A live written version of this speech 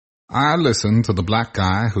I listen to the Black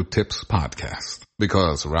Guy Who Tips podcast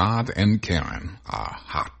because Rod and Karen are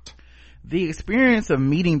hot. The experience of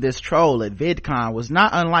meeting this troll at VidCon was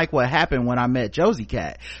not unlike what happened when I met Josie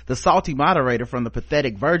Cat, the salty moderator from the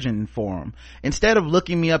Pathetic Virgin forum. Instead of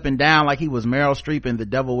looking me up and down like he was Meryl Streep in The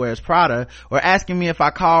Devil Wears Prada, or asking me if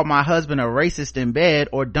I called my husband a racist in bed,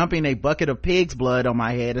 or dumping a bucket of pig's blood on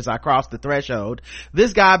my head as I crossed the threshold,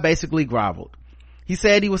 this guy basically groveled. He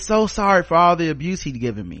said he was so sorry for all the abuse he'd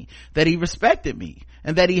given me, that he respected me,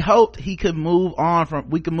 and that he hoped we could move on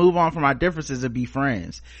from our differences and be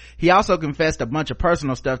friends. He also confessed a bunch of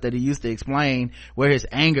personal stuff that he used to explain where his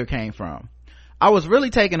anger came from. I was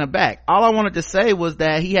really taken aback. All I wanted to say was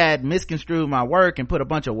that he had misconstrued my work and put a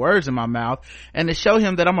bunch of words in my mouth, and to show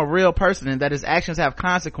him that I'm a real person and that his actions have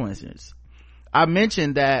consequences. I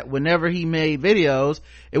mentioned that whenever he made videos,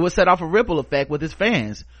 it would set off a ripple effect with his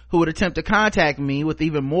fans, who would attempt to contact me with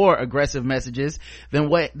even more aggressive messages than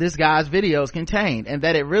what this guy's videos contained, and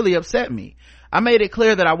that it really upset me. I made it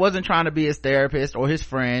clear that I wasn't trying to be his therapist or his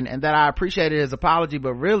friend, and that I appreciated his apology,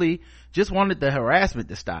 but really just wanted the harassment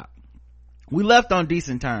to stop. We left on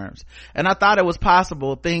decent terms, and I thought it was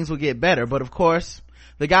possible things would get better, but of course,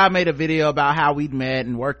 the guy made a video about how we'd met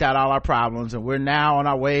and worked out all our problems, and we're now on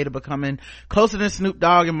our way to becoming closer than Snoop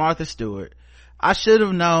Dogg and Martha Stewart. I should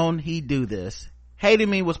have known he'd do this. Hating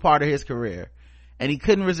me was part of his career, and he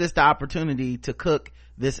couldn't resist the opportunity to cook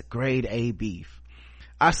this grade A beef.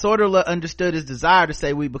 I sort of understood his desire to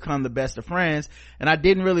say we become the best of friends, and I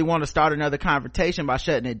didn't really want to start another confrontation by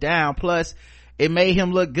shutting it down. Plus, it made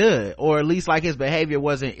him look good, or at least like his behavior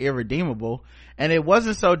wasn't irredeemable, and it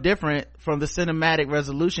wasn't so different from the cinematic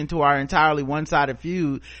resolution to our entirely one-sided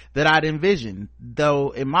feud that I'd envisioned, though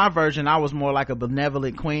in my version I was more like a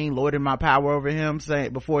benevolent queen lording my power over him,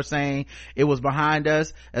 before saying it was behind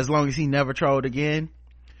us as long as he never trolled again.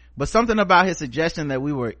 But something about his suggestion that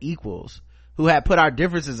we were equals who had put our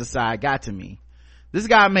differences aside got to me. This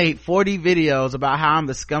guy made 40 videos about how I'm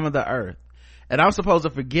the scum of the earth, and I'm supposed to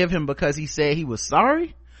forgive him because he said he was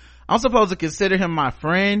sorry? I'm supposed to consider him my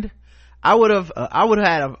friend? I would have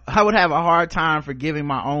a hard time forgiving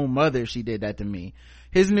my own mother if she did that to me.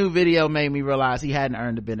 His new video made me realize he hadn't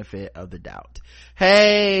earned the benefit of the doubt.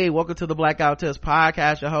 Hey, welcome to the Blackout Tips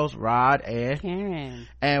podcast. Your host Rod and Karen,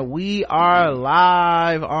 and we are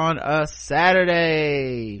live on a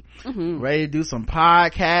Saturday. Ready to do some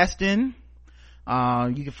podcasting.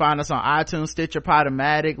 You can find us on iTunes, Stitcher,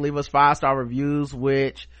 Podomatic. Leave us 5-star reviews,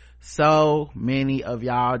 which so many of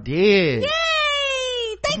y'all did. Yay!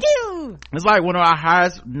 Thank you. It's like one of our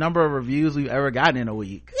highest number of reviews we've ever gotten in a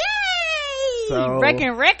week. Yay! So,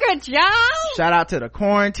 breaking records, y'all. Shout out to the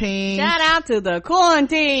quarantine. Shout out to the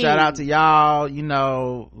quarantine. Shout out to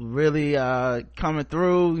y'all, really coming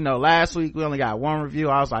through. Last week we only got one review.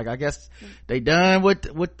 I was like, I guess they done with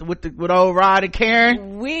old Rod and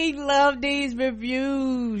Karen. We love these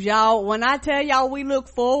reviews, y'all. When I tell y'all we look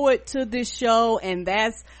forward to this show, and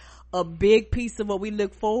that's a big piece of what we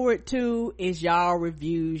look forward to, is y'all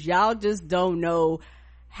reviews. Y'all just don't know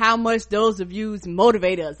how much those reviews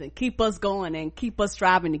motivate us and keep us going and keep us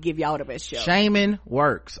striving to give y'all the best show. Shaming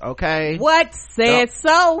works, okay? What said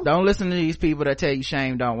so? Don't listen to these people that tell you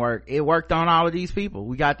shame don't work. It worked on all of these people.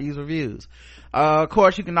 We got these reviews. Of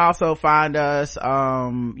course, you can also find us,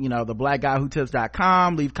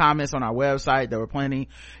 theblackguywhotips.com. Leave comments on our website. There were plenty.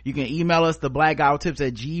 You can email us,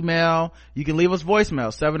 theblackguywhotips@gmail. You can leave us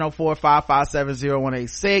voicemail,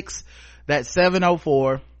 704-557-0186. That's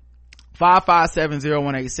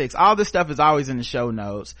 704-557-0186. All this stuff is always in the show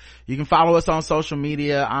notes. You can follow us on social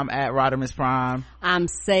media. I'm at Rodimus Prime. I'm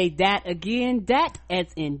say that again, that as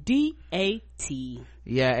in DAT.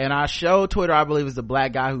 Yeah, and our show Twitter, I believe, is the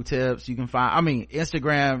Black Guy Who Tips. You can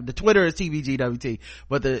Instagram, the Twitter is TBGWT,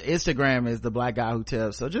 but the Instagram is the Black Guy Who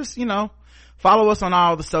Tips. So just, follow us on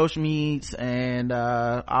all the social medias and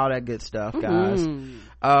all that good stuff, guys.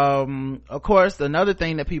 Of course, another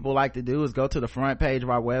thing that people like to do is go to the front page of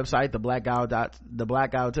our website,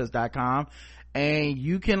 theblackguywhotips.com, and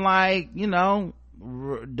you can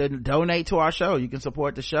donate to our show. You can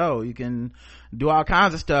support the show. You can do all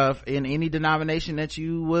kinds of stuff in any denomination that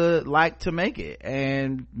you would like to make it,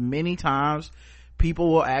 and many times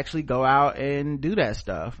people will actually go out and do that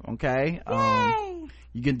stuff. Okay.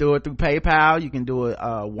 You can do it through PayPal. You can do it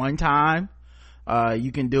one time.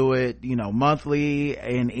 You can do it monthly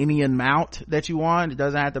in any amount that you want. It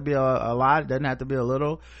doesn't have to be a lot. It doesn't have to be a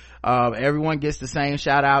little. Everyone gets the same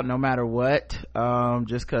shout out no matter what,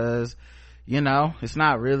 just because it's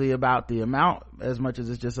not really about the amount as much as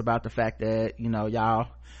it's just about the fact that y'all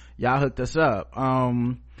hooked us up.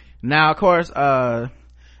 Now of course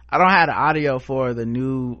I don't have the audio for the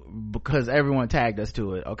new, because everyone tagged us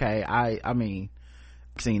to it. Okay. I mean,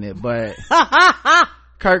 seen it, but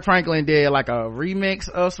Kirk Franklin did like a remix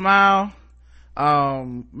of Smile.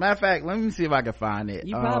 Matter of fact, let me see if I can find it.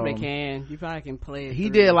 You probably can. You probably can play it. He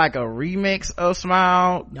did like a remix of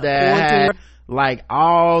Smile that had like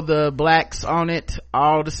all the blacks on it,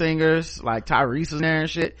 all the singers, like Tyrese was there and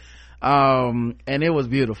shit. And it was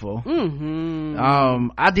beautiful.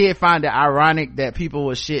 I did find it ironic that people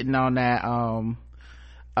were shitting on that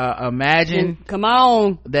Imagine. Come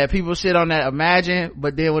on. That people shit on that Imagine,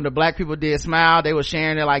 but then when the black people did Smile, they were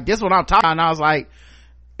sharing it like, this what I'm talking about. And I was like,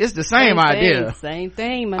 it's the same idea. Same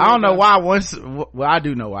thing. I don't know why I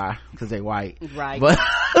do know why, because they white. Right. But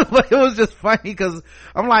it was just funny because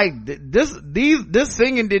I'm like, this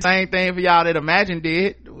singing did the same thing for y'all that Imagine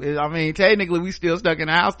did. I mean, technically we still stuck in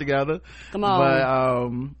the house together. Come on. But,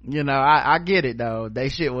 I get it though. They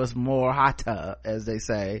shit was more hotter, as they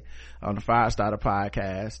say on the Firestarter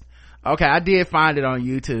podcast. Okay, I did find it on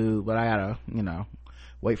YouTube, but I gotta,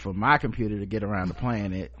 wait for my computer to get around to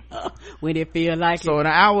playing it. When it feel like so in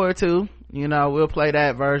an hour or two, we'll play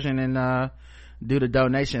that version and do the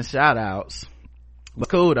donation shout outs. But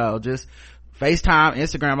cool though, just FaceTime,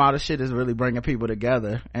 Instagram, all this shit is really bringing people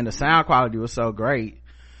together, and the sound quality was so great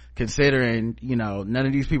considering none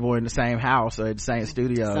of these people were in the same house or in the same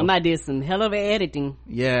studio. Somebody did some hell of editing.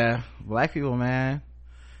 Yeah, black people, man,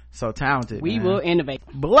 so talented. We will innovate.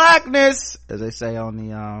 Blackness, as they say on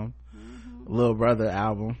the Little Brother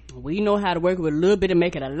album. We know how to work with a little bit and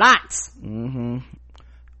make it a lot.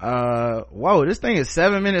 Whoa, this thing is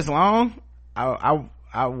 7 minutes long.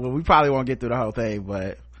 We probably won't get through the whole thing,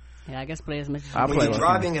 but yeah, I guess play as much as when you're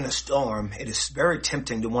driving in a storm, it is very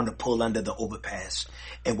tempting to want to pull under the overpass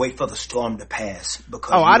and wait for the storm to pass.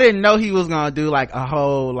 Because I didn't know he was gonna do like a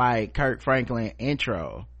whole like Kirk Franklin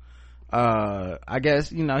intro. I guess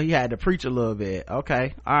he had to preach a little bit.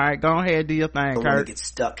 Okay, all right, go ahead, do your thing, Kirk. When get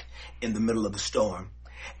stuck in the middle of a storm,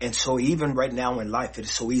 and so even right now in life, it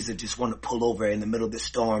is so easy to just want to pull over in the middle of the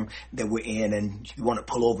storm that we're in, and you want to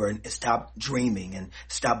pull over and stop dreaming and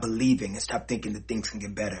stop believing and stop thinking that things can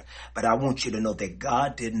get better. But I want you to know that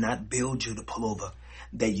God did not build you to pull over;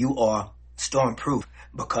 that you are storm-proof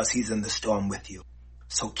because He's in the storm with you.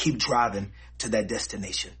 So keep driving to that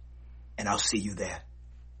destination, and I'll see you there.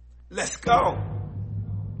 Let's go.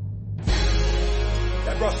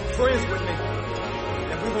 I brought some friends with me,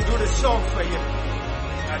 and we're going to do this song for you.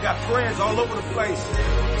 I got friends all over the place.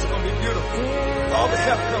 It's going to be beautiful. All the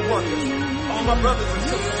healthcare workers, all my brothers and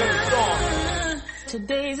sisters in the storm.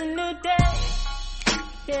 Today's a new day,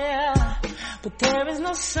 yeah, but there is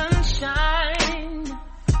no sunshine.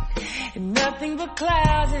 And nothing but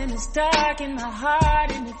clouds, and it's dark in my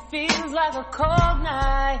heart, and it feels like a cold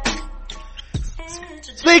night.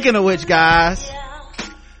 Speaking of which, guys,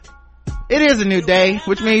 it is a new day,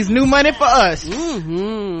 which means new money for us.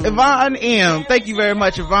 Yvonne M, thank you very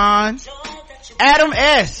much, Yvonne. Adam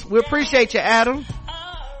S, we appreciate you, Adam.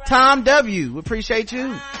 Tom W, we appreciate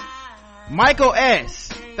you. Michael S,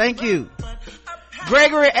 thank you.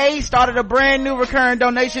 Gregory A started a brand new recurring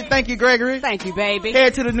donation. Thank you, Gregory. Thank you, baby.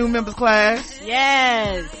 Head to the new members class.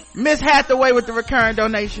 Yes. Miss Hathaway with the recurring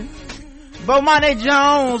donation. Bomane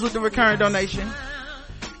Jones with the recurring donation.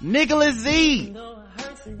 Nicholas Z,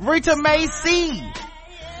 Rita May C,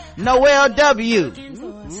 Noel W,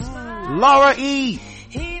 Laura E,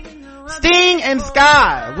 Sting and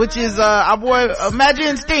Sky, which is our boy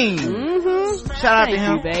Imagine Sting. Shout out to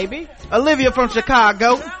him. Thank you, baby. Olivia from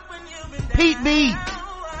Chicago, Pete B,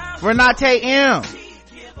 Renate M,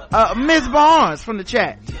 Ms. Barnes from the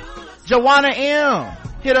chat, Joanna M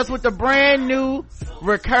hit us with the brand new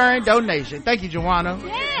recurring donation. Thank you, Joanna.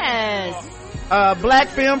 Yes. Black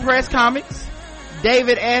Film Press Comics,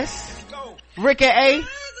 David S, Ricky A,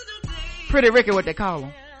 Pretty Ricky what they call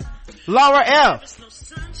him, Laura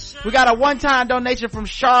F. We got a one-time donation from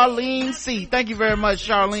Charlene C. Thank you very much,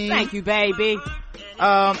 Charlene. Thank you, baby.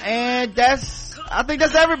 And I think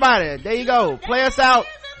that's everybody. There you go. Play us out,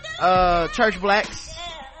 Church Blacks.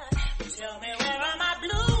 Tell me, where are my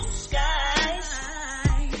blue skies?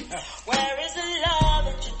 Where is the love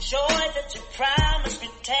and your joy that you promised me?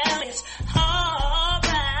 Tell me it's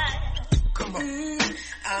alright. Come on.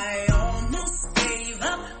 I almost gave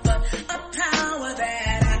up, but a power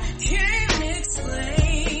that I can't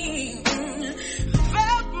explain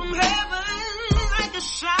fell from heaven like a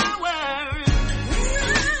shower.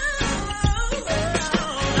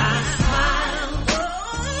 I smile,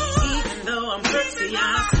 even though I'm hurt. See, I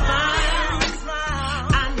smile.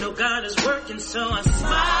 I know God is working, so I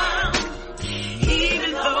smile.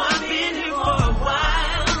 Even though I've been here for a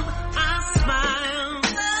while, I smile.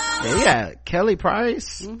 Yeah, Kelly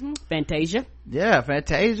Price. Fantasia. Yeah,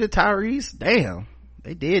 Fantasia, Tyrese. Damn.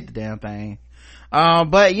 They did the damn thing.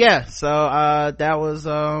 But yeah, so, that was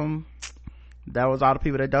all the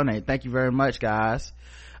people that donated. Thank you very much, guys.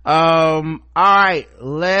 All right,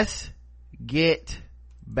 let's get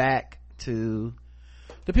back to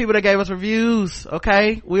the people that gave us reviews.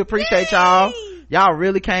 Okay, we appreciate y'all. Y'all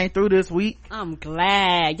really came through this week. I'm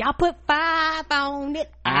glad y'all put 5 on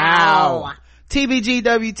it. Ow.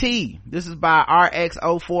 TBGWT, this is by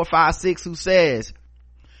RX0456, who says,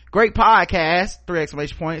 great podcast, 3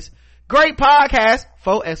 exclamation points. Great podcast,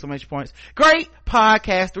 4 exclamation points. Great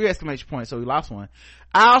podcast, 3 exclamation points. So we lost one.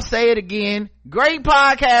 I'll say it again. Great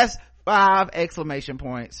podcast, 5 exclamation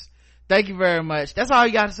points. Thank you very much. That's all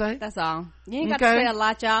you gotta say. That's all. You ain't got to say a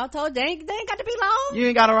lot, y'all. Told you, they ain't got to be long. You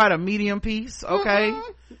ain't gotta write a medium piece, okay?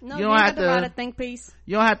 No, you don't have to write a think piece.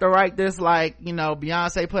 You don't have to write this like,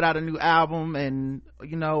 Beyonce put out a new album and,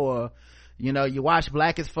 you watch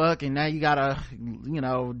Black as Fuck and now you gotta,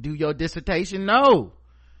 do your dissertation. No.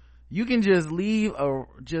 You can just leave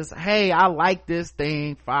hey, I like this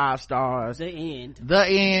thing, 5 stars. The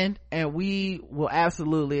end. And we will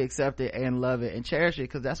absolutely accept it and love it and cherish it,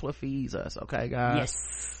 because that's what feeds us. Okay, guys?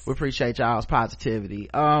 Yes. We appreciate y'all's positivity.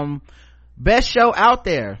 Best show out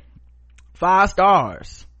there, 5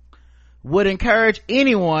 stars. Would encourage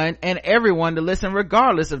anyone and everyone to listen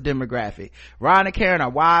regardless of demographic. Ryan and Karen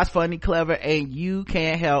are wise, funny, clever, and you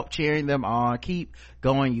can't help cheering them on. Keep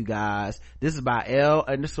going, you guys. This is by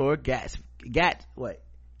L_Gatsky.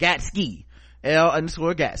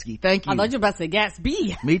 L_Gatsky. Thank you. I thought you were about to say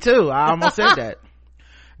Gatsby. Me too. I almost said that.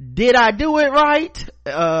 Did I do it right?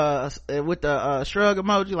 With the shrug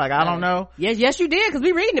emoji, like I don't know. Yes you did, because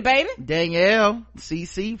we reading it, baby. Danielle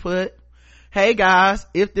CC put, hey guys,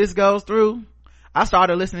 if this goes through, I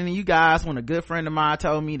started listening to you guys when a good friend of mine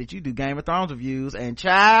told me that you do Game of Thrones reviews, and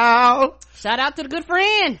child, shout out to the good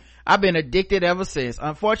friend. I've been addicted ever since.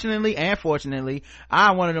 Unfortunately and fortunately,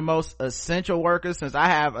 I'm one of the most essential workers, since I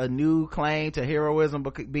have a new claim to heroism,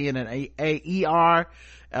 being an ER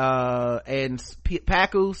and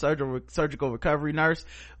PACU, surgical recovery nurse,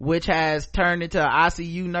 which has turned into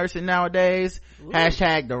ICU nursing nowadays. Ooh.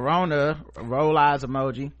 Hashtag the Rona, roll eyes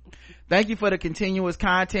emoji. Thank you for the continuous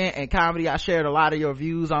content and comedy. I shared a lot of your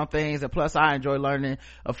views on things, and plus I enjoy learning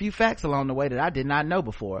a few facts along the way that I did not know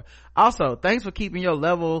before. Also, thanks for keeping your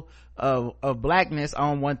level of blackness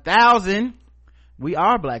on 1000. We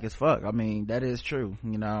are black as fuck. I mean, that is true,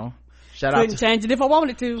 Couldn't change it if I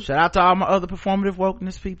wanted to. Shout out to all my other performative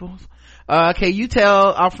wokeness people. Can you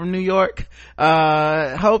tell I'm from New York?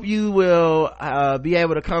 Hope you will be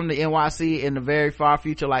able to come to NYC in the very far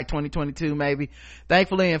future, like 2022 maybe.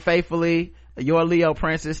 Thankfully and faithfully, your Leo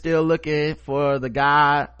Prince is still looking for the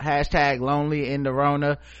guy, hashtag lonely in the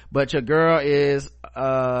Rona, but your girl is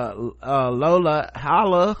Lola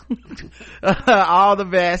holla. All the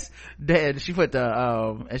best. She put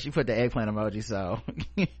the eggplant emoji, so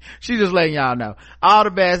she's just letting y'all know. All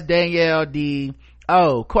the best, Danielle D.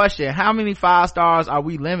 Oh, question, how many 5 stars are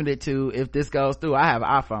we limited to if this goes through? I have an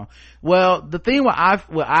iPhone. Well, the thing with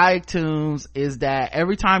iTunes is that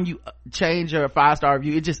every time you change your 5-star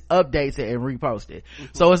review, it just updates it and reposts it. Mm-hmm.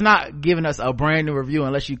 So it's not giving us a brand new review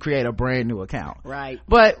unless you create a brand new account. Right.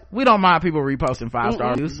 But we don't mind people reposting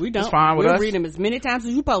 5-star reviews. We don't. It's fine with us. We'll read them as many times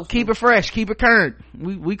as you post them. Keep it fresh. Keep it current.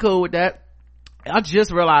 We cool with that. I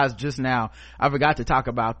just realized just now, I forgot to talk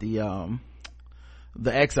about the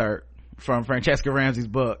excerpt from Francesca Ramsey's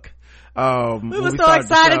book. We were so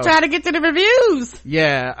excited trying to get to the reviews.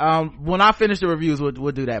 Yeah. When I finish the reviews,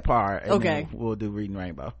 we'll do that part. And okay. We'll do Reading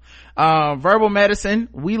Rainbow. Verbal Medicine.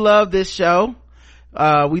 We love this show.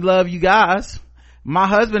 We love you guys. My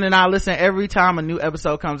husband and I listen every time a new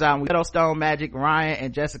episode comes out. We Stone Magic, Ryan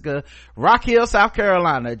and Jessica, Rock Hill, South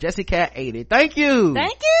Carolina. Jesse Cat 80. Thank you.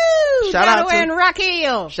 Shout out to Rock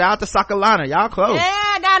Hill. Shout out to Sakalana. Y'all close.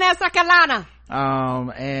 Yeah, down there, Sakalana.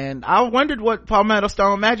 And I wondered what Palmetto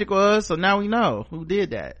Stone Magic was, so now we know who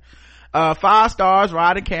did that. 5 stars.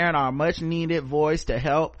 Rod and Karen are a much needed voice to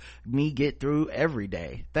help me get through every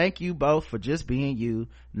day. Thank you both for just being you.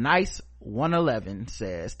 Nice 111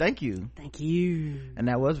 says, thank you. And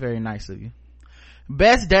that was very nice of you.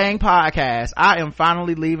 Best dang podcast. I am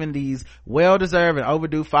finally leaving these well-deserved and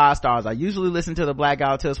overdue 5 stars. I usually listen to the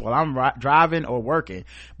Blackout Tips while I'm driving or working,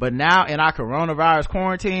 but now in our coronavirus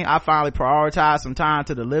quarantine, I finally prioritize some time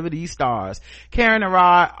to deliver these stars. Karen and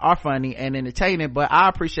Rod are funny and entertaining, but I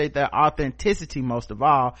appreciate their authenticity most of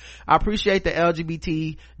all. I appreciate the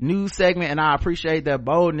LGBT news segment, and I appreciate their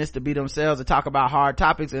boldness to be themselves and talk about hard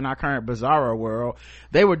topics in our current bizarro world.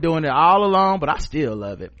 They were doing it all along, but I still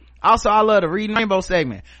love it. Also, I love the Reading Rainbow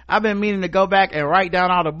segment. I've been meaning to go back and write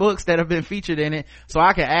down all the books that have been featured in it so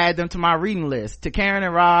I can add them to my reading list. To Karen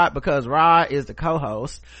and Rod, because Rod is the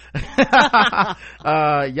co-host.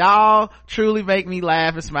 Y'all truly make me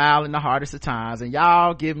laugh and smile in the hardest of times, and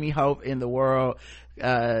y'all give me hope in the world,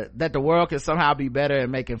 that the world can somehow be better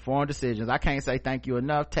and make informed decisions. I can't say thank you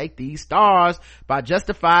enough. Take these stars by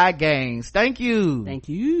Justified Gains. Thank you. Thank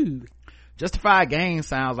you. Justified Gains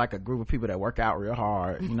sounds like a group of people that work out real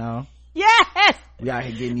hard, you know? Yes! We out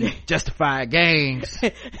here getting these Justified Gains.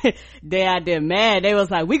 They out there mad. They was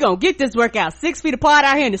like, we gonna get this workout 6 feet apart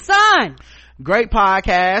out here in the sun. Great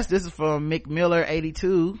podcast. This is from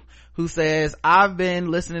McMiller82, who says, I've been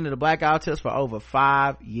listening to the Blackout Tips for over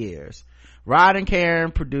 5 years. Rod and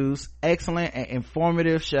Karen produce excellent and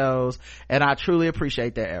informative shows, and I truly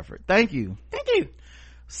appreciate their effort. Thank you. Thank you.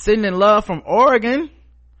 Sending love from Oregon.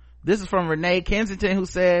 This is from Renee Kensington, who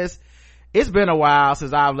says, it's been a while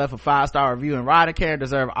since I've left a 5-star review, and Rod and Karen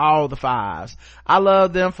deserve all the 5s. I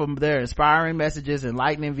love them for their inspiring messages,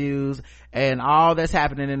 enlightening views, and all that's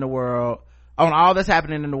happening in the world,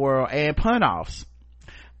 and pun-offs.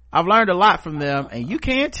 I've learned a lot from them, and you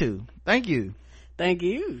can too. Thank you. Thank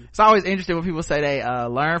you. It's always interesting when people say they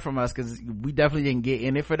learn from us, because we definitely didn't get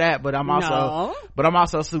in it for that, but I'm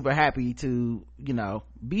also super happy to, you know,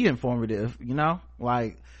 be informative, you know,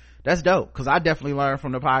 like, that's dope, because I definitely learn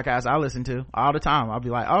from the podcast I listen to all the time. I'll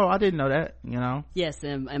be like, oh, I didn't know that, you know. Yes,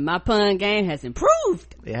 and my pun game has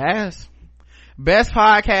improved. It has. Best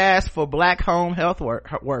podcast for Black home health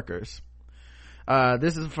workers.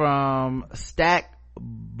 This is from Stack,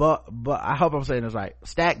 but I hope I'm saying this right.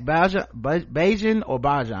 Stack Bajan or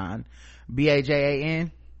Bajan,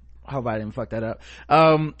 Bajan. I hope I didn't fuck that up.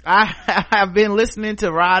 I have been listening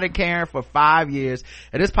to Rod and Karen for 5 years,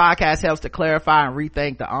 and this podcast helps to clarify and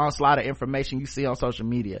rethink the onslaught of information you see on social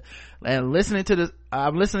media. And I'm listening to this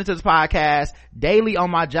podcast daily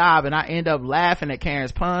on my job, and I end up laughing at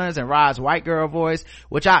Karen's puns and Rod's white girl voice,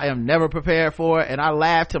 which I am never prepared for, and I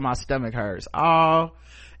laugh till my stomach hurts. Oh,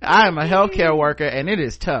 I am a healthcare worker, and it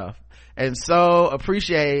is tough. And so I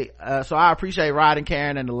appreciate Rod and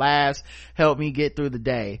Karen, and the laughs help me get through the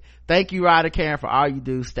day. Thank you, Rod and Karen, for all you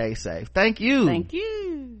do. Stay safe. Thank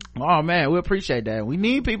you. Oh man, we appreciate that. We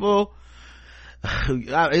need people.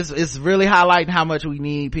 It's really highlighting how much we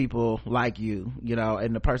need people like you, you know,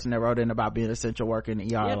 and the person that wrote in about being an essential worker in the ER.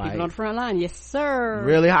 Yeah, like, people on the front line. Yes, sir.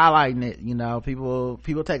 Really highlighting it, you know. People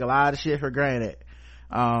take a lot of shit for granted.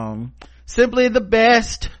 Simply the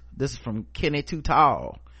best. This is from Kenny Too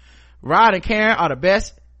Tall. Rod and Karen are the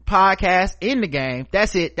best podcast in the game.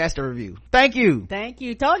 That's it. That's the review. Thank you.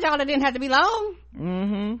 Told y'all it didn't have to be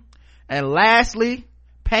long. And lastly,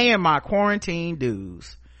 paying my quarantine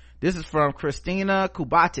dues. This is from Christina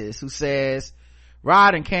Kubatis, who says,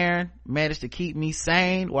 Rod and Karen managed to keep me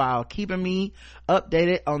sane while keeping me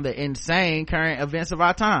updated on the insane current events of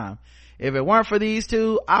our time. If it weren't for these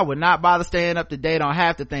two, I would not bother staying up to date on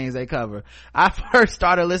half the things they cover. I first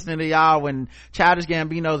started listening to y'all when Childish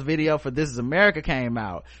Gambino's video for This Is America came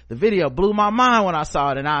out. The video blew my mind when I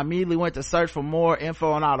saw it, and I immediately went to search for more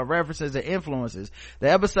info on all the references and influences.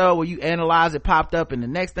 The episode where you analyze it popped up, and the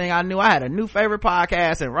next thing I knew, I had a new favorite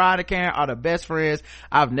podcast, and Rod and Karen are the best friends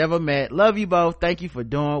I've never met. Love you both. Thank you for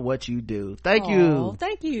doing what you do. Thank you.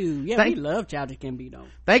 Thank you. Yeah, we love Childish Gambino.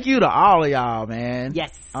 Thank you to all of y'all, man.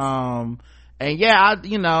 Yes. And yeah,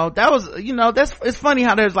 it's funny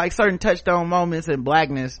how there's like certain touchstone moments in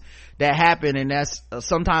blackness that happen, and that's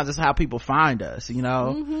sometimes it's how people find us, you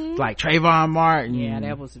know. Like Trayvon Martin. Yeah,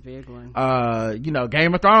 that was a big one.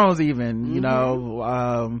 Game of Thrones even, you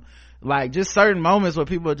know, like just certain moments where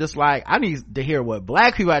people are just like, I need to hear what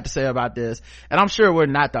black people have to say about this. And I'm sure we're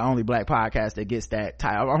not the only black podcast that gets that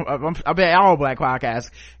type. I bet all black podcasts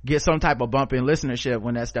get some type of bump in listenership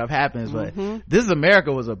when that stuff happens. But This Is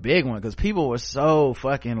America was a big one, because people were so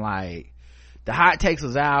fucking like, the hot takes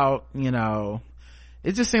was out, you know.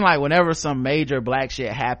 It just seemed like whenever some major black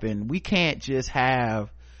shit happened, we can't just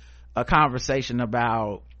have a conversation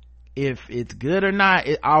about if it's good or not.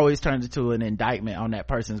 It always turns into an indictment on that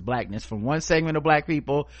person's blackness from one segment of black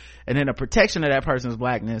people, and then a protection of that person's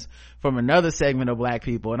blackness from another segment of black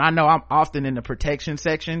people. And I know I'm often in the protection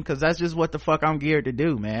section, because that's just what the fuck I'm geared to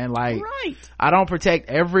do, man. Like, right. I don't protect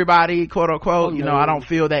everybody, quote unquote. You know, I don't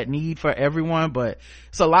feel that need for everyone, but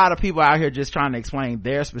it's a lot of people out here just trying to explain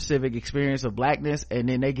their specific experience of blackness, and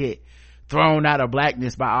then they get thrown out of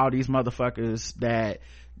blackness by all these motherfuckers that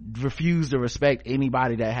refuse to respect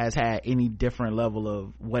anybody that has had any different level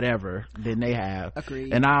of whatever than they have.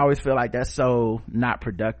 Agreed. And I always feel like that's so not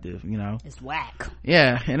productive, you know. It's whack.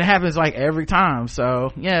 Yeah, and it happens like every time. So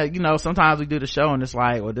yeah, you know, sometimes we do the show and it's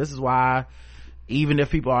like, well, this is why even if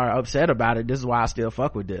people are upset about it, this is why I still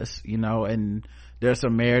fuck with this, you know, and there's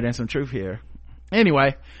some merit and some truth here.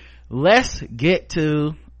 Anyway, let's get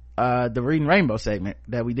to the Reading Rainbow segment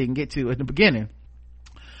that we didn't get to in the beginning.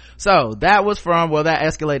 So that was from, well, that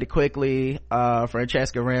escalated quickly,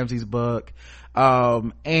 Francesca Ramsey's book.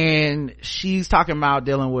 And she's talking about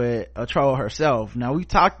dealing with a troll herself. Now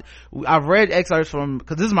I've read excerpts from,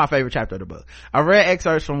 cause this is my favorite chapter of the book. I've read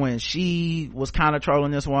excerpts from when she was kind of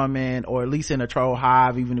trolling this woman, or at least in a troll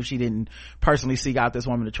hive, even if she didn't personally seek out this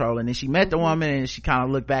woman to troll. And then she met the woman and she kind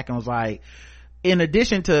of looked back and was like, in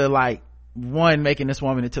addition to like, one, making this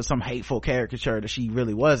woman into some hateful caricature that she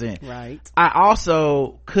really wasn't, right, I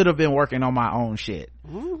also could have been working on my own shit.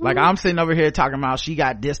 Like, I'm sitting over here talking about she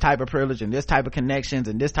got this type of privilege and this type of connections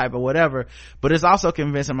and this type of whatever, but it's also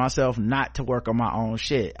convincing myself not to work on my own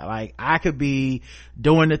shit. Like, I could be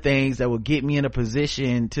doing the things that would get me in a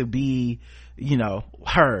position to be, you know,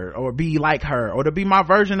 her, or be like her, or to be my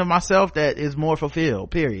version of myself that is more fulfilled,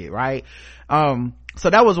 period, right? So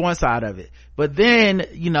that was one side of it. But then,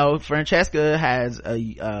 you know, Francesca has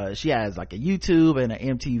she has like a YouTube and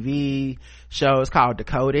an MTV show. It's called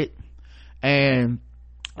Decoded. And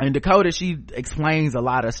Decoded, she explains a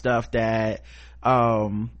lot of stuff that,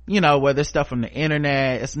 you know, whether it's stuff from the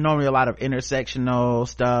internet, it's normally a lot of intersectional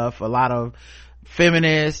stuff, a lot of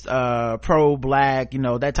feminist, pro-black, you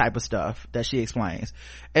know, that type of stuff that she explains.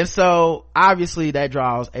 And so obviously that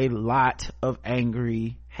draws a lot of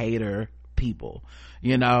angry hater people,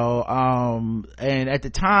 you know. And at the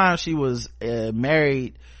time she was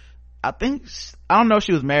married, I don't know if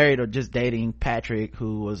she was married or just dating Patrick,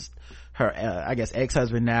 who was her I guess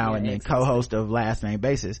ex-husband now, and then co-host of Last Name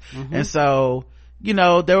Basis. And so, you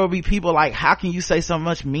know, there will be people like, how can you say so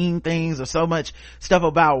much mean things or so much stuff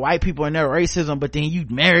about white people and their racism, but then you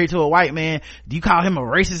married to a white man, do you call him a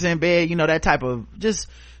racist in bed? You know, that type of just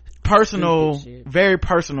personal, very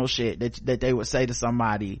personal shit that they would say to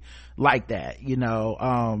somebody like that, you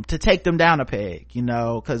know, to take them down a peg, you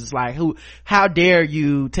know, cause it's like, how dare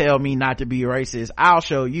you tell me not to be racist? I'll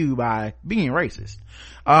show you by being racist.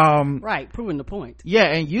 Right, proving the point. Yeah,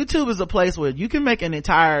 and YouTube is a place where you can make an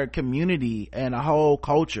entire community and a whole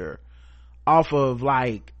culture off of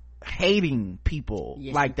like hating people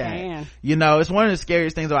like that. Can. You know, it's one of the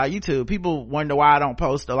scariest things about YouTube. People wonder why I don't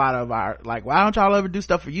post a lot of our, like, why don't y'all ever do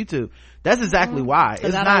stuff for YouTube? That's exactly why.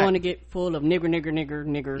 Because I don't want to get full of nigger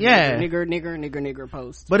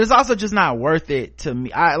posts. But it's also just not worth it to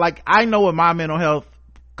me. I know what my mental health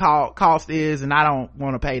cost is, and I don't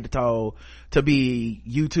want to pay the toll to be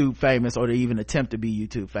YouTube famous, or to even attempt to be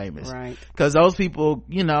YouTube famous, right? Because those people,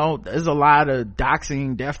 you know, there's a lot of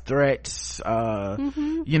doxing, death threats,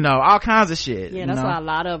 you know, all kinds of shit. Yeah, that's why a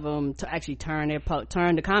lot of them to actually turn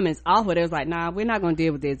the comments off. Where they was like, nah, we're not going to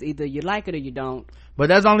deal with this. Either you like it or you don't. But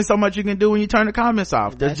there's only so much you can do when you turn the comments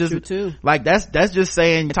off. That's just true too. Like, that's just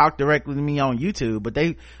saying you talk directly to me on YouTube, but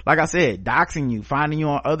they, like I said, doxing you, finding you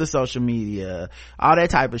on other social media, all that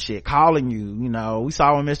type of shit, calling you. You know, we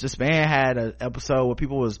saw when Mr. Span had an episode where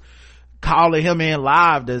people was calling him in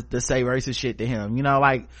live to say racist shit to him. You know,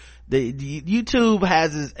 like, the YouTube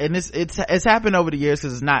has this, and it's happened over the years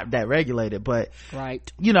because it's not that regulated, but right,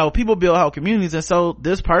 you know, people build whole communities, and so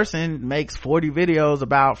this person makes 40 videos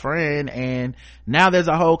about Friend, and now there's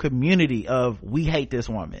a whole community of, we hate this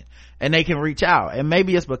woman, and they can reach out. And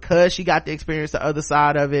maybe it's because she got to experience the other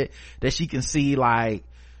side of it that she can see like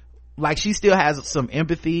she still has some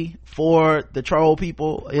empathy for the troll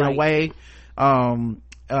people in a way,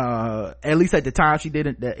 at least at the time she did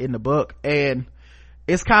in the book. And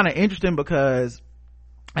it's kind of interesting because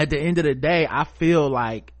at the end of the day, I feel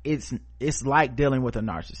like it's like dealing with a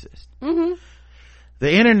narcissist.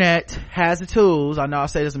 The internet has the tools, I know I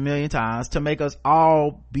say this a million times, to make us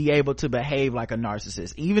all be able to behave like a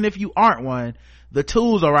narcissist. Even if you aren't one, the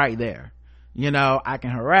tools are right there. You know, I can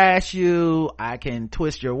harass you, I can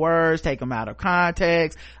twist your words, take them out of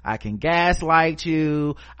context, I can gaslight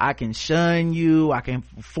you, I can shun you, I can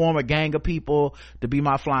form a gang of people to be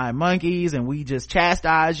my flying monkeys, and we just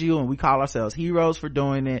chastise you, and we call ourselves heroes for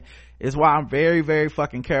doing it. It's why I'm very, very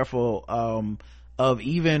fucking careful of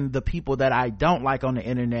even the people that I don't like on the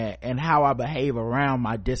internet and how I behave around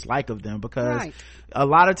my dislike of them, because a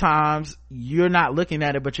lot of times you're not looking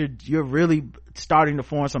at it, but you're really starting to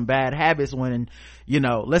form some bad habits when, you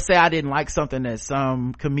know, let's say I didn't like something that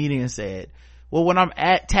some comedian said. Well, when I'm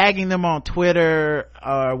tagging them on Twitter,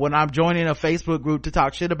 or when I'm joining a Facebook group to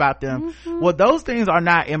talk shit about them, well, those things are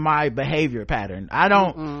not in my behavior pattern.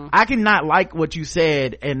 I cannot like what you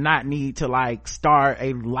said and not need to like start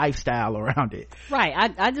a lifestyle around it.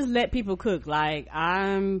 Right. I just let people cook. Like,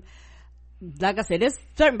 like I said, there's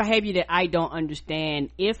certain behavior that I don't understand.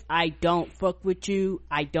 If I don't fuck with you,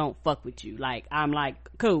 I don't fuck with you. Like, I'm like,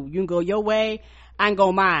 cool, you can go your way, I can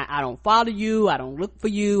go mine. I don't follow you, I don't look for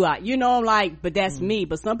you, you know, I'm like, but that's me.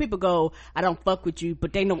 But some people go, I don't fuck with you,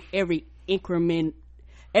 but they know every increment,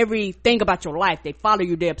 everything about your life. They follow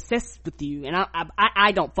you, they're obsessed with you, and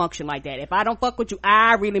I don't function like that. If I don't fuck with you,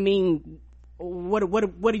 I really mean, what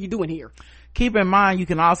are you doing here? Keep in mind, you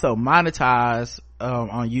can also monetize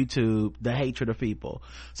on YouTube the hatred of people.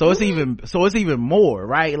 So it's even more,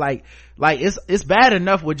 right? Like it's bad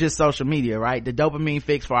enough with just social media, right? The dopamine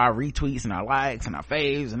fix for our retweets and our likes and our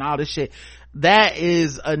faves and all this shit. That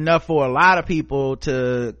is enough for a lot of people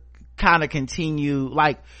to kind of continue,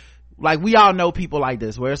 like we all know people like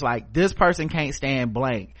this, where it's like, this person can't stand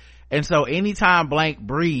blank, and so anytime blank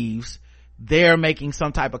breathes, they're making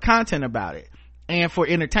some type of content about it. And for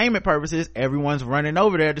entertainment purposes, everyone's running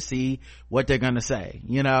over there to see what they're gonna say,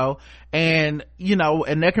 you know? And, you know,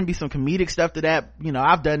 and there can be some comedic stuff to that. You know,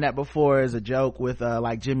 I've done that before as a joke with,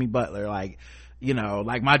 like Jimmy Butler. Like, you know,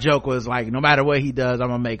 like my joke was like, no matter what he does, I'm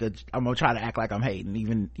gonna try to act like I'm hating.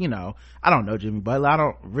 Even, you know, I don't know Jimmy Butler. I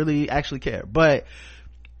don't really actually care. But,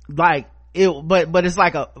 like, but it's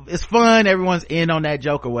like it's fun. Everyone's in on that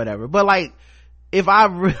joke or whatever. But like, if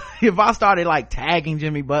I started like tagging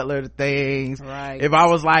Jimmy Butler to things, right, if I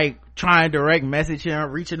was like trying to direct message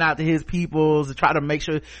him, reaching out to his peoples to try to make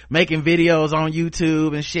sure, making videos on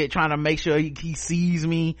YouTube and shit, trying to make sure he sees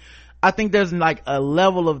me, I think there's like a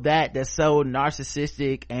level of that that's so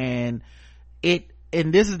narcissistic, and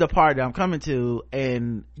this is the part that I'm coming to,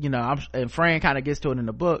 and you know, and Fran kind of gets to it in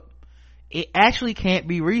the book. It actually can't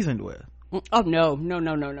be reasoned with. Oh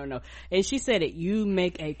no. And she said it, you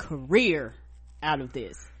make a career out of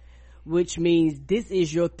this, which means this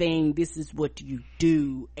is your thing, this is what you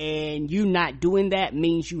do, and you not doing that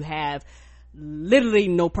means you have literally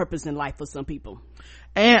no purpose in life for some people.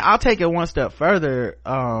 And I'll take it one step further.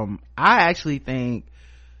 I actually think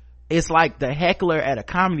it's like the heckler at a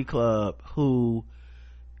comedy club who,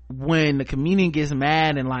 when the comedian gets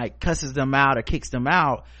mad and like cusses them out or kicks them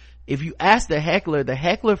out, if you ask the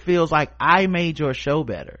heckler feels like, I made your show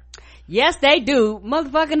better. Yes, they do.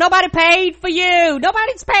 Motherfucker, nobody paid for you.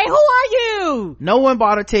 Nobody's paid. Who are you? No one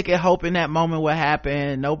bought a ticket hoping that moment would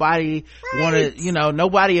happen. Nobody wanted, you know,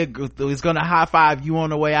 nobody is gonna high five you on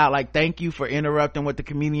the way out, like, thank you for interrupting what the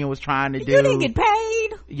comedian was trying to do. You didn't get paid.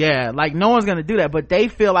 Yeah, like, no one's gonna do that, but they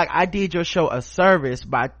feel like, I did your show a service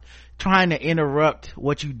by trying to interrupt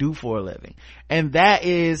what you do for a living. And that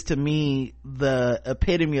is, to me, the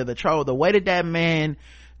epitome of the troll. The way that man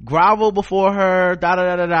groveled before her,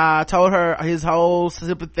 told her his whole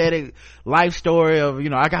sympathetic life story of, you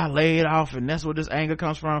know, I got laid off and that's where this anger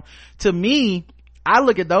comes from. To me, I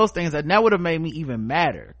look at those things and that would have made me even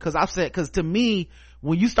madder, because to me,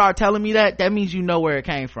 when you start telling me that means you know where it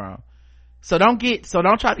came from. So don't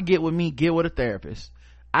try to get with me, get with a therapist.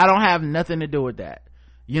 I don't have nothing to do with that.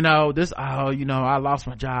 You know, you know, I lost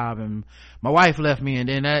my job and my wife left me, and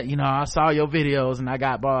then you know, I saw your videos and I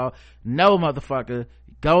got bald. No, motherfucker,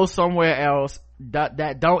 go somewhere else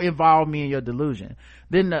that don't involve me in your delusion.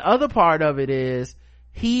 Then the other part of it is,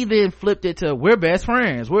 he then flipped it to, we're best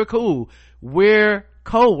friends, we're cool, we're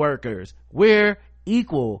co-workers, we're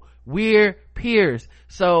equal, we're peers.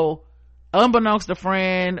 So unbeknownst to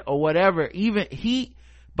Fran or whatever, even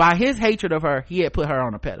by his hatred of her, he had put her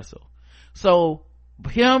on a pedestal. So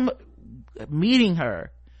him meeting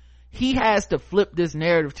her, he has to flip this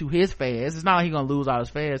narrative to his fans. It's not like he's gonna lose all his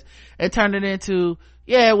fans, and turn it into,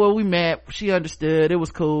 yeah, well, we met, she understood, it was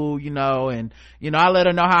cool, you know, and you know, I let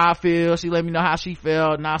her know how I feel, she let me know how she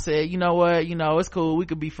felt, and I said, you know what, you know, it's cool, we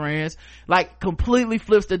could be friends. Like, completely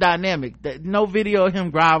flips the dynamic. No video of him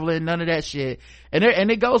groveling, none of that shit. And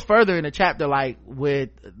it goes further in the chapter, like with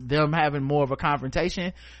them having more of a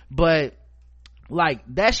confrontation, but like,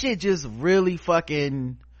 that shit just really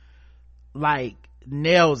fucking like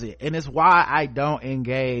nails it. And it's why I don't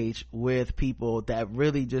engage with people that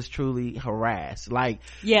really just truly harass. Like,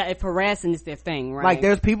 yeah, if harassing is their thing, right? Like,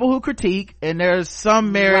 there's people who critique, and there's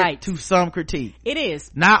some merit to some critique. It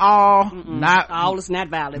is not all. Not all is not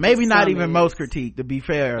valid. Maybe not even most critique, to be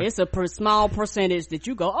fair. It's a small percentage that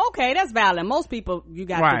you go, okay, that's valid. Most people you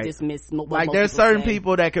got to dismiss. Like, there's certain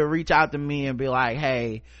people that could reach out to me and be like,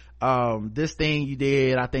 hey, this thing you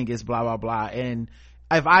did, I think it's blah blah blah. And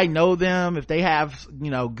if I know them, if they have,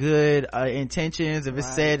 you know, good intentions, if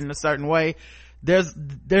it's said in a certain way, there's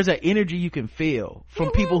an energy you can feel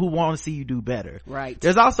from people who want to see you do better. Right.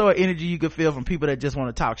 There's also an energy you can feel from people that just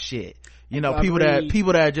want to talk shit. You know, people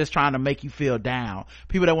that are just trying to make you feel down,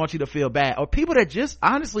 people that want you to feel bad, or people that just,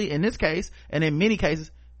 honestly, in this case and in many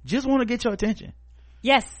cases, just want to get your attention.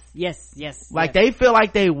 Yes. Like they feel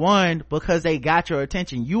like they won because they got your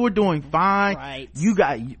attention. You were doing fine. Right.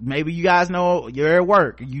 Maybe you guys know you're at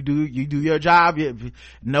work. You do your job.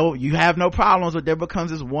 You have no problems, but there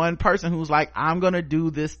becomes this one person who's like, I'm gonna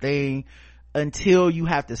do this thing until you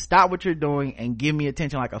have to stop what you're doing and give me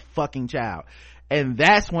attention like a fucking child. And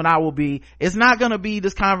that's when I will be, it's not gonna be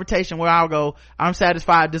this conversation where I'll go, I'm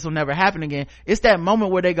satisfied, this will never happen again. It's that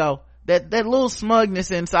moment where they go, that little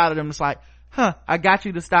smugness inside of them, it's like, I got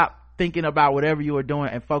you to stop thinking about whatever you were doing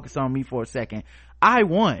and focus on me for a second. I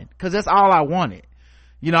won, cause that's all I wanted.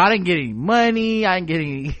 I didn't get any money, I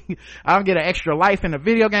don't get an extra life in a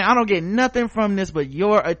video game, I don't get nothing from this but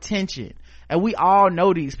your attention. And we all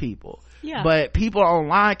know these people. Yeah. But people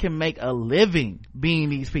online can make a living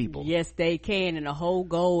being these people. Yes, they can. And the whole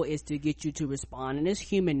goal is to get you to respond. And it's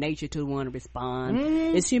human nature to want to respond.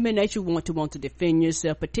 It's human nature to defend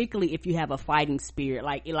yourself, particularly if you have a fighting spirit.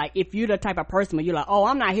 Like if you're the type of person where you're like, oh,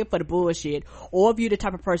 I'm not here for the bullshit. Or if you're the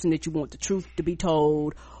type of person that you want the truth to be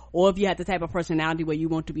told. Or if you have the type of personality where you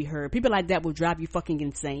want to be heard. People like that will drive you fucking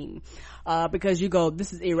insane. Because you go,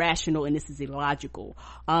 this is irrational and this is illogical.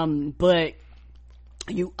 But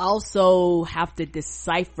you also have to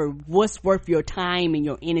decipher what's worth your time and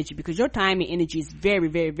your energy, because your time and energy is very,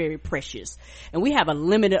 very, very precious, and we have a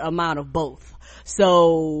limited amount of both.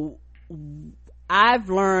 So I've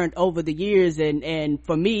learned over the years, and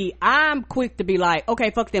for me, I'm quick to be like, okay,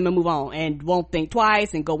 fuck them and move on, and won't think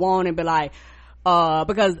twice and go on and be like,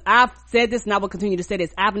 because I've said this and I will continue to say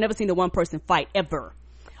this, I've never seen a one person fight ever.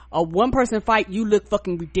 A one person fight, you look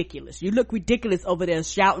fucking ridiculous. You look ridiculous over there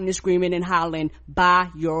shouting and screaming and hollering by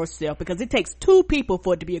yourself, because it takes two people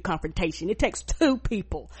for it to be a confrontation. It takes two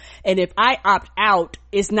people. And if I opt out,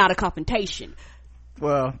 it's not a confrontation.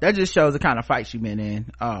 Well, that just shows the kind of fights you've been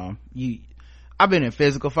in. I've been in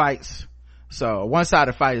physical fights. So one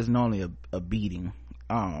sided fight is normally a beating.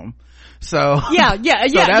 So yeah,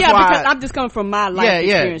 because I'm just coming from my life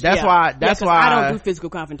experience. That's why I don't do physical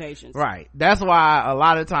confrontations. Right. That's why a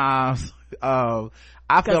lot of times I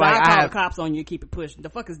feel like I call the cops on you, keep it pushing. The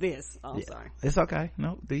fuck is this? Oh, I'm sorry. It's okay.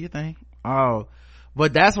 No, do your thing.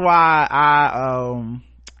 But that's why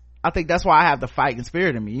I think that's why I have the fighting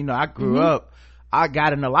spirit in me. I grew up, I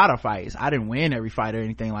got in a lot of fights. I didn't win every fight or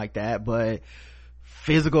anything like that, but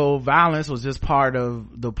physical violence was just part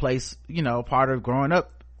of the place, part of growing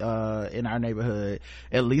up in our neighborhood,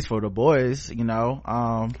 at least for the boys,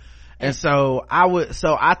 and so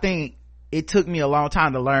I think it took me a long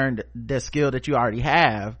time to learn the skill that you already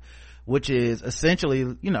have, which is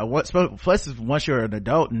essentially, plus once you're an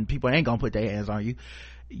adult and people ain't gonna put their hands on you,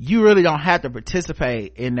 you really don't have to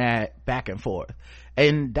participate in that back and forth.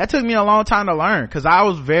 And that took me a long time to learn, because I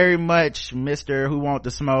was very much Mr. who want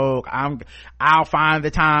to smoke. I'll find the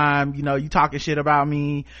time, you talking shit about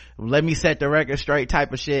me, let me set the record straight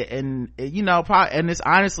type of shit. And and it's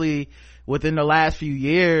honestly within the last few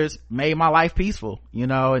years made my life peaceful,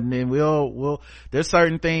 and then we'll there's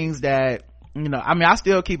certain things that, I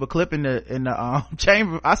still keep a clip in the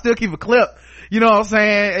chamber. I still keep a clip, what I'm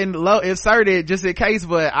saying, and inserted just in case.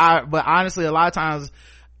 But honestly, a lot of times,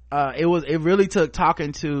 it really took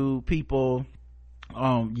talking to people,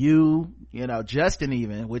 Justin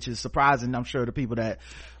even, which is surprising, I'm sure, to people that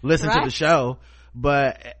listen to the show.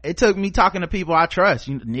 But it took me talking to people I trust,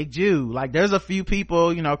 Nick Jew. Like, there's a few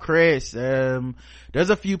people, Chris, there's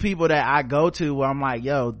a few people that I go to where I'm like,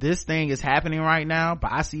 yo, this thing is happening right now,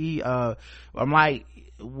 but I see, I'm like,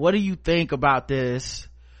 what do you think about this?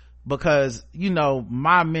 Because,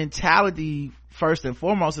 my mentality first and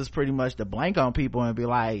foremost is pretty much to blank on people and be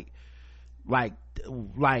like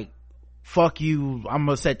fuck you, I'm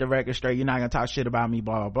gonna set the record straight, you're not gonna talk shit about me,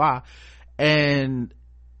 blah blah blah. And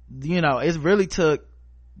it really took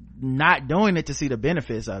not doing it to see the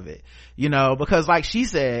benefits of it, because like she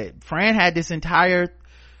said, Fran had this entire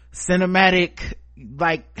cinematic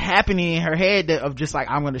happening in her head of just like,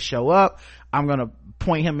 I'm gonna show up, I'm gonna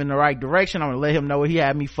point him in the right direction, I'm gonna let him know he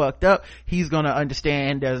had me fucked up, he's gonna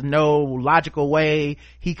understand there's no logical way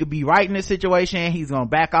he could be right in this situation, he's gonna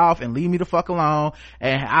back off and leave me the fuck alone,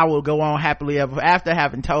 and I will go on happily ever after,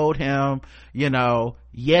 having told him,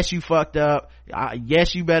 yes, you fucked up,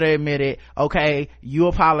 yes, you better admit it, okay, you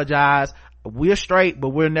apologize, we're straight, but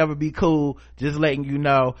we'll never be cool, just letting you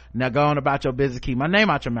know, now go on about your business, keep my name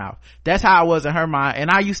out your mouth. That's how I was in her mind, and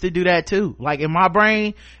I used to do that too. Like, in my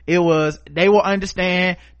brain, it was, they will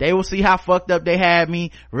understand, they will see how fucked up they had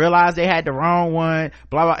me, realize they had the wrong one,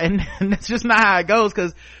 blah blah, and that's just not how it goes,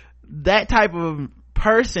 because that type of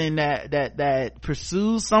person that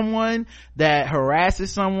pursues someone, that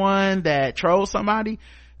harasses someone, that trolls somebody,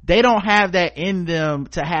 they don't have that in them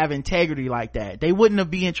to have integrity like that. They wouldn't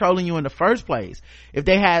have been trolling you in the first place if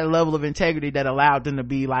they had a level of integrity that allowed them to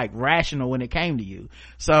be like rational when it came to you.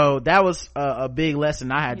 So that was a big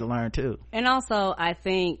lesson I had to learn too. And also I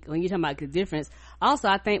think when you're talking about the difference, also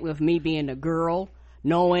I think with me being a girl,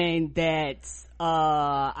 knowing that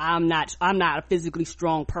I'm not a physically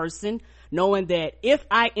strong person, knowing that if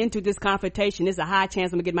I enter this confrontation, there's a high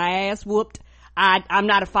chance I'm gonna get my ass whooped. I'm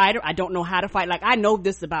not a fighter. I don't know how to fight. Like, I know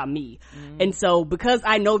this about me. And so because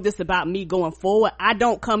I know this about me going forward, I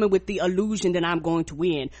don't come in with the illusion that I'm going to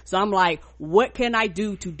win. So I'm like, what can I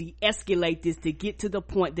do to de-escalate this to get to the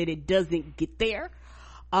point that it doesn't get there?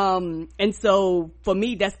 And so for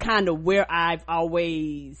me, that's kind of where I've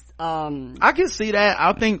always, I can see that.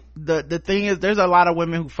 I think the thing is, there's a lot of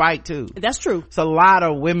women who fight too. That's true. It's a lot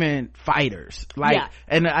of women fighters. Like, yeah.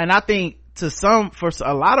 and I think for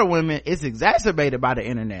a lot of women, it's exacerbated by the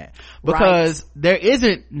internet, because there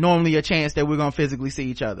isn't normally a chance that we're gonna physically see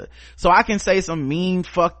each other. So I can say some mean,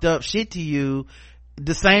 fucked up shit to you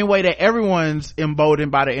the same way that everyone's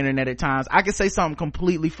emboldened by the internet at times. I can say something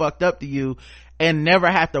completely fucked up to you and never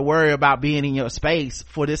have to worry about being in your space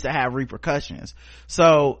for this to have repercussions.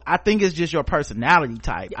 So I think it's just your personality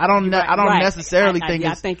type. I don't necessarily think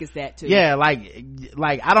I think it's that too. Yeah,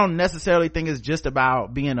 like I don't necessarily think it's just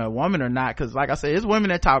about being a woman or not, because like I said, it's women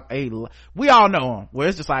that talk we all know them, where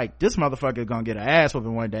it's just like, this motherfucker gonna get an ass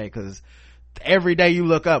whooping one day, because every day you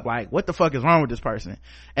look up like, what the fuck is wrong with this person?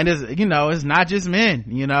 And it's not just men,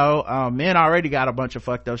 men already got a bunch of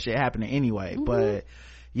fucked up shit happening anyway. But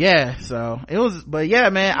yeah, so it was, but yeah,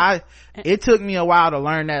 man, it took me a while to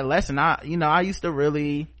learn that lesson. I used to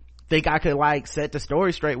really think I could like set the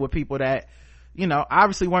story straight with people that,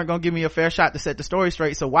 obviously weren't gonna give me a fair shot to set the story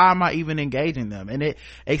straight. So why am I even engaging them? And it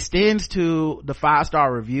extends to the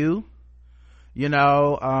 5-star review.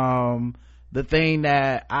 The thing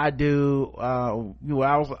that I do, I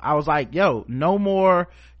was like, yo, no more,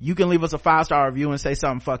 you can leave us a 5-star review and say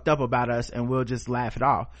something fucked up about us and we'll just laugh it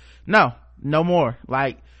off. No more.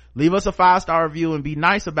 Like, leave us a 5-star review and be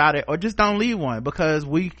nice about it, or just don't leave one, because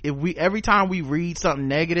every time we read something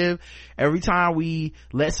negative, every time we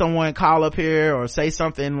let someone call up here or say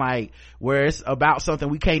something like where it's about something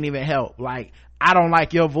we can't even help, like, I don't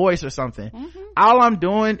like your voice or something. All I'm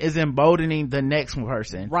doing is emboldening the next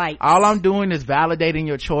person. Right. All I'm doing is validating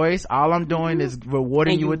your choice. All I'm doing is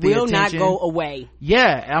rewarding you with the attention. And you will not go away.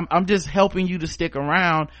 Yeah. I'm just helping you to stick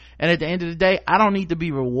around. And at the end of the day, I don't need to be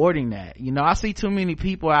rewarding that. I see too many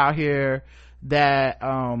people out here that,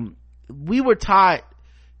 we were taught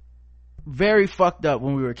very fucked up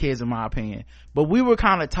when we were kids, in my opinion. But we were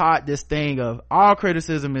kind of taught this thing of all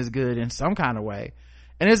criticism is good in some kind of way.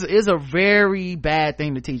 And it's a very bad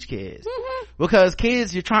thing to teach kids, because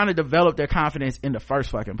kids, you're trying to develop their confidence in the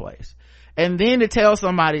first fucking place. And then to tell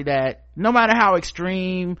somebody that no matter how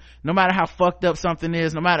extreme, no matter how fucked up something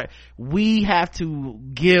is, we have to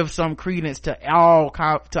give some credence to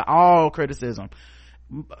all criticism.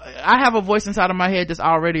 I have a voice inside of my head that's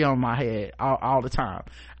already on my head all the time.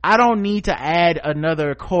 I don't need to add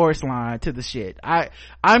another chorus line to the shit.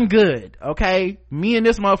 I'm good. Okay. Me and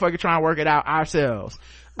this motherfucker trying to work it out ourselves.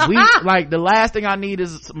 Like, the last thing I need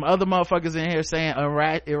is some other motherfuckers in here saying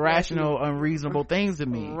irrational, unreasonable things to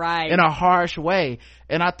me. Right. In a harsh way.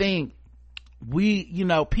 And I think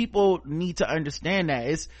people need to understand that.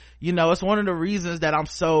 It's one of the reasons that I'm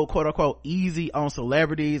so quote unquote easy on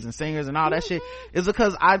celebrities and singers and all that shit, is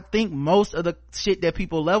because I think most of the shit that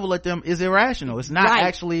people level at them is irrational. It's not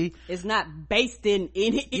actually, it's not based in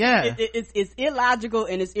it. Yeah. It's illogical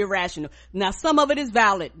and it's irrational. Now, some of it is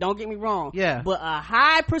valid, don't get me wrong. Yeah. But a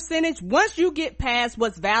high percentage, once you get past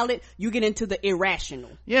what's valid, you get into the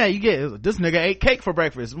irrational. Yeah, you get, this nigga ate cake for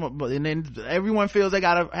breakfast, and then everyone feels they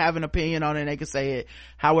gotta have an opinion on it and they can say it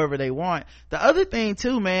however they want. The other thing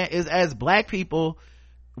too, man, is as black people,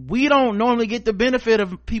 we don't normally get the benefit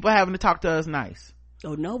of people having to talk to us nice.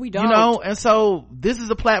 Oh no, we don't. And so this is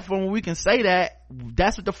a platform where we can say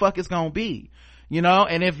that's what the fuck it's gonna be.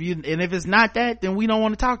 And if it's not that, then we don't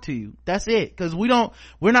want to talk to you. That's it. Because we're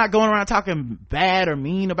not going around talking bad or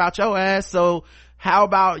mean about your ass. So how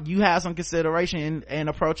about you have some consideration and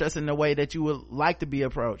approach us in the way that you would like to be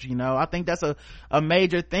approached? I think that's a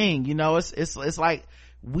major thing. It's like,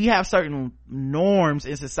 we have certain norms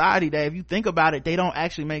in society that, if you think about it, they don't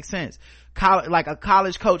actually make sense. Like a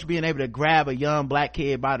college coach being able to grab a young black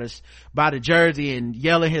kid by the jersey and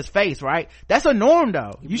yell in his face, right? That's a norm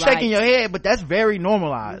though. You shaking your head, but that's very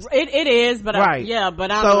normalized. It is, but right.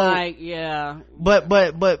 But I'm like, yeah. But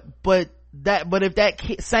if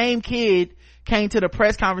that same kid came to the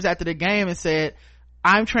press conference after the game and said,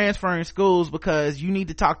 I'm transferring schools because you need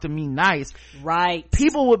to talk to me nice. Right.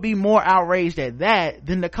 People would be more outraged at that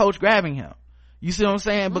than the coach grabbing him. You see what I'm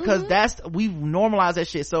saying? Because we've normalized that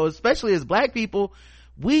shit. So especially as black people,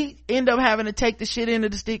 we end up having to take the shit into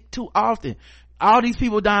the stick too often. All these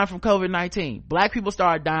people dying from COVID-19. Black people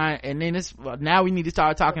start dying, and then now we need to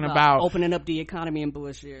start talking about opening up the economy and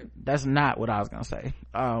bullshit. That's not what I was gonna say.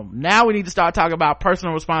 Now we need to start talking about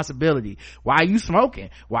personal responsibility. Why are you smoking?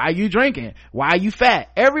 Why are you drinking? Why are you fat?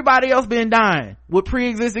 Everybody else been dying with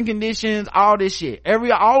pre-existing conditions, all this shit.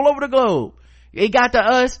 All over the globe. It got to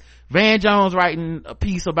us. Van Jones writing a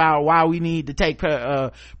piece about why we need to take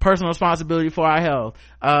personal responsibility for our health.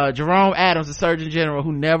 Jerome Adams, the Surgeon General,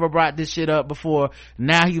 who never brought this shit up before,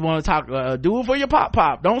 now he want to talk, do it for your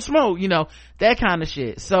pop, don't smoke, that kind of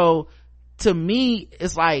shit. So to me,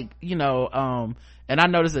 it's like, and I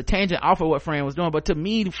know this is a tangent off of what Fran was doing, but to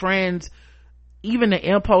me, friends, even the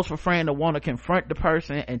impulse for Fran to want to confront the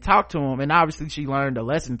person and talk to him, and obviously she learned a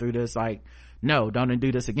lesson through this, like, no, don't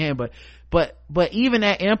do this again. But even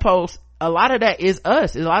that impulse, a lot of that is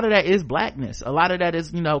us. A lot of that is blackness. A lot of that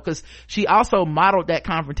is, cause she also modeled that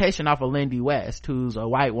confrontation off of Lindy West, who's a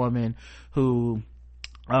white woman who,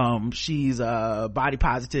 she's a body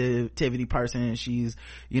positivity person. She's,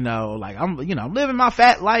 like, I'm living my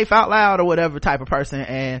fat life out loud or whatever type of person.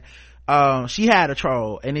 And, she had a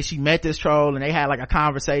troll, and then she met this troll, and they had like a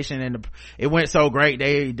conversation, and it went so great.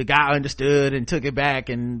 The guy understood and took it back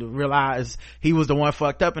and realized he was the one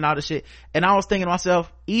fucked up and all this shit. And I was thinking to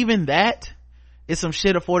myself, even that is some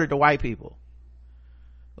shit afforded to white people.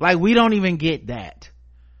 Like, we don't even get that.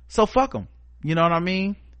 So fuck them. You know what I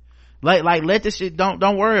mean? Like let this shit,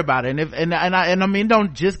 don't worry about it. And I mean,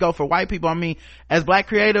 don't just go for white people. I mean, as black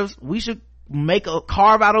creatives, we should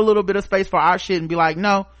carve out a little bit of space for our shit and be like,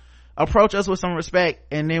 no, approach us with some respect,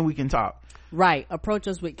 and then we can talk. Right. Approach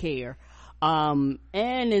us with care. And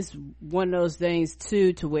it's one of those things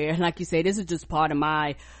too, to where, like you say, this is just part of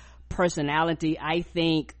my personality. I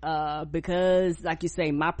think, because like you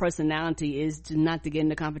say, my personality is to not to get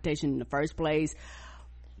into confrontation in the first place,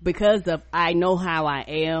 because of, I know how I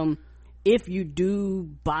am. If you do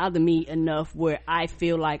bother me enough where I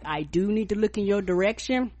feel like I do need to look in your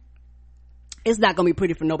direction, it's not gonna be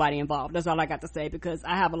pretty for nobody involved. That's all I got to say, because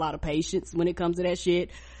I have a lot of patience when it comes to that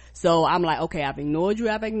shit. So I'm like, okay, I've ignored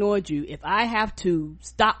you. If I have to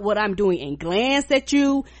stop what I'm doing and glance at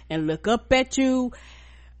you and look up at you,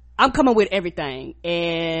 I'm coming with everything.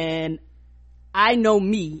 And I know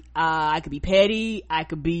me. I could be petty. I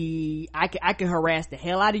could harass the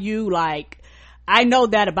hell out of you. Like, I know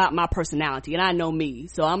that about my personality, and I know me.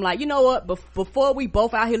 So I'm like, you know what? Before we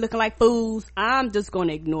both out here looking like fools, I'm just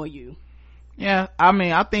gonna ignore you. Yeah, I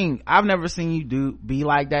mean, I think I've never seen you be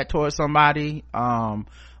like that towards somebody,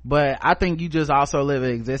 but I think you just also live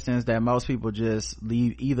an existence that most people just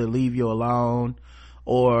either leave you alone,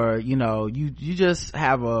 or you just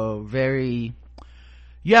have a very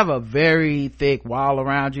thick wall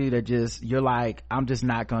around you that just, you're like, I'm just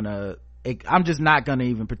not gonna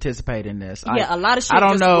even participate in this. Yeah, a lot of shit I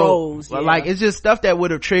don't just know, rolls, yeah. Like, it's just stuff that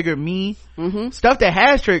would have triggered me, stuff that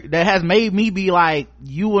has made me be like,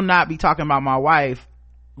 you will not be talking about my wife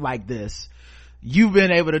like this. You've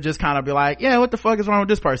been able to just kind of be like, yeah, what the fuck is wrong with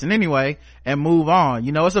this person anyway, and move on.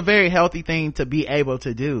 It's a very healthy thing to be able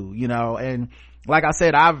to do, and like I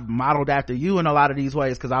said, I've modeled after you in a lot of these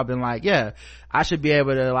ways, because I've been like, yeah, I should be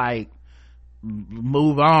able to like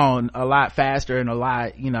move on a lot faster and a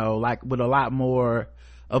lot, like with a lot more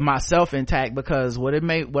of myself intact. Because what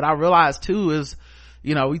I realized too is,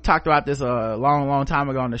 we talked about this a long time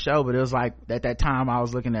ago on the show, but it was like at that time I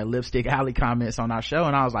was looking at Lipstick Alley comments on our show,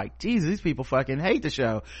 and I was like, geez, these people fucking hate the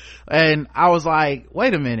show. And I was like,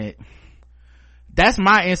 wait a minute, that's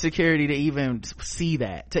my insecurity to even see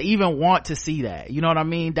that, to even want to see that. You know what I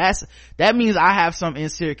mean? That means I have some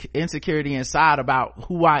insecurity inside about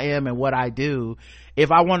who I am and what I do,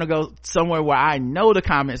 if I want to go somewhere where I know the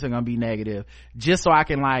comments are going to be negative, just so I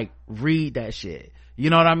can like read that shit. You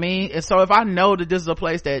know what I mean? And so if I know that this is a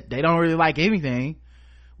place that they don't really like anything,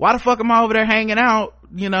 why the fuck am I over there hanging out?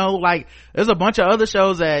 Like, there's a bunch of other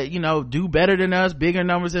shows that, do better than us, bigger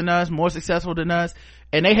numbers than us, more successful than us,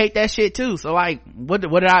 and they hate that shit too. So like, what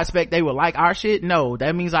did I expect they would like our shit? No,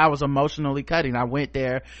 that means I was emotionally cutting. I went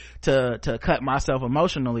there to cut myself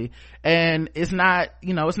emotionally, and it's not,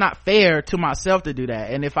 it's not fair to myself to do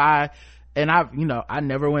that. And if I and I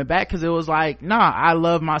never went back because it was like, nah, I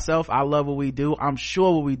love myself, I love what we do, I'm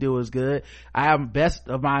sure what we do is good, I have best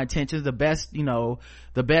of my intentions, the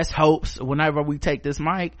best hopes whenever we take this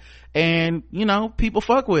mic, and people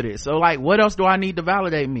fuck with it. So like, what else do I need to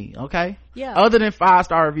validate me? Okay, yeah, other than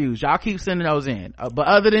 5-star reviews, y'all keep sending those in, but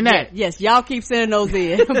other than that, yes, y'all keep sending those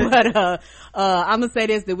in. But I'm gonna say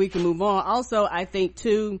this, that we can move on. Also, I think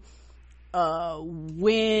too,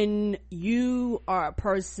 when you are a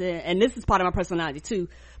person, and this is part of my personality too,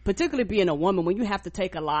 particularly being a woman, when you have to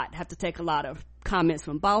take a lot of comments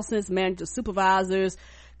from bosses, managers, supervisors,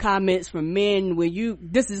 comments from men,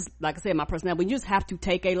 this is, like I said, my personality, when you just have to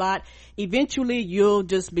take a lot, eventually you'll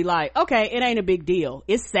just be like, okay, it ain't a big deal.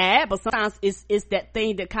 It's sad, but sometimes it's that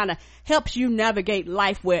thing that kind of helps you navigate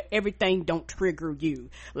life where everything don't trigger you.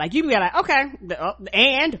 Like, you be like, okay,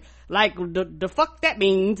 and like the fuck that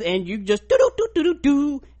means, and you just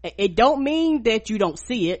do. It don't mean that you don't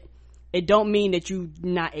see it. It don't mean that you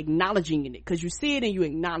not acknowledging it, because you see it and you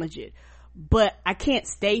acknowledge it. But I can't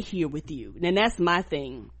stay here with you. And that's my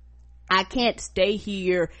thing. I can't stay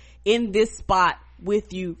here in this spot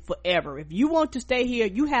with you forever. If you want to stay here,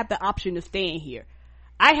 you have the option of staying here.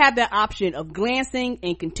 I have the option of glancing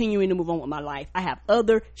and continuing to move on with my life. I have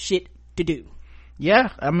other shit to do. Yeah,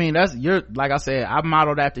 I mean, you're, like I said, I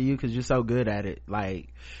modeled after you because you're so good at it. Like,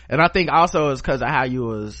 and I think also it's because of how you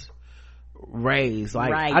was raised.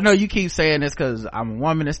 Like, right. I know you keep saying this because I'm a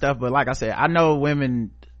woman and stuff, but like I said, I know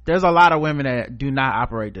women, there's a lot of women that do not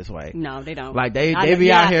operate this way. No, they don't. Like, they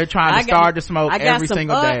be out here trying to start the smoke every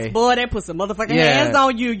single day. Boy, they put some motherfucking hands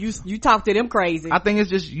on you. You talk to them crazy. I think it's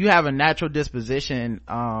just, you have a natural disposition,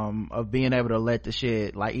 of being able to let the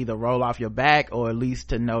shit, like, either roll off your back or at least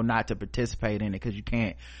to know not to participate in it because you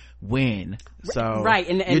can't win. So right,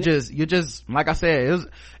 and you're just like I said,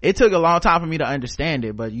 it took a long time for me to understand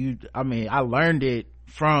it, but I learned it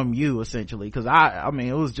from you essentially, because I mean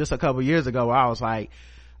it was just a couple years ago where I was like,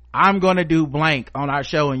 I'm gonna do blank on our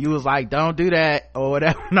show, and you was like, don't do that or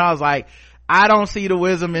whatever, and I was like, I don't see the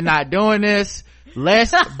wisdom in not doing this.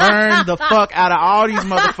 Let's burn the fuck out of all these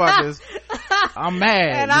motherfuckers. I'm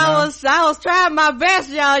mad. And I was trying my best,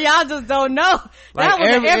 y'all just don't know. Like, that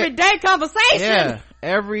was an everyday conversation. Yeah,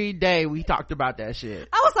 every day we talked about that shit.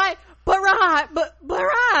 I was like, but Rod,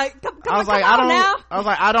 come on now. I was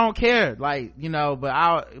like, I don't care, like,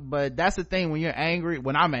 but that's the thing,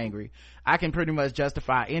 when I'm angry, I can pretty much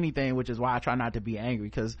justify anything, which is why I try not to be angry,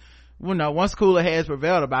 because once cooler heads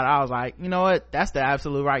prevailed about it, I was like, you know what, that's the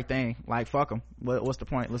absolute right thing. Like, fuck them. What's the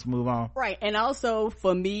point? Let's move on. Right. And also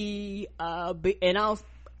for me, I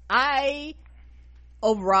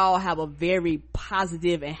overall have a very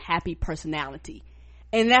positive and happy personality,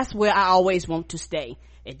 and that's where I always want to stay.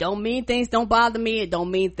 It don't mean things don't bother me, it don't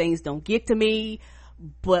mean things don't get to me,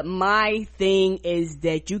 but my thing is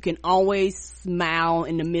that you can always smile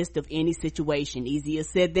in the midst of any situation. Easier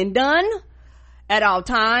said than done at all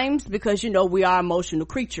times, because we are emotional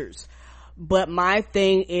creatures. But my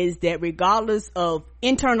thing is that regardless of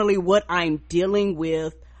internally what I'm dealing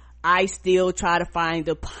with, I still try to find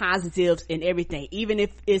the positives in everything. Even if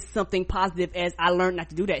it's something positive as I learned not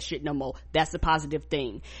to do that shit no more, that's a positive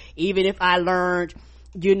thing. Even if I learned,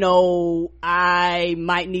 I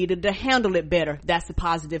might need to handle it better, that's a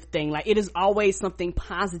positive thing. Like, it is always something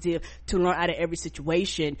positive to learn out of every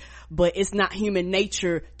situation, but it's not human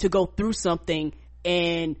nature to go through something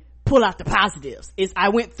and pull out the positives. I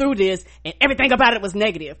went through this and everything about it was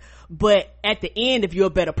negative, but at the end, if you're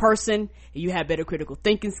a better person, you have better critical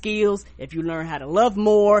thinking skills, if you learn how to love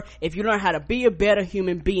more, if you learn how to be a better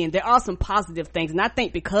human being, there are some positive things. And I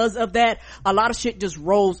think because of that, a lot of shit just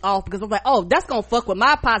rolls off, because I'm like, oh, that's gonna fuck with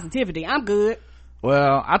my positivity, I'm good.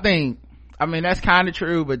 Well, I mean that's kind of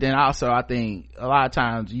true, but then also I think a lot of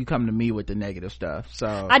times you come to me with the negative stuff, so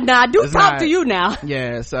I do talk to you now.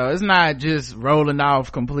 Yeah, so it's not just rolling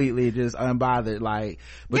off completely just unbothered, like,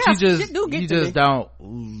 but you just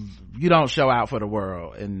don't show out for the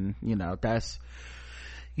world, and that's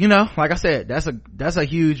like I said, that's a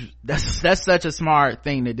huge, that's such a smart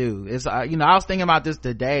thing to do. It's I was thinking about this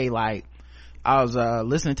today, like I was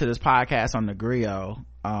listening to this podcast on the Griot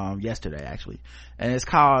yesterday actually, and it's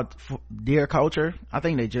called Dear Culture. I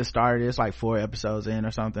think they just started, it's like 4 episodes in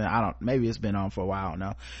or something, maybe it's been on for a while, I don't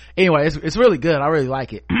know. Anyway, it's really good, I really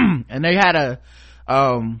like it. And they had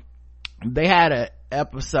a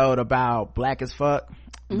episode about Black as Fuck,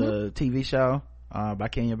 the TV show by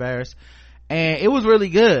Kenya Barris, and it was really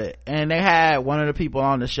good. And they had one of the people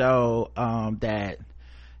on the show that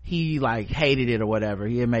he like hated it or whatever.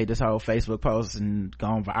 He had made this whole Facebook post and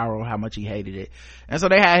gone viral how much he hated it. And so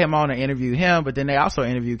they had him on to interview him, but then they also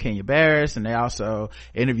interviewed Kenya Barris, and they also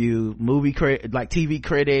interviewed TV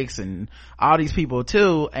critics and all these people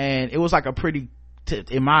too. And it was like a pretty,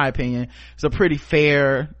 in my opinion, it's a pretty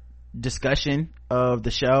fair discussion of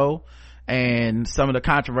the show and some of the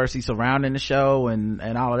controversy surrounding the show and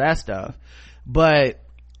all of that stuff. But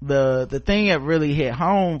the thing that really hit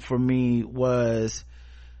home for me was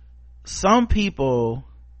some people,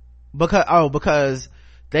 because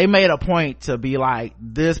they made a point to be like,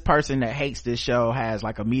 this person that hates this show has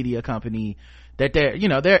like a media company that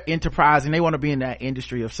they're enterprising, they want to be in that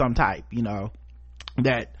industry of some type,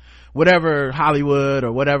 that whatever, Hollywood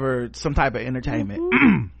or whatever, some type of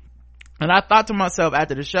entertainment. And I thought to myself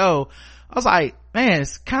after the show, I was like, man,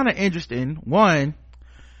 it's kind of interesting, one,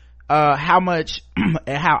 how much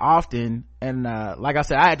and how often, and like I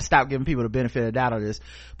said, I had to stop giving people the benefit of the doubt of this,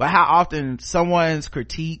 but how often someone's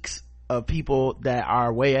critiques of people that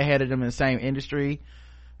are way ahead of them in the same industry,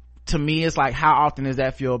 to me, it's like, how often is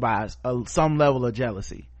that fueled by some level of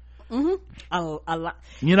jealousy? A lot.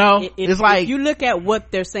 It's like, if you look at what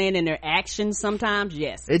they're saying in their actions sometimes,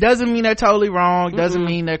 yes. It doesn't mean they're totally wrong. It doesn't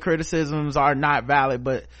mean their criticisms are not valid,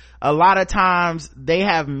 but a lot of times they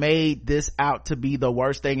have made this out to be the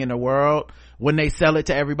worst thing in the world when they sell it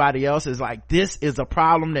to everybody else. It's like, this is a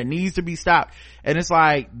problem that needs to be stopped. And it's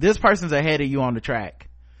like, this person's ahead of you on the track.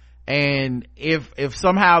 And if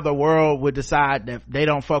somehow the world would decide that they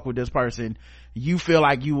don't fuck with this person, you feel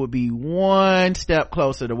like you would be one step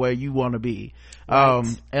closer to where you want to be. Right.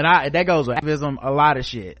 And that goes with activism, a lot of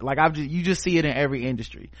shit. Like you just see it in every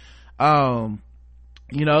industry.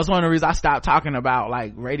 It's one of the reasons I stopped talking about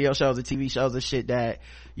like radio shows and TV shows and shit that,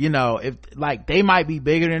 if like they might be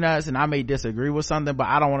bigger than us and I may disagree with something, but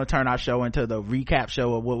I don't want to turn our show into the recap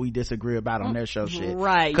show of what we disagree about on their show shit.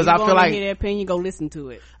 Right. Cause I feel like, hear their opinion, go listen to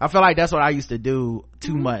it. I feel like that's what I used to do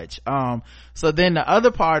too much. So then the other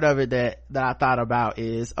part of it that I thought about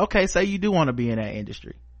is, okay, say you do want to be in that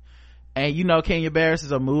industry. And Kenya Barris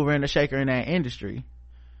is a mover and a shaker in that industry.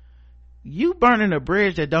 You burning a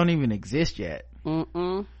bridge that don't even exist yet.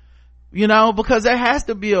 Because there has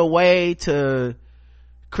to be a way to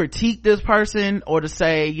critique this person or to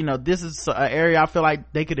say, this is an area I feel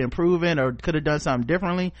like they could improve in or could have done something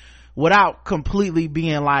differently without completely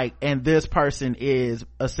being like, and this person is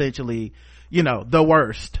essentially, the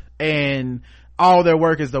worst and all their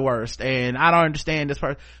work is the worst and I don't understand this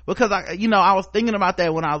person. Because I was thinking about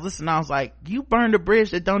that when I was listening. I was like, you burned a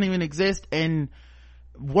bridge that don't even exist and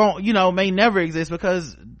won't, may never exist,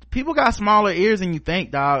 because people got smaller ears than you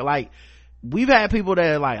think, dog. Like, we've had people that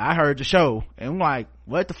are like, I heard the show, and I'm like,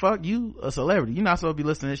 what the fuck, you a celebrity, you're not supposed to be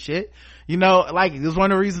listening to shit. Like, it was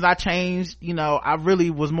one of the reasons I changed. I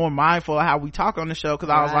really was more mindful of how we talk on the show, because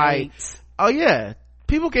I was like, oh yeah,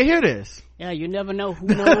 people can hear this. Yeah, you never know who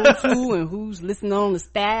knows who and who's listening on the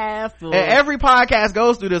staff. And every podcast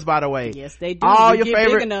goes through this, by the way. Yes, they do. All your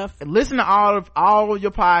favorite, listen to all your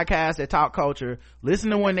podcasts that talk culture. Listen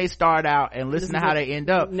to when they start out and listen to how they end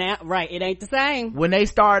up. Now, right, it ain't the same. When they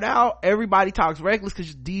start out, everybody talks reckless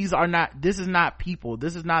because this is not people.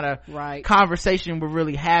 This is not a conversation we're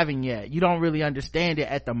really having yet. You don't really understand it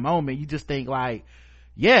at the moment. You just think like,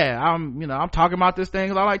 yeah, I'm talking about this thing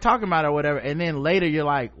 'cause I like talking about it or whatever. And then later you're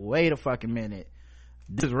like, wait a fucking minute.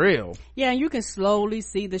 This is real. Yeah, and you can slowly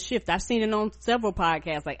see the shift. I've seen it on several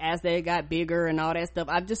podcasts, like as they got bigger and all that stuff.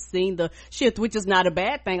 I've just seen the shift, which is not a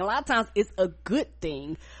bad thing. A lot of times it's a good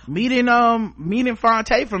thing. Meeting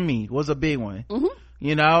Fonte for me was a big one.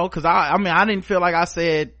 Cause I didn't feel like I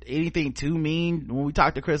said anything too mean when we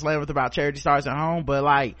talked to Chris Leavenworth about Charity Starts at Home, but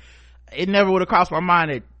like, it never would have crossed my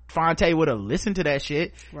mind that Fonte would have listened to that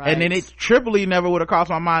shit. Right. And then it triply never would have crossed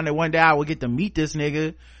my mind that one day I would get to meet this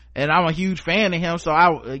nigga, and I'm a huge fan of him, so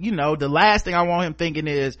the last thing I want him thinking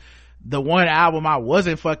is the one album I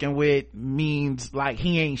wasn't fucking with means like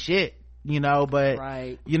he ain't shit, but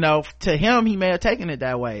to him he may have taken it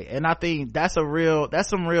that way. And I think that's some real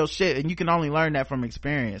shit, and you can only learn that from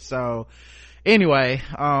experience. So anyway,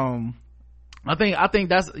 I think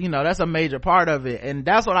that's that's a major part of it. And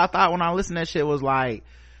that's what I thought when I listened to that shit, was like,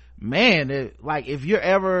 man, like if you're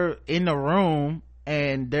ever in the room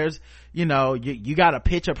and there's you gotta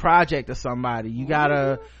pitch a project to somebody, you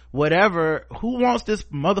gotta whatever, who wants this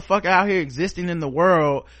motherfucker out here existing in the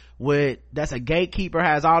world that's a gatekeeper,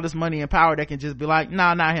 has all this money and power, that can just be like,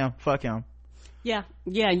 nah, not him, fuck him. Yeah,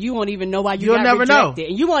 you won't even know why you'll got never rejected. know.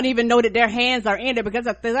 And you won't even know that their hands are in it, because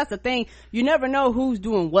that's the thing, you never know who's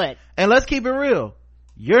doing what. And let's keep it real,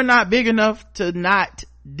 you're not big enough to not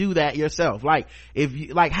do that yourself. Like, if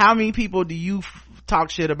you, like, how many people do you talk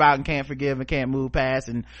shit about and can't forgive and can't move past,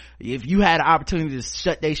 and if you had an opportunity to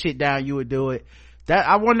shut their shit down, you would do it. That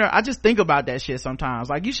I just think about that shit sometimes.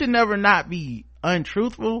 Like, you should never not be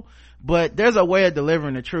untruthful, but there's a way of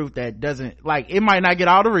delivering the truth that doesn't, like, it might not get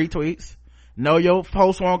all the retweets, no, your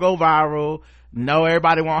post won't go viral, no,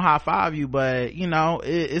 everybody won't high five you, but you know,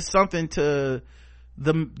 it's something to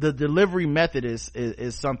the delivery method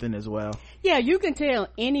is something as well. Yeah, you can tell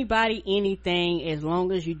anybody anything as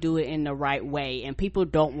long as you do it in the right way, and people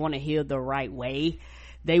don't want to hear the right way.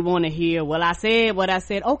 They want to hear, well, I said what I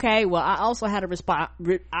said. Okay, well, I also had a response.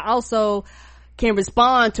 I also can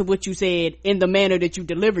respond to what you said in the manner that you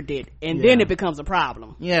delivered it, and then it becomes a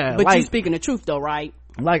problem. Yeah, but like, you speaking the truth though, right?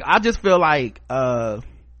 Like, I just feel like the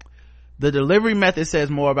delivery method says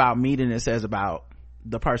more about me than it says about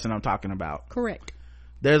the person I'm talking about. Correct.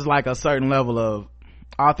 There's like a certain level of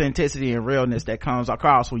authenticity and realness that comes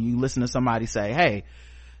across when you listen to somebody say, hey,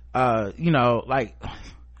 you know, like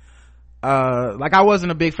I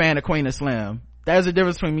wasn't a big fan of Queen of Slim. There's a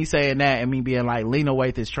difference between me saying that and me being like, Lena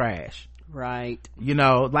Waithe is trash. Right. You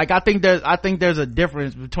know, like, I think there's a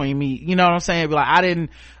difference between me, you know what I'm saying? But like, I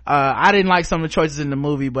didn't like some of the choices in the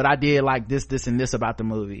movie, but I did like this and this about the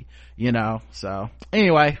movie, you know? So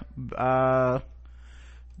anyway, that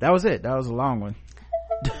was it. That was a long one.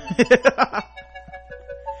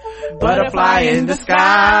 Butterfly in the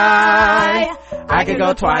sky, I could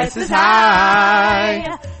go twice as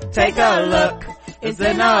high. Take a look, it's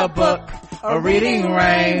in a book, a reading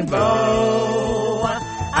rainbow.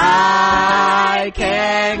 I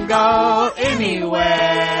can go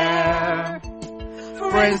anywhere.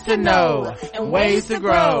 Friends to know and ways to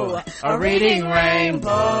grow, a reading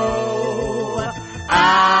rainbow.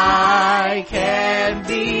 I can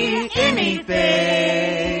be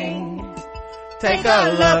anything. Take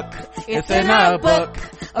a look, it's in a book,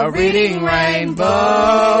 a reading rainbow,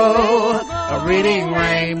 a reading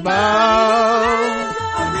rainbow.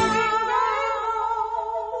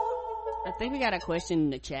 I think we got a question in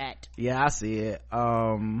the chat. Yeah, I see it.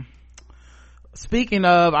 Speaking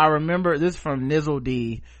of, I remember this from Nizzle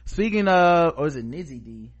D. Speaking of, or is it Nizzy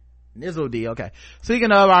D? Nizzle D, okay.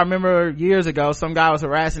 Speaking of, I remember years ago, some guy was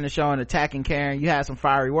harassing the show and attacking Karen. You had some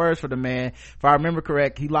fiery words for the man. If I remember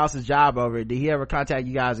correct, he lost his job over it. Did he ever contact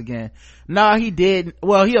you guys again? No, he didn't.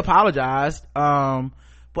 Well, he apologized.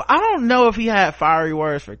 But I don't know if he had fiery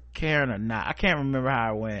words for Karen or not. I can't remember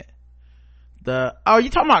how it went. You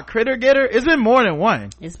talking about Critter Getter? It's been more than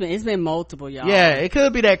one. It's been multiple, y'all. Yeah, it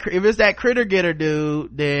could be that, if it's that Critter Getter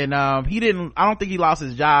dude, then, I don't think he lost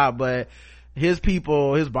his job, but his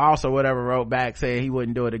people, his boss or whatever, wrote back saying he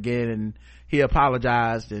wouldn't do it again, and he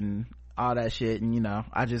apologized and all that shit, and you know,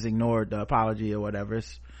 I just ignored the apology or whatever.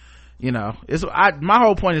 It's, you know, my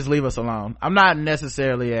whole point is leave us alone. I'm not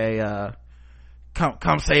necessarily a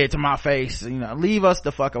come say it to my face, you know, leave us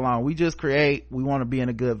the fuck alone. We just create, we want to be in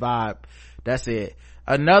a good vibe, that's it.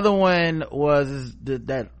 Another one was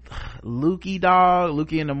that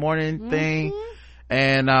Lukey in the morning thing,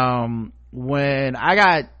 and when I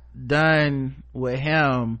got done with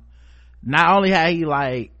him, not only had he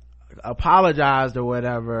like apologized or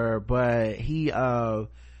whatever, but he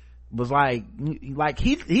was like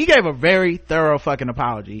he gave a very thorough fucking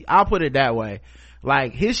apology. I'll put it that way.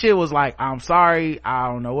 Like, his shit was like, I'm sorry, I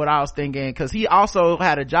don't know what I was thinking, because he also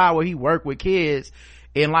had a job where he worked with kids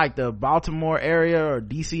in like the Baltimore area or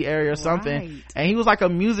DC area or something, right. And he was like a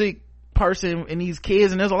music person in these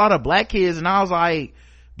kids, and there's a lot of black kids, and I was like,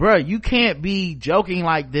 bruh, you can't be joking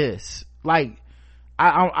like this. Like,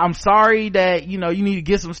 I'm sorry that, you know, you need to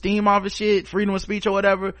get some steam off of shit, freedom of speech or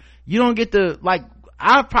whatever. You don't get to, like,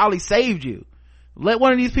 I probably saved you. Let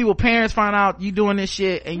one of these people parents find out you doing this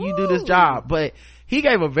shit and you do this job. But he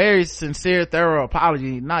gave a very sincere, thorough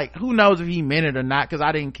apology. Like, who knows if he meant it or not, because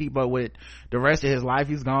I didn't keep up with the rest of his life.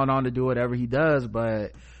 He's gone on to do whatever he does,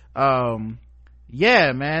 but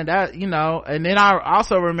yeah, man, that, you know. And then I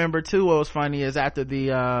also remember too, what was funny is after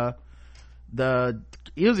the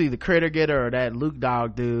usually the Critter Getter or that Luke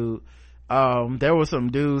Dog dude, there were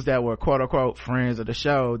some dudes that were quote unquote friends of the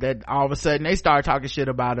show that all of a sudden they started talking shit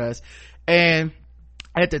about us. And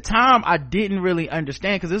at the time I didn't really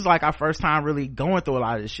understand, because this is like our first time really going through a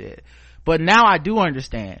lot of this shit, but now I do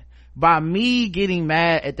understand. By me getting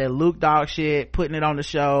mad at that Luke Dog shit, putting it on the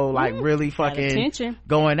show, like really fucking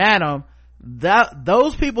going at him,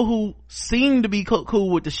 those people who seem to be cool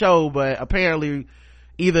with the show, but apparently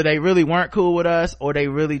either they really weren't cool with us or they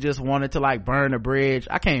really just wanted to like burn a bridge.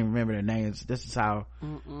 I can't even remember their names. This is how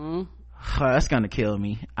that's gonna kill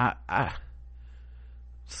me.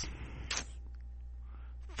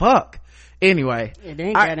 Fuck. Anyway, it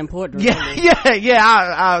ain't that important. Yeah, really.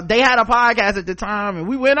 yeah. They had a podcast at the time, and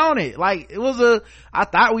we went on it. Like, I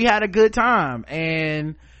thought we had a good time,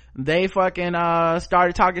 and they fucking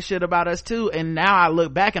started talking shit about us too. And now I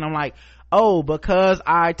look back and I'm like, oh, because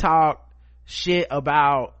I talked shit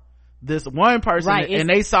about this one person, right, and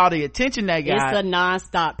they saw the attention they got. It's a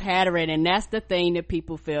non-stop pattern, and that's the thing that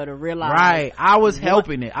people fail to realize. Right. I was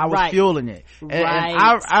helping it. I was fueling it. And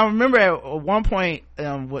I remember at one point,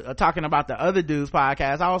 talking about the other dudes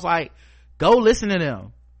podcast, I was like, go listen to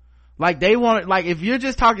them. Like, they want, like, if you're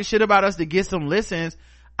just talking shit about us to get some listens,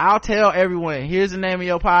 I'll tell everyone, here's the name of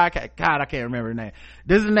your podcast. God, I can't remember the name.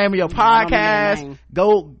 This is the name of your podcast.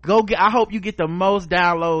 Go get, I hope you get the most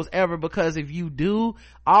downloads ever, because if you do,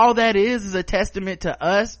 all that is a testament to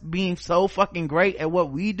us being so fucking great at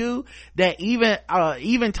what we do, that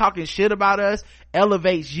even talking shit about us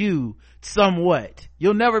elevates you somewhat.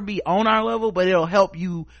 You'll never be on our level, but it'll help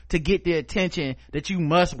you to get the attention that you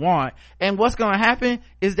must want. And what's gonna happen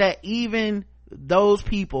is that even those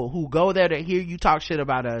people who go there to hear you talk shit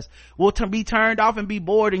about us will be turned off and be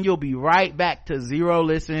bored, and you'll be right back to 0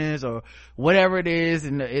 listens or whatever it is,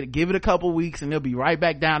 and give it a couple weeks and they'll be right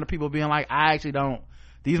back down to people being like, I actually don't,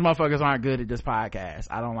 these motherfuckers aren't good at this podcast,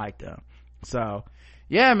 I don't like them. So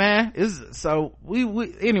yeah, man, we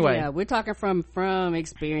anyway, yeah, we're talking from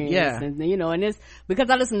experience. Yeah. And and it's because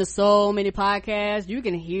I listen to so many podcasts, you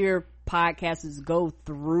can hear podcasters go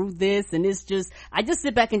through this, and it's just, I just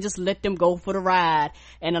sit back and just let them go for the ride.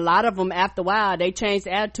 And a lot of them, after a while, they change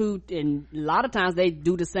the attitude, and a lot of times they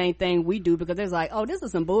do the same thing we do, because they're like, oh, this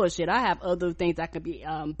is some bullshit, I have other things I could be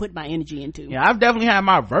put my energy into. Yeah, I've definitely had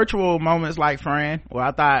my virtual moments like Fran, where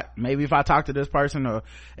I thought maybe if I talk to this person or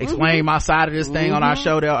explain my side of this thing on our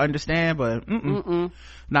show, they'll understand, but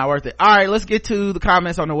not worth it. All right, let's get to the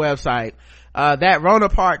comments on the website. That Rona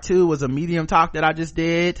part 2 was a Medium talk that I just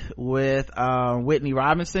did with Whitney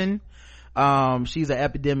Robinson. She's an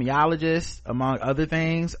epidemiologist, among other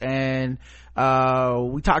things, and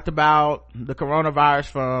we talked about the coronavirus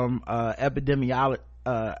from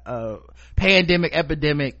pandemic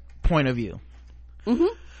epidemic point of view.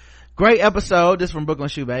 Great episode. This is from Brooklyn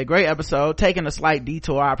Shoebay. Great episode. Taking a slight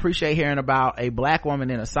detour. I appreciate hearing about a black woman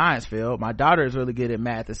in a science field. My daughter is really good at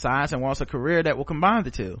math and science and wants a career that will combine the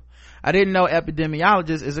two. I didn't know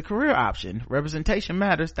epidemiologist is a career option. Representation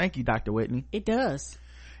matters. Thank you, Dr. Whitney. It does.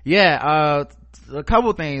 Yeah, a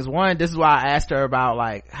couple things. One, this is why I asked her about,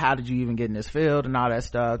 like, how did you even get in this field and all that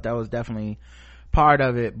stuff. That was definitely part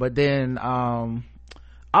of it. But then,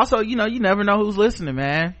 also, you never know who's listening,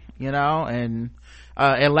 man. And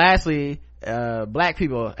lastly, black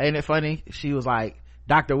people, ain't it funny? She was like,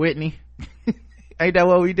 Dr. Whitney. Ain't that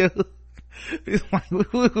what we do? It's like, we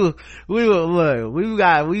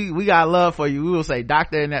got love for you. We will say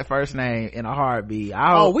doctor in that first name in a heartbeat.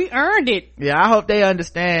 We earned it. Yeah, I hope they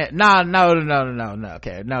understand. No.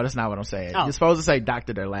 Okay, no, that's not what I'm saying. You're supposed to say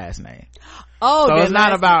doctor their last name. So it's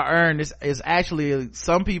not about earned. It's actually,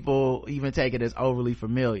 some people even take it as overly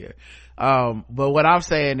familiar. But what I'm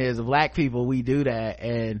saying is, black people, we do that,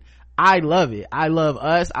 and I love it. I love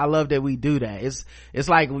us. I love that we do that. It's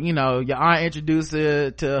like, your aunt introduced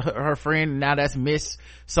to her friend, and now that's Miss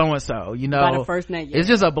so-and-so, by the first name. Yeah. It's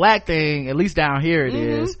just a black thing, at least down here it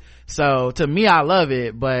is. So to me, I love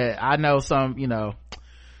it, but I know some, the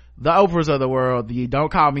Oprahs of the world, you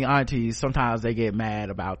don't call me aunties, sometimes they get mad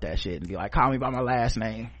about that shit and be like, call me by my last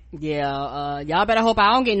name. Yeah, y'all better hope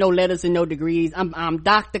I don't get no letters and no degrees. I'm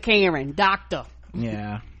Dr. Karen, doctor.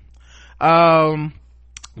 Yeah.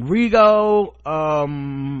 Rigo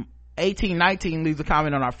 1819 leaves a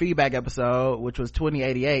comment on our feedback episode, which was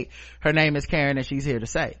 2088. Her name is Karen and she's here to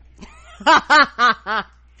say.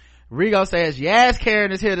 Rigo says, yes,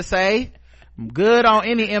 Karen is here to say, I'm good on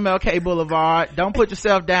any MLK Boulevard. Don't put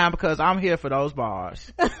yourself down, because I'm here for those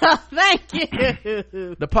bars. Thank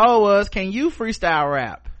you. The poll was, can you freestyle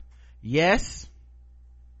rap? Yes,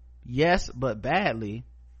 but badly,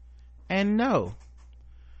 and no.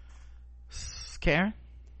 Karen?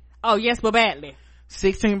 Oh, yes, but badly.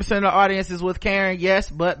 16% of the audience is with Karen, yes,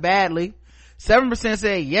 but badly. 7%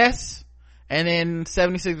 said yes, and then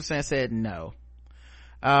 76% said no.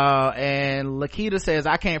 And Lakita says,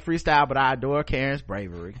 I can't freestyle, but I adore Karen's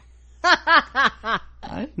bravery.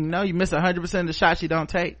 You miss 100% of the shots you don't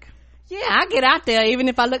take. Yeah, I get out there, even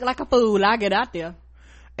if I look like a fool, I get out there.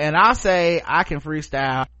 And I'll say I can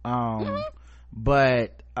freestyle,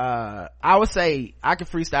 but I would say I can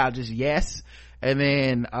freestyle just yes, and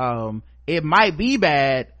then it might be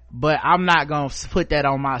bad, but I'm not gonna put that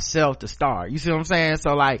on myself to start. You see what I'm saying?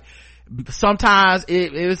 So like, sometimes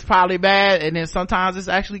it's probably bad, and then sometimes it's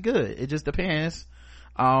actually good. It just depends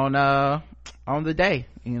on the day,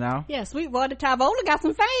 you know. Yeah, Sweetwater Tavola got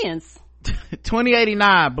some fans.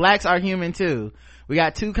 2089, blacks are human too. We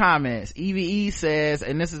got 2 comments. EVE says,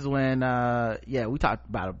 and this is when we talked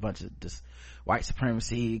about a bunch of just white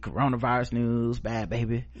supremacy, coronavirus news, bad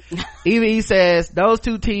baby. EVE says, those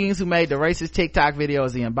 2 teens who made the racist TikTok video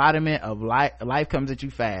is the embodiment of life comes at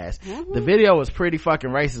you fast. The video was pretty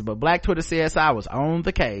fucking racist, but Black Twitter CSI was on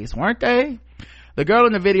the case, weren't they? The girl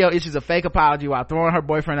in the video issues a fake apology while throwing her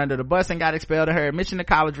boyfriend under the bus and got expelled and her admission to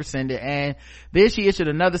college rescinded, and then she issued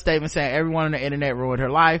another statement saying everyone on the internet ruined her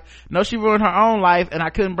life. No, she ruined her own life, and I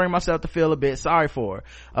couldn't bring myself to feel a bit sorry for her.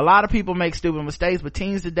 A lot of people make stupid mistakes, but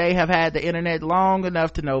teens today have had the internet long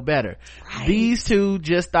enough to know better. Right. These 2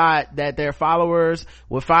 just thought that their followers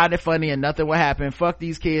would find it funny and nothing would happen. Fuck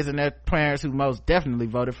these kids and their parents who most definitely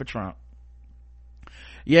voted for Trump.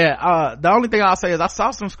 Yeah, the only thing I'll say is I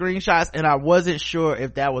saw some screenshots and I wasn't sure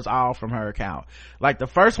if that was all from her account. Like the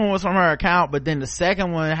first one was from her account, but then the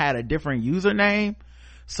second one had a different username.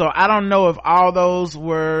 So I don't know if all those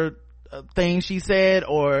were things she said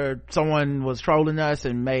or someone was trolling us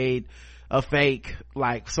and made a fake,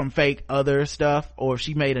 like some fake other stuff, or if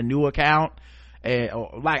she made a new account. I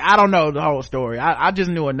don't know the whole story. I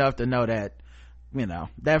just knew enough to know that, you know,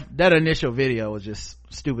 that initial video was just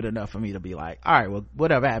stupid enough for me to be like, all right, well,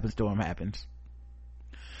 whatever happens to him happens.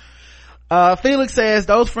 Felix says,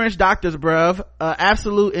 those French doctors, bruv,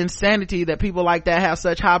 absolute insanity that people like that have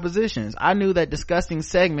such high positions. I knew that disgusting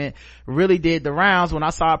segment really did the rounds when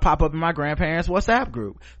I saw it pop up in my grandparents' WhatsApp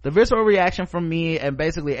group. The visceral reaction from me and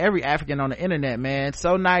basically every African on the internet, man.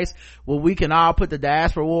 So nice when we can all put the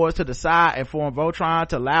diaspora wars to the side and form Voltron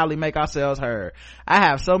to loudly make ourselves heard. I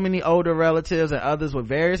have so many older relatives and others with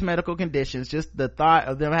various medical conditions. Just the thought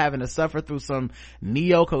of them having to suffer through some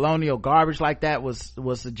neo-colonial garbage like that was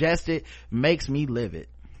suggested makes me livid.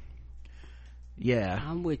 Yeah,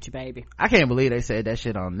 I'm with you, baby. I can't believe they said that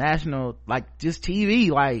shit on national, like, just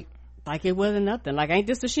TV, like it wasn't nothing. Like, ain't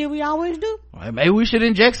this the shit we always do? Well, maybe we should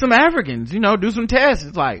inject some Africans, you know, do some tests.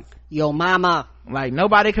 It's like, yo mama, like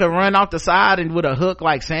nobody could have run off the side and with a hook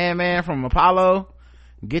like Sandman from Apollo,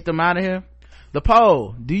 get them out of here. The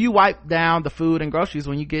poll: do you wipe down the food and groceries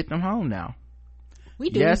when you get them home now?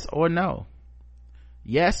 We do. Yes or no?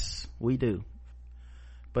 Yes, we do.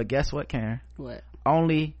 But guess what, Karen? What?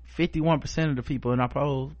 Only 51% of the people in our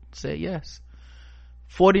poll said yes.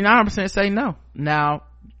 49% say no. Now,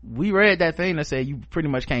 we read that thing that said you pretty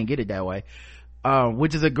much can't get it that way,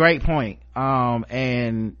 which is a great point.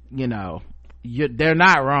 And you know, they're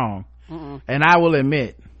not wrong. And I will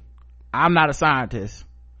admit, I'm not a scientist,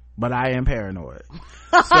 but I am paranoid.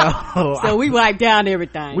 So we wipe down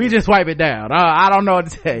everything. We just wipe it down. I don't know what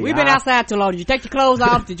to tell you. We've been outside too long. Did you take your clothes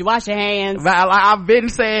off? Did you wash your hands? I've been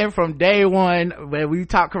saying from day one when we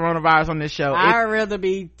talk coronavirus on this show, I'd rather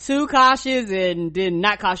be too cautious and then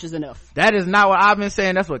not cautious enough. That is not what I've been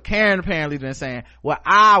saying. That's what Karen apparently been saying. What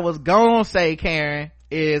I was gonna say, Karen,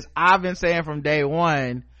 is I've been saying from day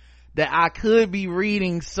one that I could be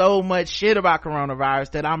reading so much shit about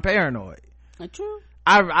coronavirus that I'm paranoid. That's true.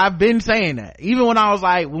 I've been saying that. Even when I was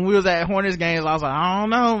like, when we was at Hornets games, I was like, I don't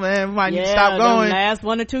know, man, we might need to stop going. Last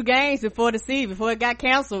 1 or 2 games before it got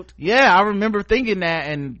canceled. Yeah, I remember thinking that,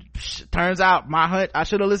 and turns out I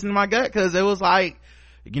should have listened to my gut, because it was like,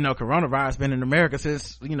 you know, coronavirus been in America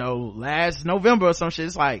since, you know, last November or some shit.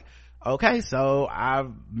 It's like, okay, so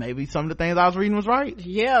maybe some of the things I was reading was right.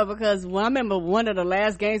 Yeah, because I remember one of the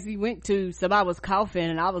last games we went to, somebody was coughing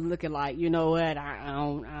and I was looking like, you know what, I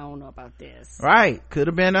don't know about this. Right, could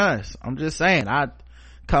have been us. I'm just saying, I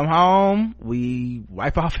come home, we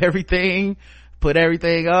wipe off everything, put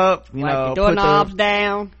everything up, wipe the doorknobs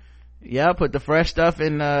down. Yeah, put the fresh stuff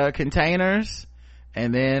in containers,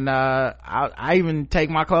 and then I even take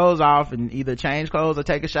my clothes off and either change clothes or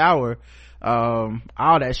take a shower. All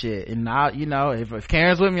that shit. And I, you know, if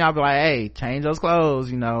Karen's with me, I'll be like, hey, change those clothes,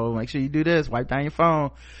 you know, make sure you do this, wipe down your phone.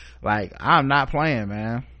 Like, I'm not playing,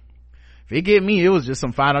 man. If it get me, it was just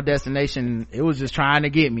some Final Destination. It was just trying to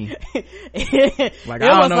get me. Like, it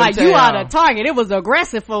was like you are the target. It was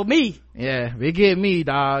aggressive for me. Yeah, if it get me,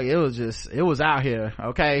 dog, it was out here.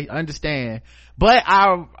 Okay, understand. But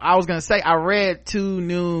I was gonna say, I read 2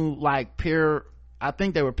 new, like, I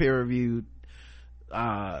think they were peer reviewed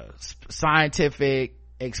scientific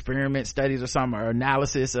experiment studies or something, or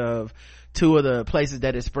analysis of 2 of the places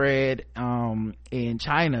that it spread in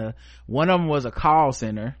China. One of them was a call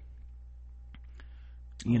center,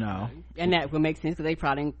 you know, and that would make sense because they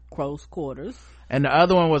probably in close quarters, and the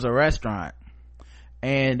other one was a restaurant.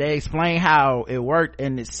 And they explain how it worked,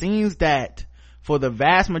 and it seems that for the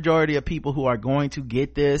vast majority of people who are going to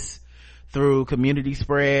get this, through community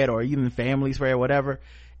spread or even family spread, whatever,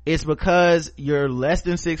 it's because you're less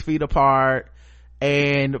than 6 feet apart,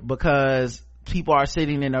 and because people are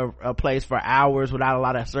sitting in a place for hours without a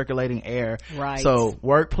lot of circulating air. Right. So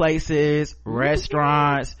workplaces,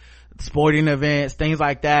 restaurants, sporting events, things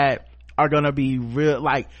like that are gonna be real,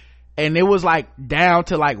 like, and it was like down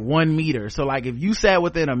to like 1 meter. So like if you sat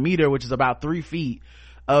within a meter, which is about 3 feet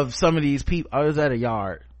of some of these people, is that a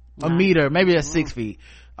yard? A meter, maybe that's 6 feet.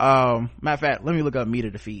 Matter of fact, let me look up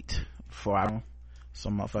meter to feet before I don't,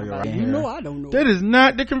 some motherfucker right here. I don't know. That is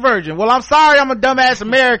not the conversion. Well, I'm sorry, I'm a dumbass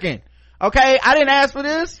American. Okay, I didn't ask for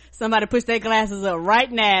this. Somebody push their glasses up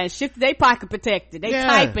right now and shift their pocket protector. They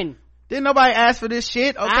typing. Didn't nobody ask for this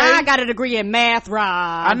shit, okay? I got a degree in math, Rob.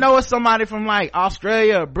 I know it's somebody from like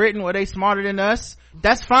Australia or Britain where they smarter than us.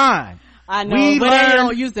 That's fine. I know, but they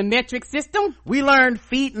don't use the metric system. We learned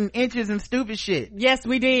feet and inches and stupid shit. Yes,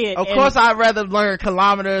 we did. Of course I'd rather learn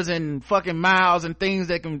kilometers and fucking miles and things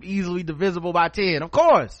that can easily divisible by 10. Of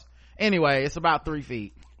course. Anyway, it's about 3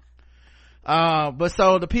 feet. But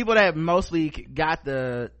so the people that mostly got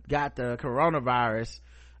the coronavirus,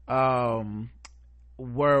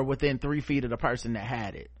 were within 3 feet of the person that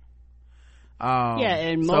had it.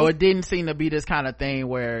 And so it didn't seem to be this kind of thing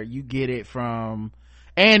where you get it from,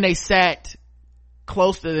 and they sat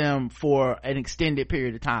close to them for an extended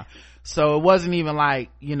period of time. So it wasn't even like,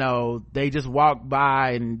 you know, they just walked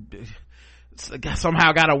by and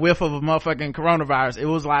somehow got a whiff of a motherfucking coronavirus. It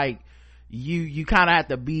was like you kind of have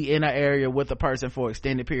to be in an area with a person for an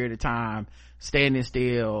extended period of time, standing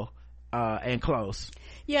still, and close.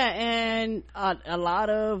 Yeah, and a lot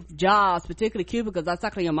of jobs, particularly cubicles. I was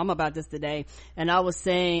talking to your mom about this today, and I was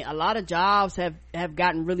saying a lot of jobs have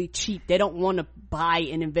gotten really cheap. They don't want to buy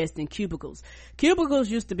and invest in cubicles. Cubicles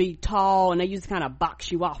used to be tall, and they used to kind of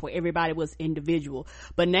box you off where everybody was individual.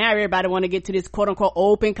 But now everybody want to get to this quote unquote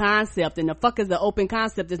open concept, and the fuck is the open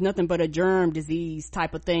concept? Is nothing but a germ disease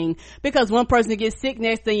type of thing. Because one person gets sick,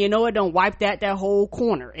 next thing you know, it don't wipe that whole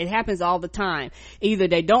corner. It happens all the time. Either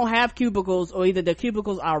they don't have cubicles, or either the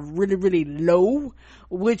cubicles are really, really low,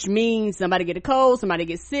 which means somebody get a cold, somebody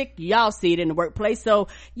get sick. Y'all see it in the workplace. So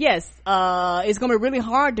yes, it's gonna be really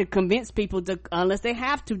hard to convince people to, unless they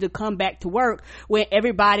have to come back to work when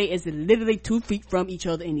everybody is literally 2 feet from each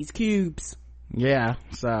other in these cubes. Yeah,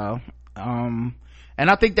 so and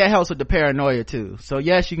I think that helps with the paranoia too. So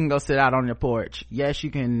yes, you can go sit out on your porch. Yes,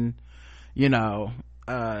 you can, you know,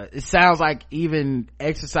 it sounds like even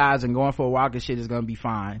exercise and going for a walk and shit is gonna be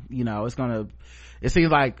fine. You know, it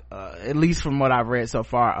seems like, at least from what I've read so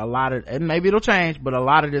far, a lot of, and maybe it'll change, but a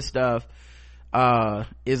lot of this stuff,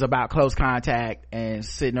 is about close contact and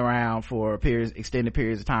sitting around for extended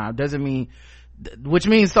periods of time. Which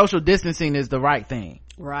means social distancing is the right thing.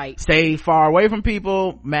 Right. Stay far away from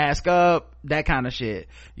people, mask up, that kind of shit.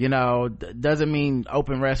 You know, doesn't mean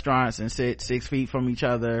open restaurants and sit 6 feet from each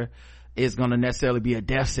other is going to necessarily be a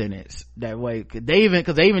death sentence that way. Cause they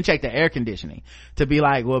even check the air conditioning to be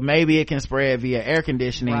like, well, maybe it can spread via air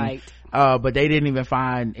conditioning. Right. But they didn't even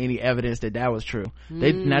find any evidence that was true.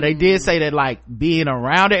 Now they did say that like being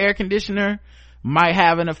around the air conditioner might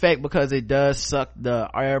have an effect because it does suck the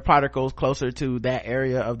air particles closer to that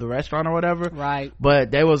area of the restaurant or whatever. Right.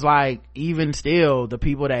 But there was like, even still, the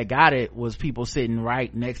people that got it was people sitting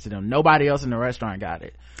right next to them. Nobody else in the restaurant got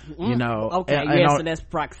it. You know. Okay. So that's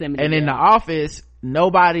proximity. And in the office,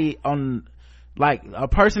 nobody on, like, a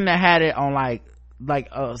person that had it on like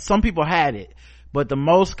some people had it, but the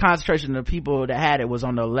most concentration of people that had it was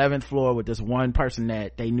on the 11th floor with this one person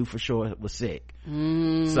that they knew for sure was sick.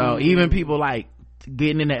 So even people like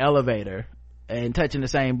getting in the elevator and touching the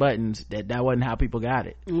same buttons, that wasn't how people got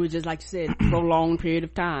it. It was just, like you said, prolonged period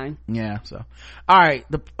of time. Yeah. So all right,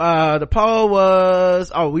 the poll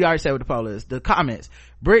was, we already said what the poll is. The comments: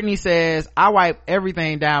 Brittany says, I wipe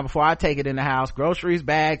everything down before I take it in the house, groceries,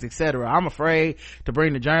 bags, etc. I'm afraid to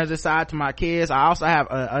bring the germs inside to my kids. I also have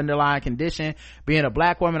an underlying condition. Being a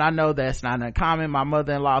black woman, I know that's not uncommon. My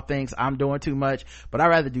mother-in-law thinks I'm doing too much, but I'd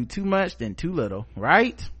rather do too much than too little,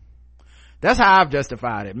 right? That's how I've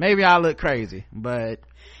justified it. Maybe I look crazy, but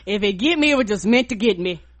if it get me, it was just meant to get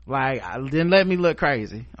me. Like, then let me look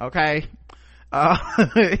crazy, okay?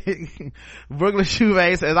 Brooklyn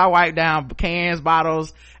Chouvet says, I wipe down cans,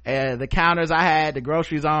 bottles, the counters I had, the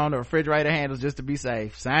groceries on, the refrigerator handles, just to be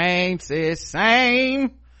safe. Same, sis,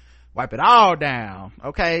 same. Wipe it all down,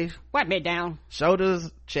 okay? Wipe it down. Shoulders,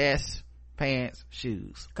 chest, pants,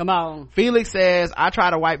 shoes. Come on. Felix says, I try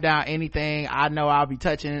to wipe down anything I know I'll be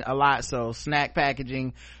touching a lot, so snack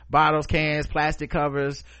packaging, bottles, cans, plastic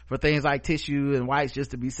covers for things like tissue and wipes,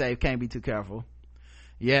 just to be safe. Can't be too careful.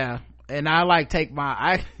 Yeah. And I like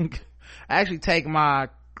I actually take my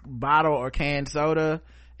bottle or canned soda,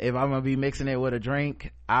 if I'm gonna be mixing it with a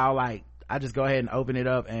drink, I just go ahead and open it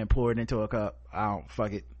up and pour it into a cup. I don't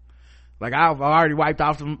fuck it. Like I've already wiped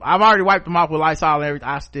them off with Lysol and everything.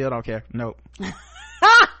 I still don't care. Nope.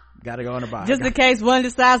 Gotta go in the bottle. Just in case one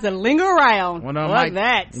decides to linger around. One of them like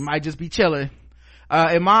that. You might just be chilling.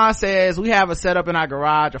 Iman says, we have a setup in our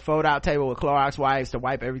garage, a fold out table with Clorox wipes to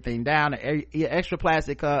wipe everything down, extra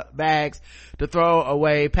plastic bags to throw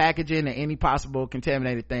away packaging and any possible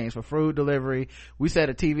contaminated things. For food delivery, we set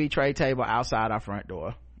a TV tray table outside our front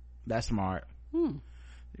door. That's smart.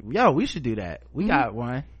 Yo, we should do that. We got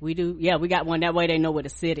one. We do. Yeah, we got one. That way they know where to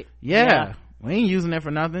sit it. Yeah. We ain't using it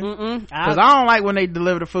for nothing. Cause I don't like when they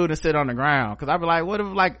deliver the food and sit on the ground. Cause I be like, what if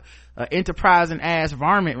like an enterprising ass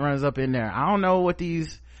varmint runs up in there? I don't know what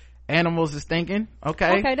these animals is thinking.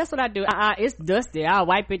 Okay, that's what I do. It's dusty. I'll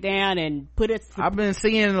wipe it down and put it. I've been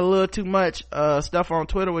seeing a little too much stuff on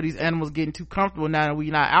Twitter where these animals getting too comfortable now that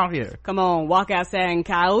we not out here. Come on, walk outside and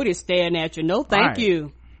coyotes staring at you. No thank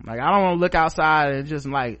you. Like I don't want to look outside and just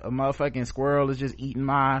like a motherfucking squirrel is just eating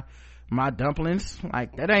my dumplings.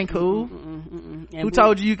 Like that ain't cool. Who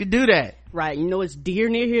told you could do that? Right. You know it's deer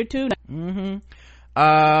near here too.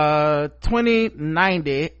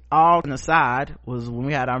 2090 all on the side was when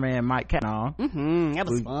we had our man Mike Cannon on. That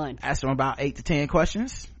was fun. Asked him about 8 to 10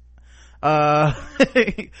 questions.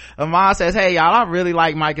 Amon says, hey y'all, I really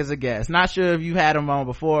like Mike as a guest. Not sure if you had him on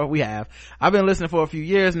before. We have. I've been listening for a few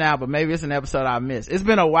years now, but maybe it's an episode I missed. It's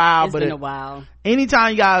been a while. It's been a while.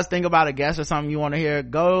 Anytime you guys think about a guest or something you want to hear,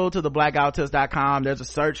 go to theblackouttips.com. There's a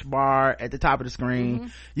search bar at the top of the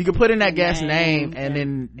screen. You can put in that guest name and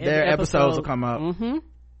then their episodes will come up.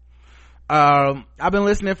 I've been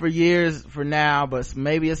listening for years for now, but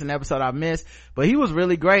maybe it's an episode I missed, but he was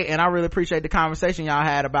really great. And I really appreciate the conversation y'all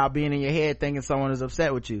had about being in your head thinking someone is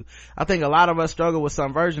upset with you. I think a lot of us struggle with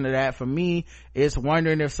some version of that. For me, it's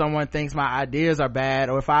wondering if someone thinks my ideas are bad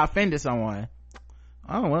or if I offended someone.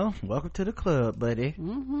 Oh well, welcome to the club, buddy.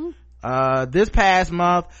 This past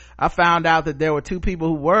month I found out that there were 2 people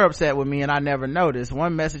who were upset with me and I never noticed.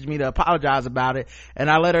 One messaged me to apologize about it and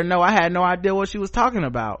I let her know I had no idea what she was talking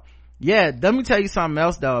about. Yeah, let me tell you something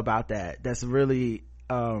else though about that that's really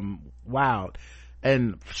wild.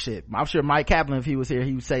 And shit, I'm sure Mike Kaplan, if he was here,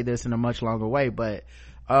 he would say this in a much longer way, but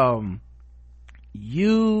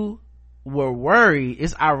you were worried.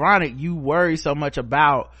 It's ironic you worry so much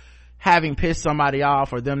about having pissed somebody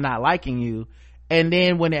off or them not liking you, and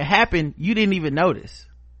then when it happened you didn't even notice.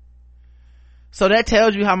 So that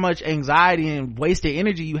tells you how much anxiety and wasted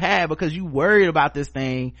energy you had because you worried about this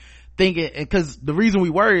thing, thinking, because the reason we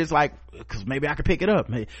worry is like, because maybe I could pick it up.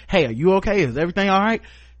 Hey, are you okay? Is everything all right?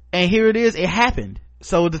 And here it is, it happened.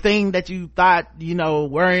 So the thing that you thought,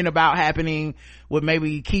 worrying about happening would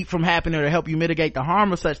maybe keep from happening or help you mitigate the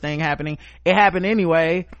harm of such thing happening, it happened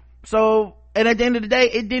anyway. So, and at the end of the day,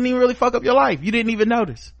 it didn't even really fuck up your life. You didn't even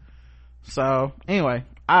notice. So anyway,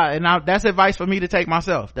 that's advice for me to take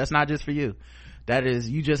myself. That's not just for you. That is,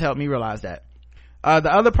 you just helped me realize that.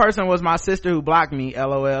 The other person was my sister who blocked me,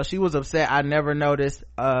 LOL. She was upset I never noticed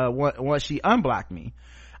once she unblocked me.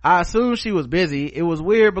 I assumed she was busy. It was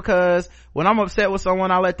weird because when I'm upset with someone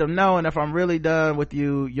I let them know, and if I'm really done with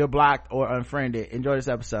you, you're blocked or unfriended. Enjoy this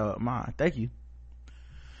episode. Thank you.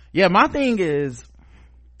 Yeah, my thing is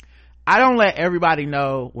I don't let everybody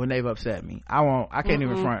know when they've upset me. I can't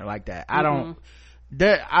even front like that. I don't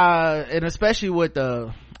and especially with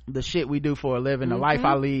the shit we do for a living, the life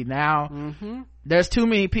I lead now, there's too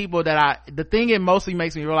many people that the thing it mostly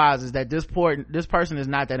makes me realize is that this person is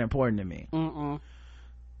not that important to me.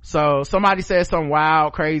 So somebody says some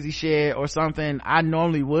wild crazy shit or something, I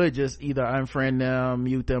normally would just either unfriend them,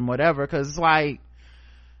 mute them, whatever, because it's like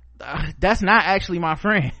that's not actually my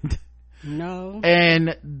friend. No.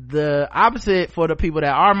 And the opposite for the people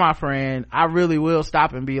that are my friend, I really will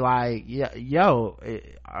stop and be like, yo,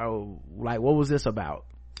 like what was this about?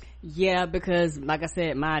 Yeah, because like I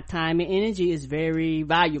said, my time and energy is very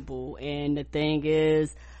valuable, and the thing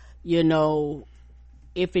is,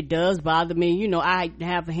 if it does bother me, I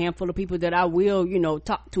have a handful of people that I will,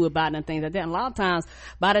 talk to about it and things like that. And a lot of times,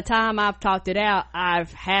 by the time I've talked it out,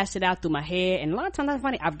 I've hashed it out through my head, and a lot of times that's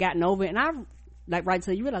funny, I've gotten over it, and I've right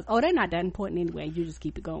so you realize, they're not that important anyway, you just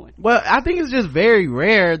keep it going. Well, I think it's just very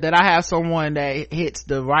rare that I have someone that hits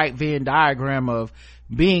the right Venn diagram of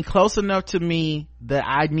being close enough to me that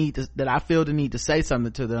I feel the need to say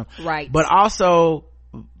something to them, right, but also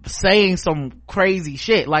saying some crazy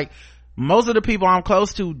shit. Like most of the people I'm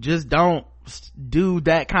close to just don't do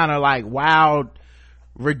that kind of like wild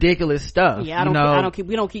ridiculous stuff. We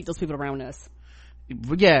don't keep those people around us.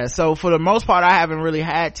 yeah, so for the most part I haven't really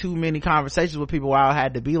had too many conversations with people where I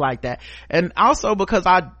had to be like that. And also because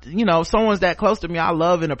if someone's that close to me, I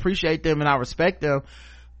love and appreciate them and I respect them,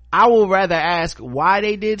 I will rather ask why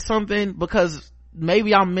they did something, because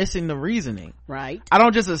maybe I'm missing the reasoning. Right. I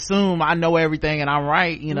don't just assume I know everything and I'm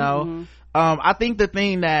right, I think the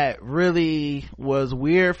thing that really was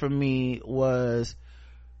weird for me was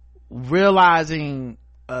realizing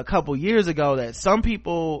a couple years ago that some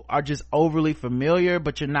people are just overly familiar,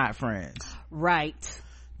 but you're not friends. Right.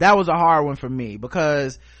 That was a hard one for me,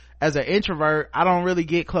 because as an introvert, I don't really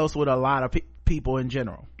get close with a lot of people in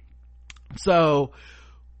general. So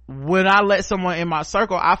when I let someone in my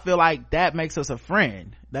circle, I feel like that makes us a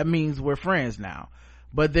friend. That means we're friends now.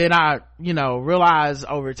 But then I, realize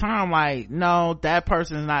over time, like, no, that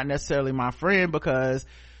person is not necessarily my friend, because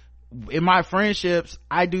in my friendships,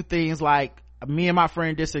 I do things like me and my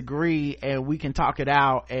friend disagree and we can talk it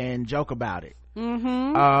out and joke about it. In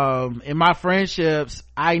my friendships,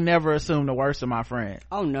 I never assume the worst of my friend.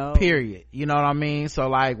 Oh no. Period. You know what I mean? So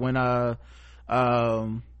like when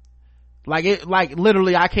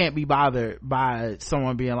literally I can't be bothered by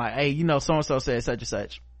someone being like, hey, so and so said such and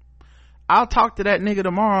such. I'll talk to that nigga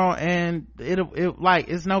tomorrow and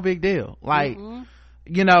it's no big deal. Like,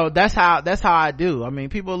 that's how I do. I mean,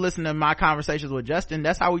 people listen to my conversations with Justin,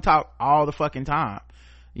 that's how we talk all the fucking time.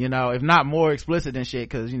 If not more explicit than shit,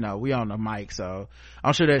 cause we on the mic, so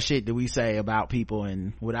I'm sure there's shit that we say about people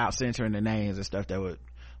and without censoring the names and stuff that would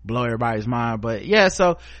blow everybody's mind. But yeah,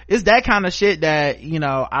 so it's that kind of shit that,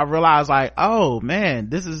 I realize like, oh man,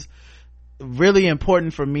 this is really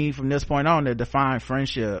important for me from this point on to define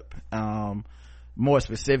friendship, more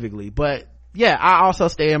specifically. But yeah, I also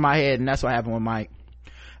stay in my head, and that's what happened with Mike.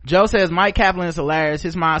 Joe says Mike Kaplan is hilarious.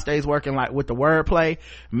 His mind stays working like with the wordplay.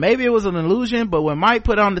 Maybe it was an illusion, but when Mike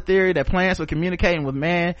put on the theory that plants were communicating with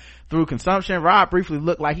man through consumption, Rob briefly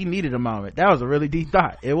looked like he needed a moment. That was a really deep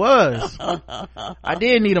thought. It was. I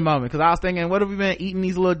did need a moment, because I was thinking, what have we been eating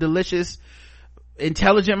these little delicious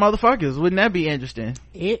intelligent motherfuckers? Wouldn't that be interesting?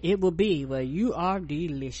 It will be. Well, you are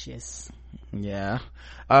delicious. Yeah.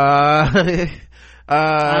 I'm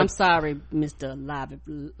sorry,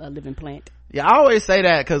 Mr. Living Plant. Yeah, I always say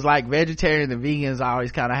that because like vegetarians and vegans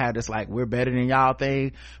always kind of have this like we're better than y'all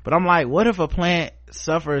thing, but I'm like, what if a plant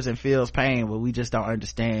suffers and feels pain but we just don't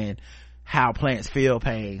understand how plants feel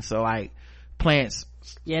pain? So like plants,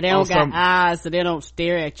 they don't got eyes, so they don't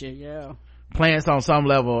stare at you. Yeah, plants on some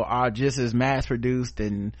level are just as mass produced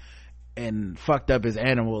and fucked up as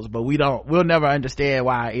animals, but we'll never understand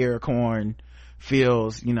why ear corn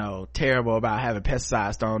feels terrible about having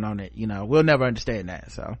pesticides thrown on it. We'll never understand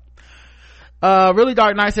that. So Really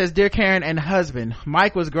Dark Knight says, Dear Karen and husband,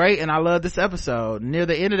 Mike was great and I love this episode. Near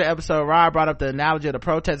the end of the episode, Rob brought up the analogy of the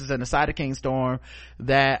protesters and the cytokine storm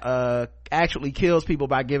that actually kills people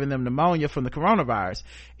by giving them pneumonia from the coronavirus.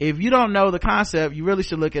 If you don't know the concept, you really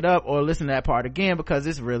should look it up or listen to that part again, because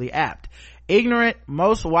it's really apt.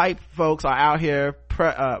 Mostly white folks are out here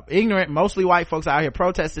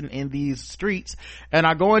protesting in these streets and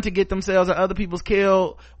are going to get themselves and other people's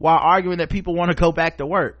killed while arguing that people want to go back to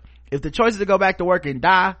work. If the choice is to go back to work and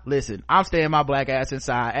die, listen, I'm staying my black ass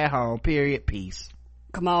inside at home, period. Peace.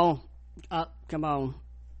 Come on.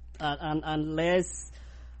 Unless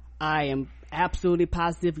I am absolutely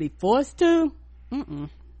positively forced to.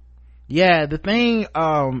 Yeah, the thing,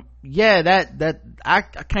 that I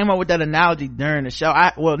came up with that analogy during the show.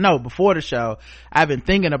 Before the show, I've been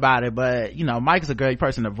thinking about it, but Mike is a great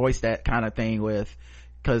person to voice that kind of thing with,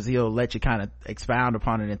 cause he'll let you kind of expound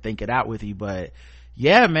upon it and think it out with you. But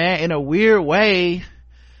yeah, man, in a weird way,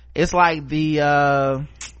 it's like the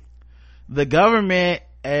government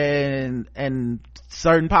and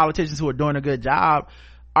certain politicians who are doing a good job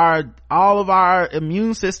are all of our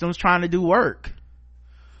immune systems trying to do work.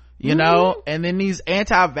 And then these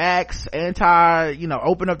anti-vax,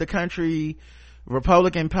 open up the country,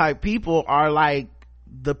 Republican type people are like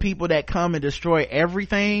the people that come and destroy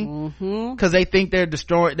everything because they think they're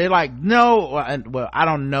destroying. They're like, no, well, I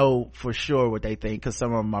don't know for sure what they think because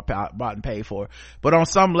some of them are bought and paid for, but on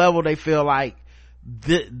some level they feel like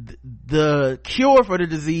the cure for the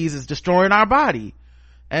disease is destroying our body.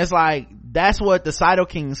 And it's like, that's what the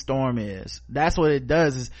cytokine storm is. That's what it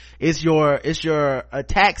does. It's your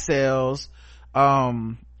attack cells.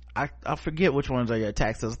 I forget which ones are your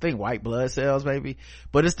attack cells. I think white blood cells maybe,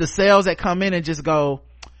 but it's the cells that come in and just go,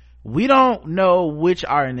 we don't know which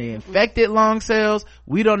are in the infected lung cells.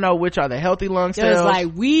 We don't know which are the healthy lung cells. It's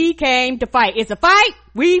like, we came to fight. It's a fight.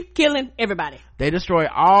 We killing everybody. They destroy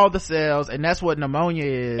all the cells, and that's what pneumonia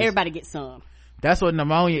is. Everybody gets some. That's what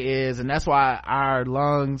pneumonia is, and that's why our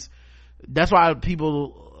lungs that's why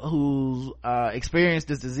people who experience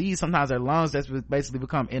this disease, sometimes their lungs that's basically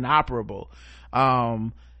become inoperable,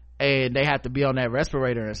 and they have to be on that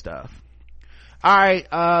respirator and stuff. All right,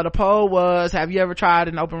 the poll was, have you ever tried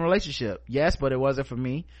an open relationship? Yes, but it wasn't for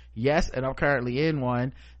me. Yes, and I'm currently in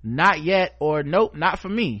one. Not yet, or nope, not for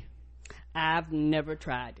me. I've never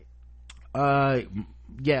tried it.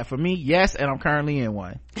 Yeah, for me, yes, and I'm currently in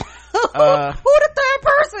one. Who the third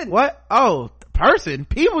person? What? Oh, person?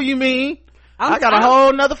 People, you mean? I got I'm a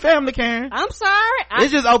whole nother family, Karen. I'm sorry.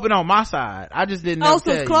 It's just open on my side. I just didn't know.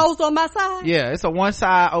 So it's closed on my side? Yeah, it's a one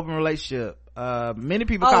side open relationship. Many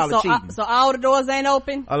people call it cheating. So all the doors ain't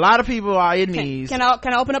open? A lot of people are in these. Can I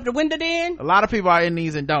open up the window then? A lot of people are in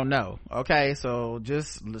these and don't know. Okay, so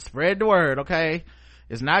just spread the word. Okay,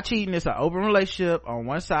 it's not cheating. It's an open relationship on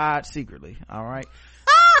one side secretly. All right.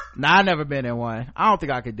 Nah, I never been in one. I don't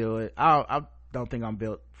think I could do it. I don't think I'm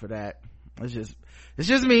built for that. It's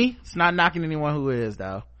just me. It's not knocking anyone who is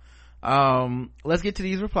though. Let's get to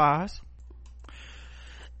these replies.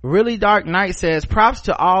 Really Dark Knight says, props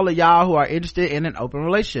to all of y'all who are interested in an open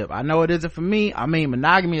relationship. I know it isn't for me. I mean,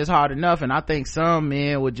 monogamy is hard enough, and I think some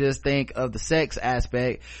men would just think of the sex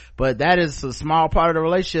aspect, but that is a small part of the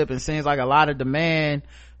relationship and seems like a lot of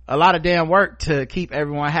damn work to keep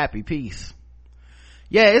everyone happy. Peace.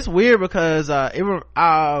 Yeah, it's weird because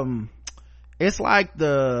it's like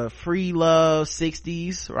the free love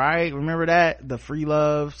 60s, right? Remember that? The free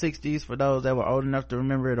love 60s, for those that were old enough to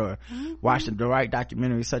remember it or watched the right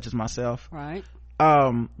documentaries such as myself. Right.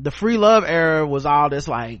 The free love era was all this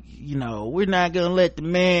like, we're not gonna let the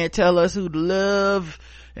man tell us who to love,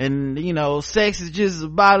 and sex is just a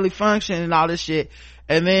bodily function and all this shit.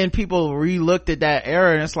 And then people re-looked at that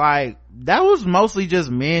era and it's like, that was mostly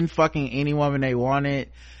just men fucking any woman they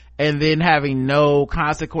wanted and then having no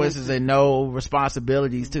consequences and no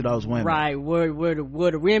responsibilities to those women. Right. Were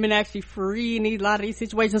the women actually free in a lot of these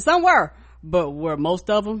situations? Some were, but were most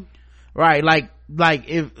of them? Right. Like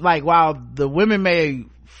while the women may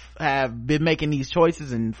have been making these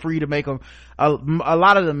choices and free to make them, a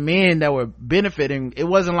lot of the men that were benefiting, it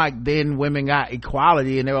wasn't like then women got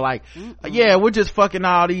equality and they were like, yeah, we're just fucking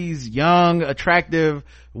all these young attractive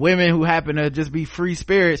women who happen to just be free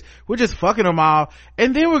spirits, we're just fucking them all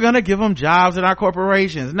and then we're gonna give them jobs in our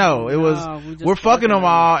corporations. No, it was we're fucking them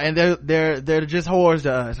all and they're just whores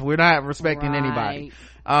to us. We're not respecting anybody.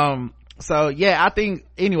 So yeah, I think,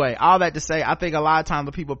 anyway, all that to say, I think a lot of times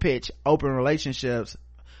when people pitch open relationships,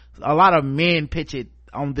 a lot of men pitch it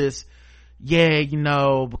on this,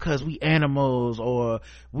 because we animals or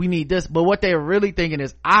we need this, but what they're really thinking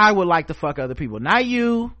is, I would like to fuck other people, not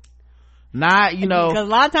you, because a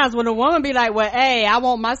lot of times when a woman be like, well, hey, I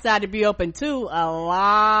want my side to be open too, a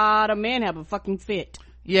lot of men have a fucking fit.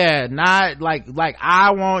 Yeah, not like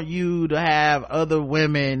I want you to have other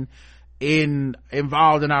women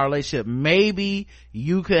involved in our relationship. Maybe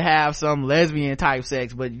you could have some lesbian type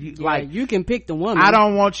sex, but you can pick the woman. I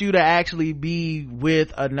don't want you to actually be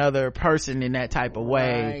with another person in that type of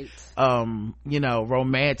way,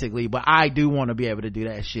 romantically, but I do want to be able to do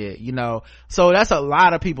that shit, so that's a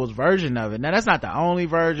lot of people's version of it. Now that's not the only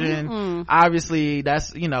version. Obviously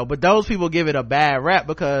that's, but those people give it a bad rap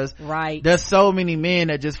because there's so many men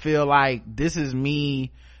that just feel like this is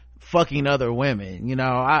me fucking other women.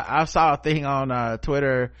 I saw a thing on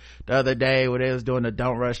Twitter the other day where they was doing the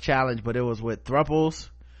Don't Rush challenge, but it was with thruples,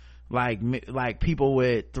 like people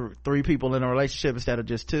with three people in a relationship instead of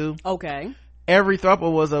just two. Okay. Every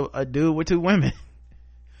thruple was a dude with two women.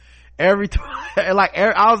 I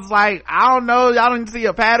was like, I don't know, y'all didn't see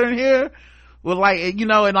a pattern here with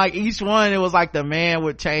and like each one, it was like the man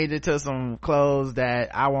would change it to some clothes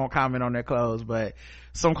that I won't comment on their clothes, but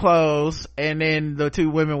some clothes, and then the two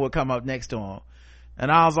women would come up next to him,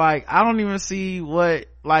 and I was like, I don't even see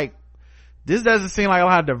this doesn't seem like a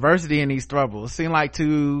lot of diversity in these thruples. It seemed like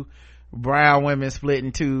two brown women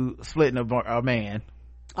splitting a man.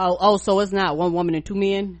 So it's not one woman and two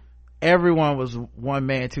men? Everyone was one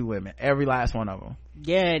man, two women, every last one of them.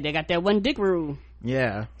 Yeah, they got that one dick rule.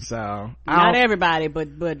 Yeah, so not everybody, but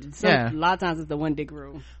a lot of times it's the one dick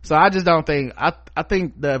rule. So I just don't think, I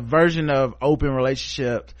think the version of open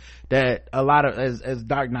relationships that a lot of, as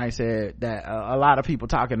Dark Knight said, that a lot of people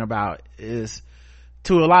talking about is,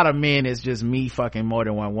 to a lot of men, it's just me fucking more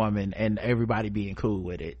than one woman and everybody being cool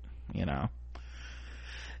with it,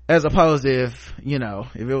 as opposed to if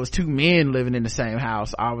it was two men living in the same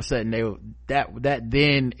house, all of a sudden that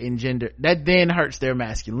then hurts their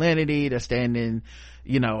masculinity, their standing,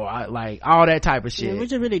 like all that type of shit. Yeah,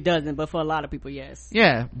 which it really doesn't, but for a lot of people, yes.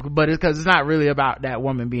 Yeah, but it's because it's not really about that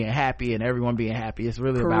woman being happy and everyone being happy. It's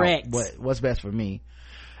really about what's best for me.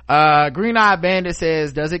 Green Eyed Bandit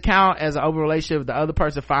says, does it count as an open relationship if the other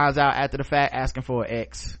person finds out after the fact asking for an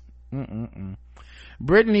ex?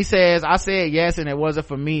 Brittany says, I said yes and it wasn't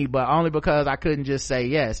for me, but only because I couldn't just say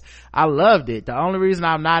yes. I loved it. The only reason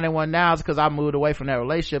I'm not in one now is because I moved away from that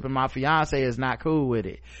relationship and my fiance is not cool with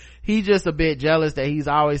it. He's just a bit jealous that he's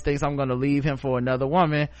always thinks I'm gonna leave him for another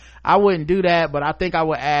woman. I wouldn't do that, but I think I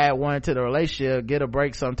would add one to the relationship. Get a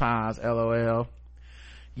break sometimes, LOL.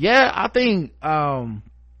 Yeah, I think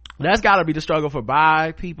that's gotta be the struggle for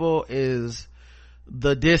bi people, is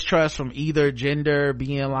the distrust from either gender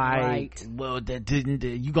being like, right. Well, that didn't,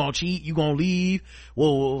 you gonna cheat, you gonna leave,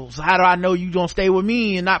 well, so how do I know you gonna stay with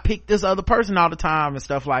me and not pick this other person all the time and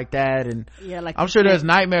stuff like that. And yeah, like I'm sure there's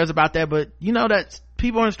nightmares about that, but you know that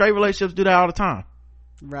people in straight relationships do that all the time,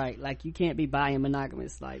 right? Like you can't be bi and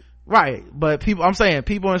monogamous, like, right? But I'm saying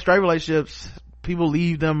people in straight relationships, people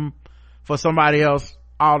leave them for somebody else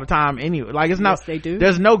all the time anyway. Like it's not, yes, they do.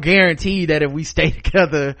 There's no guarantee that if we stay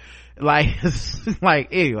together, like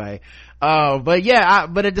anyway. But yeah,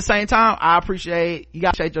 but at the same time, I appreciate, you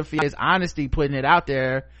gotta appreciate your fiance's honesty, putting it out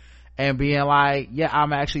there and being like, yeah,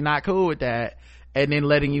 I'm actually not cool with that, and then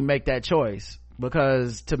letting you make that choice,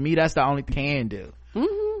 because to me that's the only thing you can do.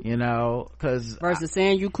 You know, because versus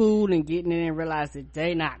saying you cool and getting in and realize that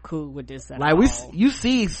they not cool with this at like all. You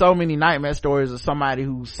see so many nightmare stories of somebody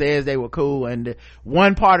who says they were cool and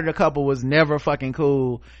one part of the couple was never fucking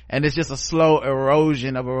cool, and it's just a slow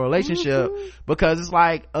erosion of a relationship because it's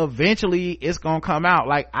like eventually it's gonna come out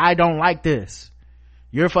like, I don't like this,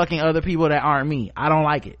 you're fucking other people that aren't me, I don't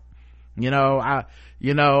like it. I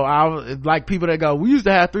like people that go, we used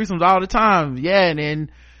to have threesomes all the time, yeah, and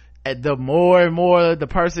then the more and more the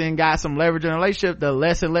person got some leverage in a relationship, the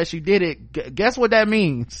less and less you did it. Guess what that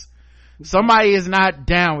means? Somebody is not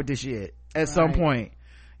down with this shit at some point,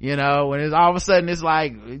 when it's all of a sudden it's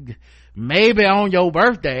like maybe on your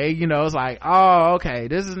birthday, it's like, oh, okay,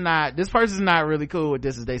 this person's not really cool with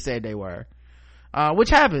this as they said they were,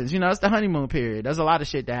 which happens, it's the honeymoon period. There's a lot of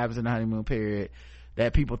shit that happens in the honeymoon period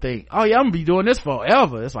that people think, oh yeah, I'm gonna be doing this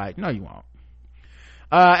forever. It's like, no, you won't.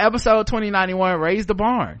 Episode 2091, Raise the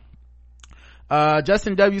Barn.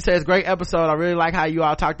 Justin W says, great episode. I really like how you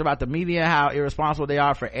all talked about the media, how irresponsible they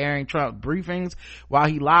are for airing Trump briefings while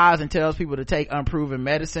he lies and tells people to take unproven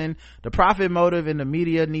medicine. The profit motive in the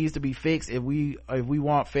media needs to be fixed if we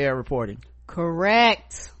want fair reporting.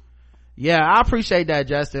 Correct. Yeah, I appreciate that,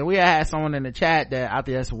 Justin. We had someone in the chat that I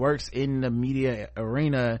guess works in the media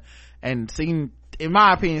arena and in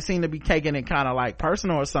my opinion, seemed to be taking it kind of like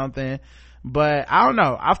personal or something. But I don't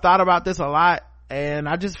know, I've thought about this a lot and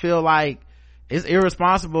I just feel like it's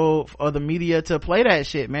irresponsible for the media to play that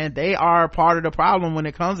shit, man. They are part of the problem when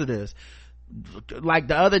it comes to this. Like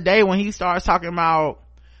the other day when he starts talking about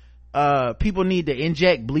people need to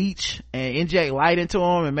inject bleach and inject light into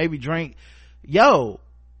them and maybe drink,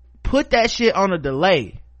 put that shit on a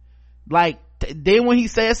delay. Like then when he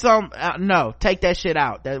says something, no, take that shit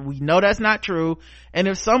out. That we know that's not true. And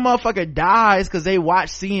if some motherfucker dies because they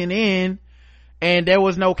watch CNN and there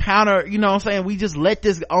was no counter, we just let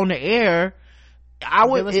this on the air,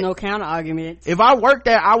 there was no counter argument. If I worked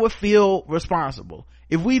there, I would feel responsible.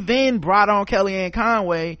 If we then brought on Kellyanne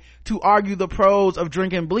Conway to argue the pros of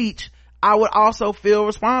drinking bleach, I would also feel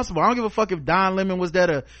responsible. I don't give a fuck if Don Lemon was there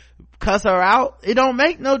to cuss her out. It don't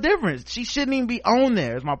make no difference. She shouldn't even be on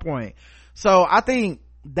there, is my point. So I think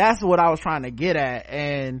that's what I was trying to get at,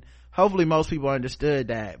 and hopefully most people understood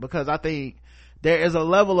that, because I think there is a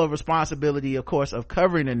level of responsibility, of course, of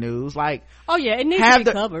covering the news. Like, oh yeah, it needs to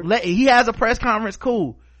be covered. He has a press conference,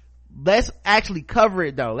 cool. Let's actually cover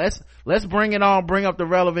it though. Let's bring it on, bring up the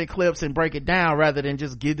relevant clips and break it down rather than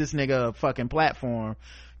just give this nigga a fucking platform.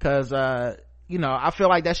 Cause, I feel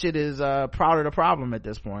like that shit is, part of the problem at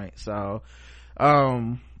this point. So,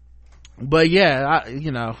 but yeah,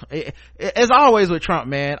 as always with Trump,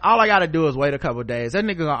 man, all I gotta do is wait a couple days. That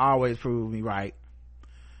nigga gonna always prove me right.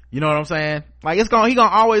 You know what I'm saying? Like he gonna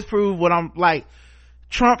always prove what I'm like.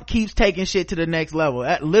 Trump keeps taking shit to the next level.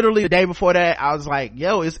 Literally the day before that, I was like,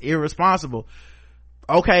 yo, it's irresponsible.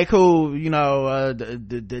 Okay, cool.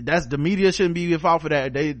 That's the media shouldn't be at fault for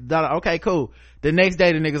that. Okay, cool. The next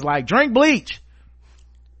day the nigga's like, drink bleach.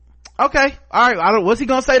 Okay. All right. What's he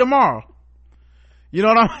gonna say tomorrow? You know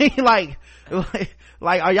what I mean?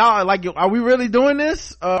 Like, are y'all, like, are we really doing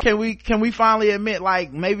this? Can we finally admit,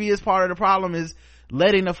 like, maybe it's part of the problem is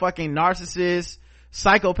letting the fucking narcissist,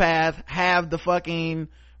 psychopath have the fucking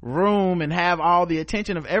room and have all the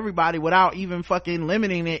attention of everybody without even fucking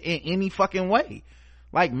limiting it in any fucking way.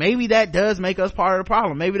 Like, maybe that does make us part of the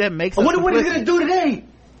problem. Maybe that makes us. I wonder what he's gonna do today.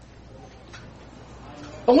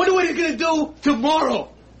 I wonder what he's gonna do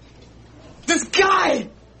tomorrow. This guy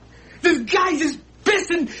This guy just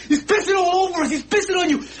he's pissing all over us. He's pissing on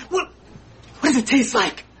you. What does it taste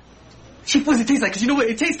like? Chief, what does it taste like? Because you know what?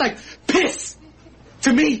 It tastes like piss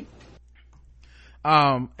to me.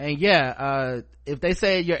 And yeah, if they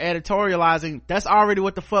say you're editorializing, that's already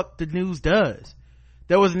what the fuck the news does.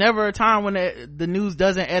 There was never a time when the news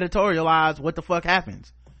doesn't editorialize what the fuck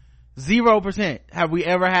happens. 0% have we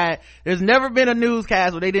ever had. There's never been a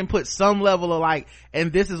newscast where they didn't put some level of like,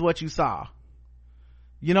 and this is what you saw.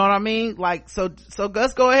 You know what I mean? Like, so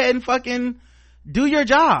let's go ahead and fucking do your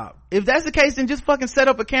job. If that's the case, then just fucking set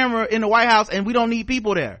up a camera in the White House and we don't need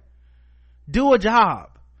people there. Do a job.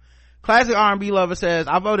 Classic R&B Lover says,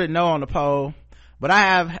 I voted no on the poll, but I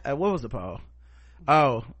have, what was the poll?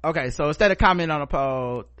 Oh, okay. So instead of commenting on the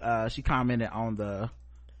poll, she commented on the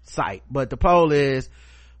site, but the poll is,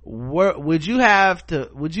 would you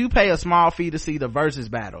pay a small fee to see the versus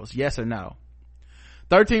battles? Yes or no?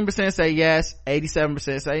 13% say yes,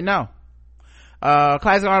 87% say no.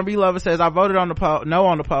 Classic R&B Lover says, I voted on the poll, no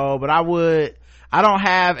on the poll, but I don't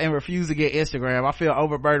have and refuse to get Instagram. I feel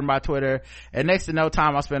overburdened by Twitter and next to no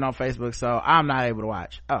time I spend on Facebook, so I'm not able to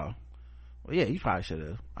watch. Oh, well, yeah, you probably should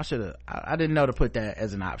have. I didn't know to put that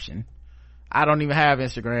as an option. I don't even have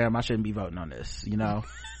Instagram. I shouldn't be voting on this, you know.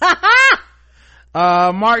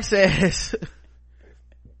 Mark says,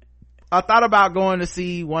 I thought about going to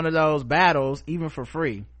see one of those battles even for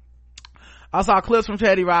free. I saw clips from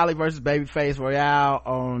Teddy Riley versus Babyface Royale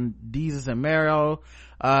on Deezus and Mero.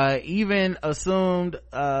 Even assumed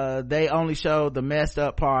they only showed the messed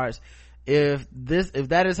up parts. If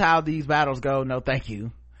that is how these battles go, no thank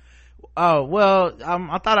you. Oh well,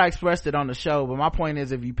 I thought I expressed it on the show, but my point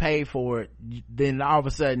is, if you pay for it, then all of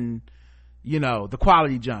a sudden, you know, the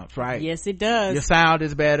quality jumps, right? Yes, it does. Your sound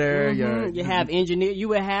is better. You have engineer. You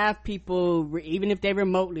would have people, even if they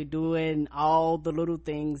remotely, doing all the little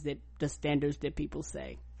things that the standards that people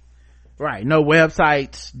say. Right. No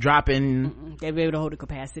websites dropping. They'll be able to hold the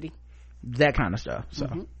capacity. That kind of stuff.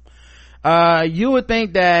 So, you would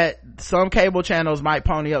think that some cable channels might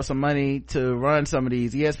pony up some money to run some of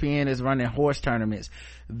these. ESPN is running horse tournaments.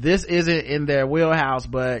 This isn't in their wheelhouse,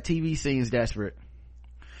 but TV seems desperate.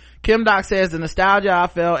 Kim Doc says, the nostalgia I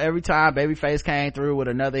felt every time Babyface came through with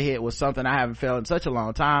another hit was something I haven't felt in such a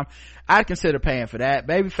long time. I'd consider paying for that.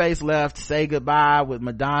 Babyface left Say Goodbye with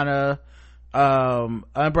Madonna,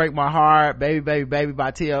 Unbreak My Heart, Baby Baby Baby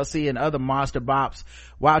by TLC, and other monster bops,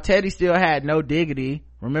 while Teddy still had No Diggity,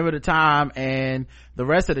 Remember the Time, and the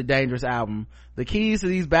rest of the Dangerous album. The keys to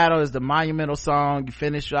these battles is the monumental song you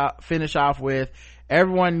finish off with.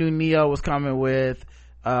 Everyone knew Neo was coming with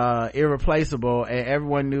Irreplaceable, and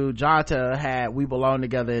everyone knew Jonta had We Belong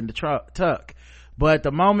Together in the tuck. But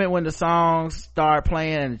the moment when the songs start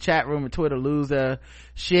playing and the chat room and Twitter lose their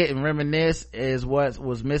shit and reminisce is what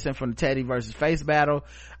was missing from the Teddy versus Face battle.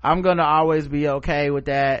 I'm gonna always be okay with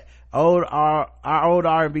that. Our old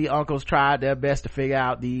R&B uncles tried their best to figure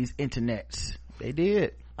out these internets. They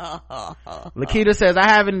did. Lakita says, I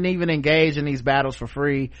haven't even engaged in these battles for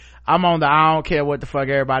free. I'm on the I don't care what the fuck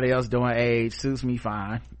everybody else doing age. Suits me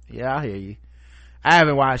fine. Yeah, I hear you. I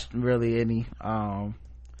haven't watched really any,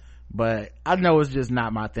 but I know it's just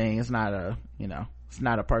not my thing. It's not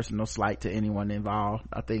a personal slight to anyone involved.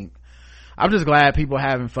 I think I'm just glad people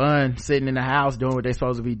having fun sitting in the house doing what they're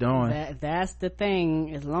supposed to be doing. That's the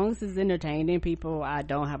thing. As long as it's entertaining people, I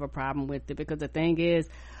don't have a problem with it, because the thing is,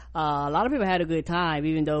 a lot of people had a good time,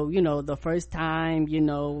 even though, you know, the first time, you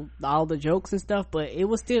know, all the jokes and stuff, but it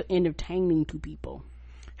was still entertaining to people.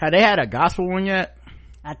 Have they had a gospel one yet?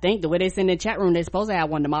 I think the way they send in the chat room, they're supposed to have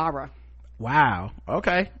one tomorrow. Wow.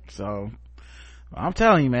 Okay. So I'm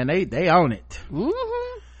telling you, man, they own it.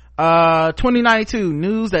 2092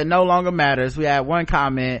 news that no longer matters. We had one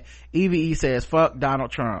comment. EVE says, fuck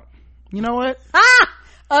Donald Trump. You know what?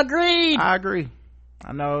 Agreed. I agree.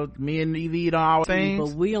 I know me and EVE don't always things,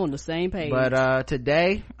 but we on the same page. But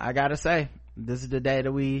today I gotta say, this is the day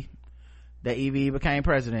that EVE became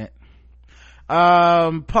president.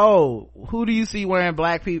 Poll, who do you see wearing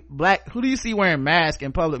who do you see wearing masks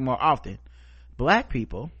in public more often? Black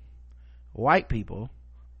people, white people,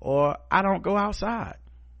 or I don't go outside?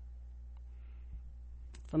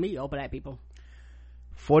 For me, all black people.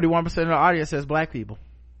 41% of the audience says black people.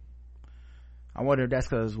 I wonder if that's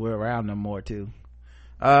because we're around them more too.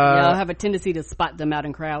 Y'all have a tendency to spot them out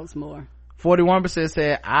in crowds more. 41%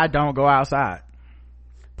 said I don't go outside.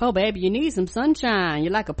 Po baby, you need some sunshine.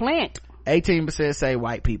 You're like a plant. 18% say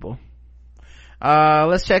white people.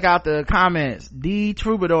 Let's check out the comments. D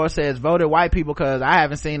Troubadour says voted white people because I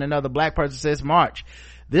haven't seen another black person since March.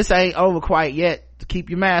 This ain't over quite yet.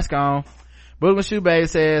 Keep your mask on. Brooklyn Shoebay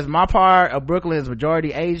says, my part of Brooklyn is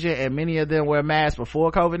majority Asian and many of them wear masks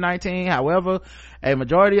before COVID-19. However, a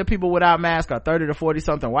majority of people without masks are 30 to 40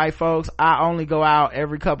 something white folks. I only go out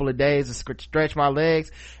every couple of days to stretch my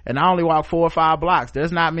legs, and I only walk 4 or 5 blocks.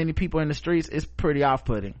 There's not many people in the streets. It's pretty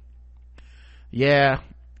off-putting. Yeah.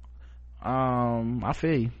 I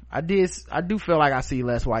feel you. I do feel like I see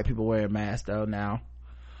less white people wearing masks though now.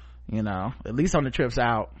 You know, at least on the trips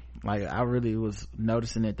out. Like, I really was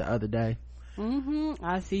noticing it the other day.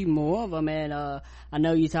 I see more of them, and I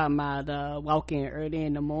know you're talking about walking early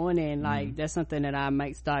in the morning. Like, that's something that I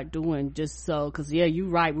might start doing, just so, because yeah, you're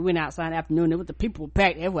right, we went outside in the afternoon and the people were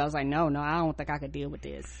packed everywhere. I was like, no, I don't think I could deal with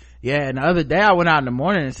this. Yeah, and the other day I went out in the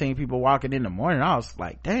morning and seen people walking in the morning. I was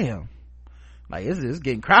like, damn, like it's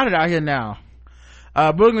getting crowded out here now.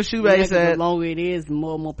 Brooklyn Shoebay said, the longer it is, the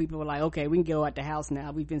more and more people are like, okay, we can go out the house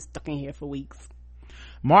now, we've been stuck in here for weeks.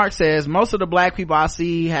 Mark says, most of the black people I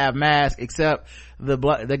see have masks except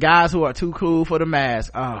the guys who are too cool for the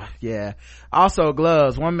mask. Oh yeah. Also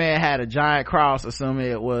gloves. One man had a giant cross,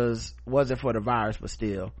 assuming it wasn't for the virus, but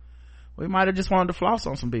still, we might have just wanted to floss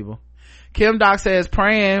on some people. Kim Doc says,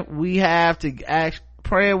 praying we get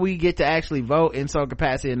to actually vote in some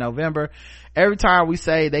capacity in November. Every time we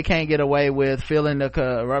say they can't get away with filling the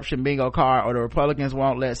corruption bingo card, or the Republicans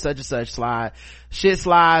won't let such and such slide, shit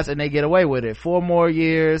slides and they get away with it. 4 more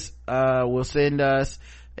years will send us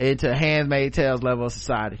into Handmaid's Tales level of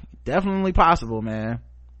society. Definitely possible, man.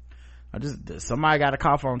 Somebody got a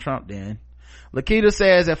cough on Trump then. Lakita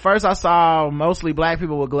says, at first I saw mostly black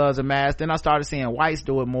people with gloves and masks, then I started seeing whites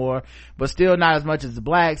do it more, but still not as much as the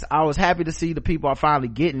blacks. I was happy to see the people are finally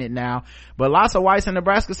getting it now, but lots of whites in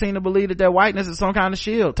Nebraska seem to believe that their whiteness is some kind of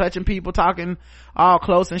shield, touching people, talking all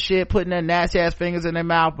close and shit, putting their nasty ass fingers in their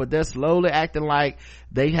mouth, but they're slowly acting like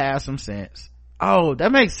they have some sense. Oh,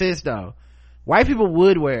 that makes sense though. White people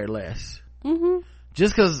would wear it less.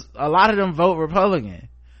 Just cause a lot of them vote Republican.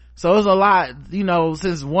 So it's a lot, you know,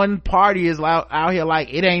 since one party is out here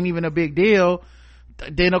like it ain't even a big deal,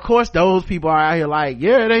 then of course those people are out here like,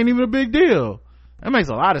 yeah, it ain't even a big deal. That makes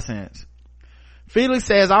a lot of sense. Felix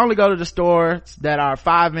says, I only go to the stores that are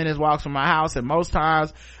 5 minutes walks from my house, and most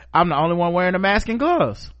times I'm the only one wearing a mask and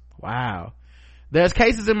gloves. Wow. There's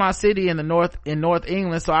cases in my city in North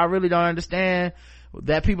England, so I really don't understand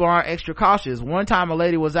that people aren't extra cautious. One time a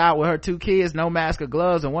lady was out with her 2 kids, no mask or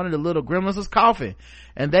gloves, and one of the little gremlins was coughing,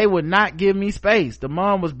 and they would not give me space. The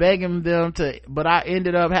mom was begging them to, but I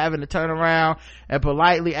ended up having to turn around and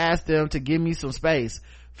politely ask them to give me some space.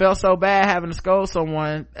 Felt so bad having to scold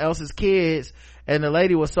someone else's kids, and the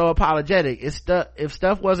lady was so apologetic. If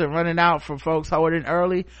stuff wasn't running out from folks hoarding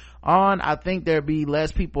early on, I think there'd be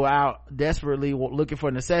less people out desperately looking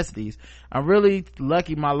for necessities. I'm really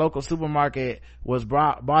lucky my local supermarket was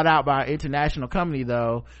bought out by an international company,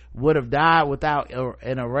 though. Would have died without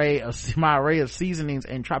my array of seasonings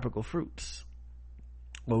and tropical fruits.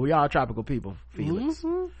 Well, we are tropical people, Felix.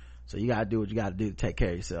 So you gotta do what you gotta do to take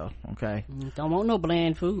care of yourself, okay? Don't want no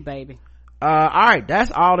bland food, baby. All right,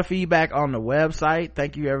 that's all the feedback on the website.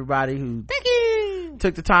 Thank you everybody who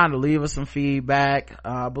took the time to leave us some feedback.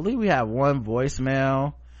 I believe we have one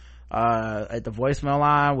voicemail at the voicemail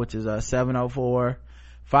line, which is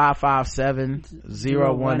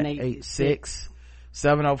 704-557-0186.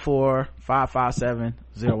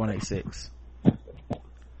 704-557-0186.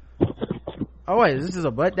 Oh wait, this is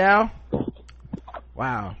a butt dial?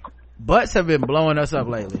 Wow, butts have been blowing us up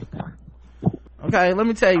lately. Okay, let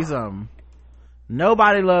me tell you something.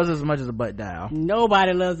 Nobody loves us as much as a butt dial.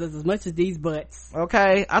 Nobody loves us as much as these butts.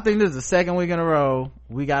 Okay, I think this is the second week in a row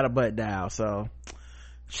we got a butt dial, so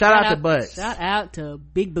shout out to butts. Shout out to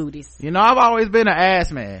big booties. You know, I've always been an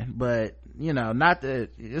ass man, but you know,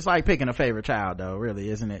 it's like picking a favorite child though, really,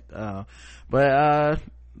 isn't it? But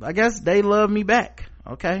I guess they love me back.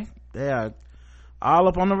 Okay, they are all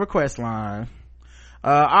up on the request line.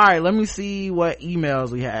 All right, let me see what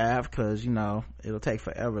emails we have, because you know it'll take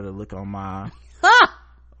forever to look on my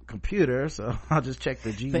computer, so I'll just check the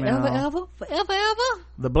Gmail. Forever.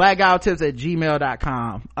 The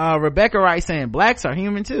blackguywtips@gmail.com. Rebecca writes saying, blacks are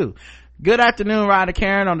human too. Good afternoon, Rod and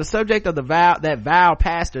Karen. On the subject of that Val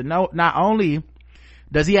pastor, not only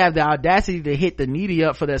does he have the audacity to hit the needy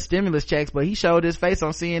up for their stimulus checks, but he showed his face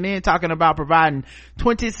on CNN talking about providing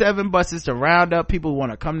 27 buses to round up people who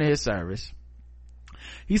want to come to his service.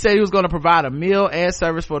 He said he was going to provide a meal and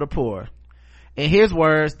service for the poor. In his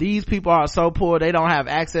words, these people are so poor they don't have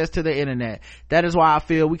access to the internet. That is why I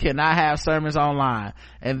feel we cannot have sermons online.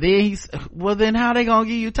 And then then how they gonna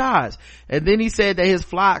give you tithes? And then he said that his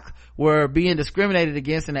flock were being discriminated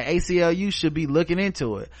against, and the ACLU should be looking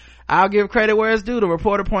into it. I'll give credit where it's due. The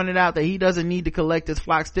reporter pointed out that he doesn't need to collect his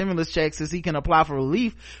flock stimulus checks since he can apply for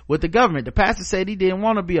relief with the government. The pastor said he didn't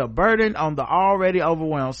want to be a burden on the already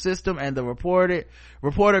overwhelmed system, and the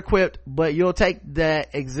reporter quipped, "But you'll take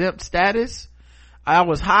that exempt status?" I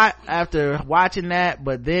was hot after watching that,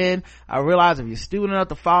 but then I realized if you're stupid enough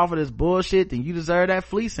to fall for this bullshit, then you deserve that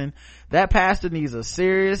fleecing. That pastor needs a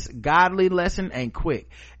serious godly lesson, and quick.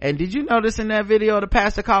 And did you notice in that video the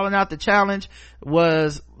pastor calling out the challenge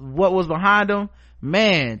was what was behind him?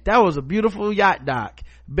 Man, that was a beautiful yacht dock.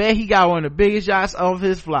 Bet he got one of the biggest yachts of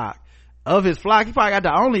his flock. He probably got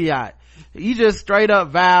the only yacht. He just straight up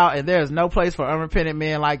vowed, and there's no place for unrepentant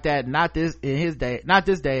men like that, not this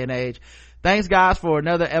day and age. Thanks guys for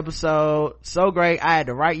another episode. So great. I had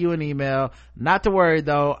to write you an email. Not to worry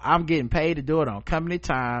though. I'm getting paid to do it on company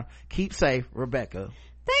time. Keep safe, Rebecca.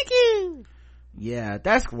 Thank you. Yeah,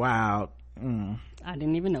 that's wild. I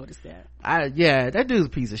didn't even notice that. That dude's a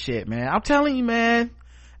piece of shit, man. I'm telling you, man.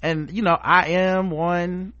 And I am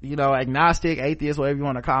one, agnostic, atheist, whatever you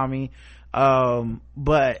want to call me.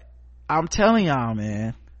 But I'm telling y'all,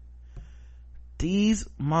 man, these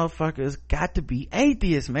motherfuckers got to be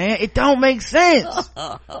atheists, man. It don't make sense.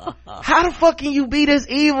 How the fuck can you be this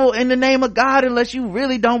evil in the name of God unless you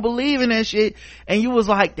really don't believe in that shit? And you was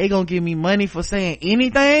like, they gonna give me money for saying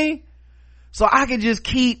anything? So I can just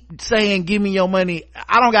keep saying, give me your money.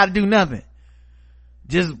 I don't gotta do nothing.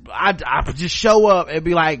 I just show up and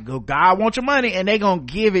be like, oh, God wants your money, and they gonna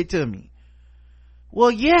give it to me. Well,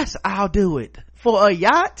 yes, I'll do it. For a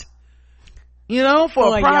yacht? For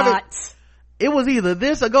a private yacht. It was either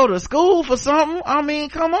this or go to school for something. I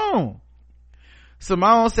mean, come on.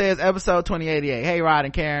 Simone says, episode 2088. Hey, Rod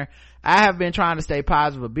and Karen. I have been trying to stay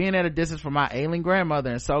positive, but being at a distance from my ailing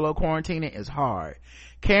grandmother and solo quarantining is hard.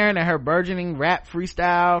 Karen and her burgeoning rap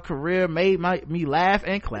freestyle career made me laugh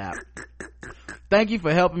and clap. Thank you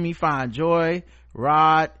for helping me find joy.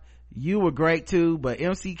 Rod, you were great too, but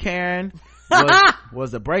MC Karen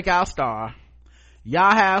was a breakout star.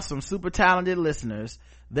 Y'all have some super talented listeners.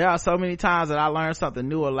 There are so many times that I learned something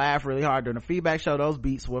new or laughed really hard during the feedback show. Those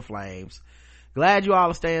beats were flames. Glad you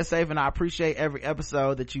all are staying safe, and I appreciate every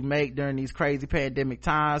episode that you make during these crazy pandemic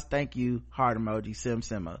times. Thank you. Heart emoji.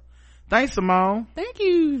 Simma. Thanks, Simone. Thank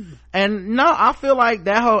you. And no, I feel like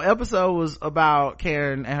that whole episode was about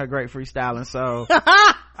Karen and her great freestyling. So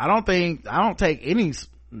I don't take any,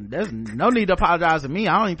 there's no need to apologize to me.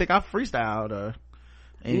 I don't even think I freestyled or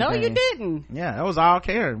anything. No, you didn't. Yeah, that was all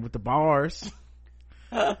Karen with the bars.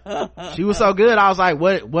 She was so good. I was like,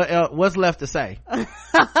 what's left to say?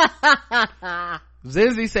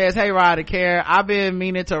 Zinzi says, hey Rod and Karen, I've been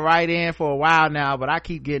meaning to write in for a while now, but I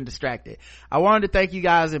keep getting distracted. I wanted to thank you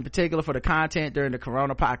guys in particular for the content during the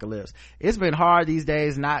corona apocalypse. It's been hard these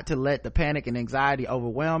days not to let the panic and anxiety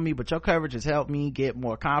overwhelm me, but your coverage has helped me get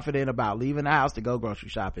more confident about leaving the house to go grocery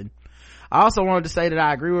shopping. I also wanted to say that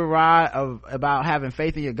I agree with Rod about having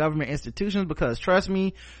faith in your government institutions, because trust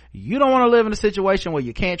me, you don't want to live in a situation where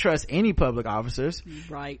you can't trust any public officers.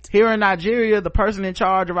 Right. Here in Nigeria, the person in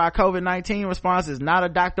charge of our COVID-19 response is not a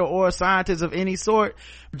doctor or a scientist of any sort.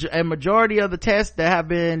 A majority of the tests that have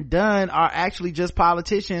been done are actually just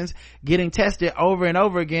politicians getting tested over and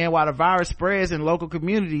over again while the virus spreads in local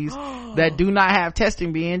communities that do not have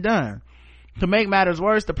testing being done. To make matters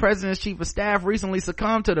worse, the president's chief of staff recently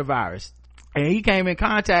succumbed to the virus, and he came in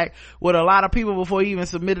contact with a lot of people before he even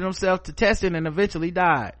submitted himself to testing and eventually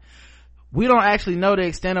died. We don't actually know the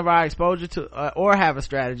extent of our exposure to or have a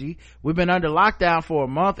strategy. We've been under lockdown for a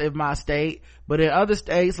month in my state, but in other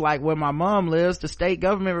states like where my mom lives, the state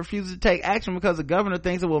government refuses to take action because the governor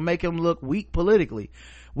thinks it will make him look weak politically.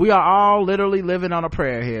 We are all literally living on a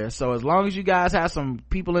prayer here. So as long as you guys have some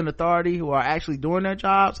people in authority who are actually doing their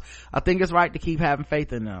jobs, I think it's right to keep having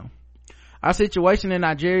faith in them. Our situation in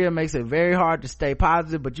Nigeria makes it very hard to stay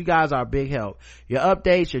positive, but you guys are a big help. Your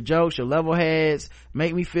updates, your jokes, your level heads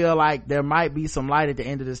make me feel like there might be some light at the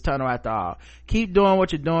end of this tunnel after all. Keep doing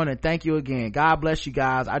what you're doing, and thank you again. God bless you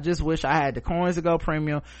guys. I just wish I had the coins to go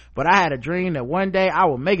premium, but I had a dream that one day I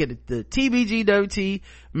will make it to the TBGWT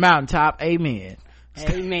mountaintop. Amen.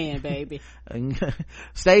 Amen, baby.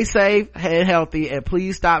 Stay safe and healthy, and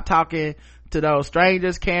please stop talking to those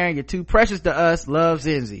strangers. Karen, you're too precious to us. Love,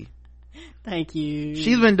 Zinzi. Thank you.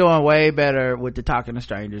 She's been doing way better with the talking to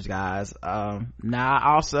strangers, guys. Now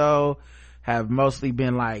I also have mostly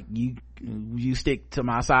been like, you stick to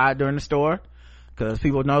my side during the store, because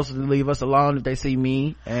people know to leave us alone if they see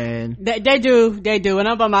me, and they do, and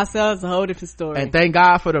I'm by myself. It's a whole different story. And thank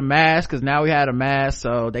God for the mask, because now we had a mask,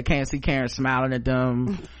 so they can't see Karen smiling at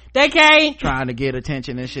them. They can't, trying to get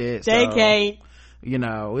attention and shit. They can't. You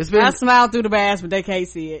know, I smile through the mask, but they can't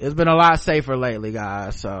see it. It's been a lot safer lately,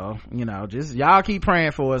 guys. So, you know, just y'all keep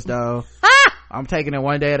praying for us though. I'm taking it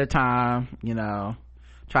one day at a time, you know,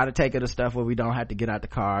 try to take it to stuff where we don't have to get out the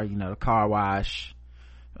car, you know, the car wash,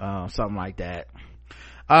 something like that.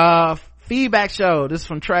 Feedback show. This is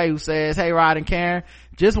from Trey, who says, hey Rod and Karen,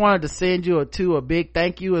 just wanted to send you a big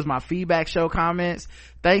thank you as my feedback show comments.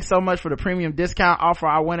 Thanks so much for the premium discount offer.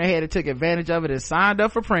 I went ahead and took advantage of it and signed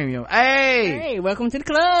up for premium. Hey, welcome to the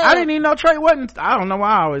club. I didn't even know Trey wasn't. I don't know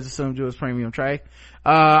why I always assumed you was premium, Trey.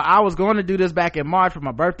 I was going to do this back in March, but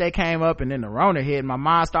my birthday came up and then the Rona hit and my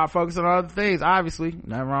mind started focusing on other things. Obviously,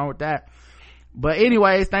 nothing wrong with that. But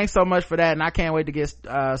anyways, thanks so much for that, and I can't wait to get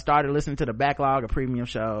started listening to the backlog of premium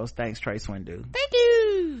shows. Thanks, Trey Swindu. Thank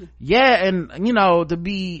you. Yeah, and you know, to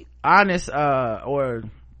be honest, or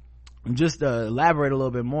just to elaborate a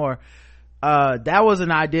little bit more, that was an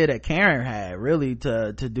idea that Karen had, really,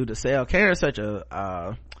 to do the sale. Karen's such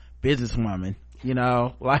a businesswoman, you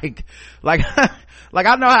know, like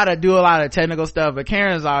I know how to do a lot of technical stuff, but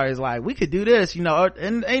Karen's always like, we could do this, you know,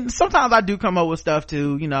 and sometimes I do come up with stuff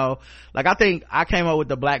too, you know, like I think I came up with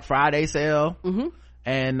the Black Friday sale,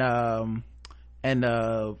 and the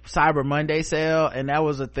Cyber Monday sale, and that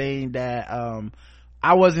was a thing that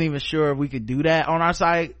I wasn't even sure if we could do that on our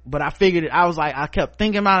site, but I figured it. I was like, I kept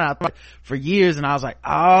thinking about it, I thought for years, and I was like,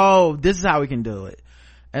 oh, this is how we can do it.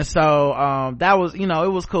 And so that was, you know,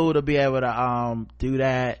 it was cool to be able to do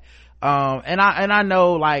that. And I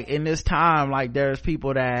know, like, in this time, like, there's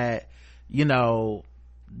people that, you know,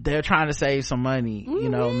 they're trying to save some money, you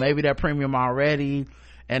know, maybe they're premium already,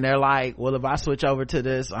 and they're like, well, if I switch over to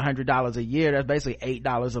this $100 a year, that's basically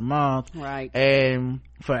 $8 a month, right? And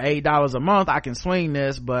for $8 a month I can swing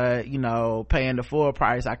this, but you know, paying the full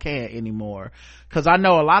price I can't anymore. Because I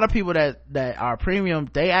know a lot of people that are premium,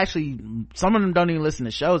 they actually, some of them don't even listen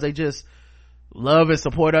to shows, they just love and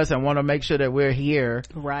support us and want to make sure that we're here,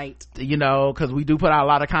 right? You know, because we do put out a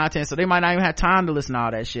lot of content, so they might not even have time to listen to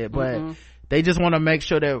all that shit, but they just want to make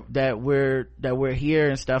sure that we're here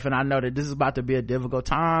and stuff. And I know that this is about to be a difficult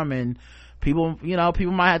time, and people, you know,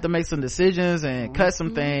 people might have to make some decisions and cut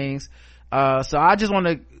some things. So I just want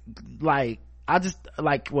to, well,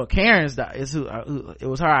 Karen's it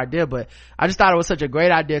was her idea, but I just thought it was such a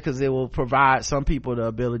great idea because it will provide some people the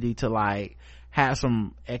ability to like have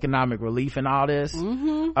some economic relief in all this.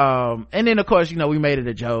 And then of course, you know, we made it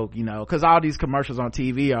a joke, you know, because all these commercials on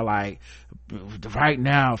TV are like, right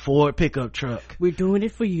now, Ford pickup truck, we're doing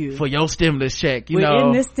it for you, for your stimulus check, you we're know,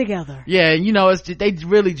 in this together. Yeah, you know, they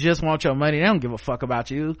really just want your money, they don't give a fuck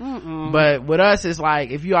about you. But with us, it's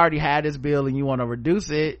like, if you already had this bill and you want to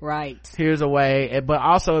reduce it, right, here's a way. But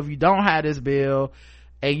also, if you don't have this bill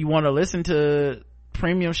and you want to listen to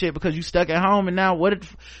premium shit because you stuck at home and now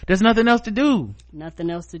there's nothing else to do,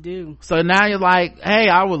 so now you're like, hey,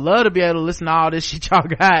 I would love to be able to listen to all this shit y'all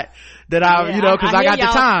got that you know, because I got the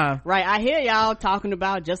time, right? I hear y'all talking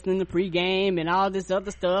about just in the pregame and all this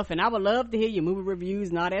other stuff, and I would love to hear your movie reviews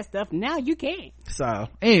and all that stuff. Now you can't. So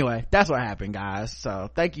anyway, that's what happened, guys. So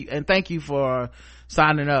thank you for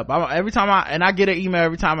signing up. I get an email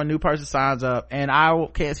every time a new person signs up, and I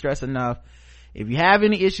can't stress enough, if you have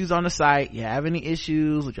any issues on the site, you have any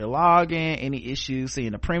issues with your login, any issues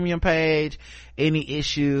seeing the premium page, any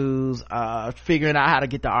issues figuring out how to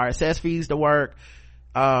get the RSS feeds to work,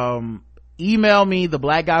 email me,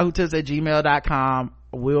 theblackguywhotips@gmail.com.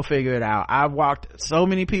 We'll figure it out. I've walked so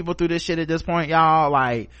many people through this shit at this point, y'all.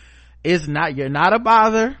 Like, you're not a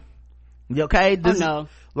bother, okay? No.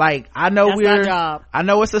 Like, I know that's our job. I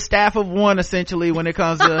know it's a staff of one essentially when it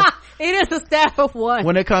comes to it is a staff of one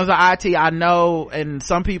when it comes to IT. I know, and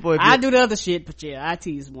some people, I do the other shit, but yeah, IT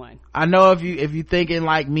is one. I know if you thinking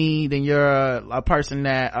like me, then you're a person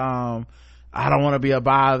that I don't want to be a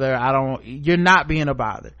bother. You're not being a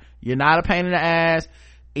bother. You're not a pain in the ass.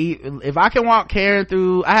 If I can walk Karen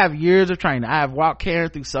through, I have years of training, I have walked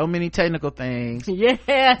Karen through so many technical things.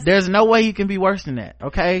 Yes, there's no way you can be worse than that.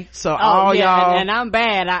 Okay, so y'all, and I'm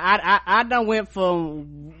bad. I done went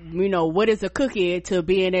from, you know, what is a cookie to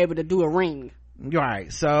being able to do a ring.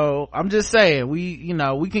 Right, so I'm just saying,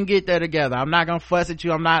 we can get there together. I'm not gonna fuss at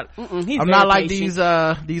you. I'm not like these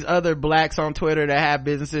other blacks on Twitter that have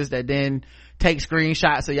businesses that then take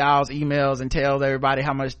screenshots of y'all's emails and tell everybody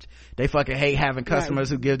how much they fucking hate having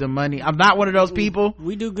customers who give them money. I'm not one of those people.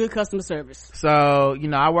 We do good customer service. So, you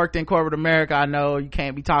know, I worked in corporate America. I know you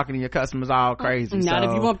can't be talking to your customers all crazy. Not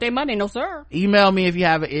if you want their money, no sir. Email me if you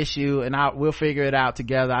have an issue and we'll figure it out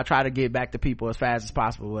together. I try to get back to people as fast as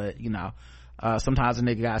possible, but you know, Sometimes a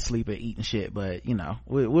nigga gotta sleep and eat and shit, but you know,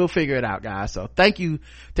 we'll figure it out, guys. So thank you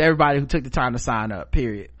to everybody who took the time to sign up,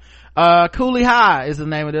 period. Cooley High is the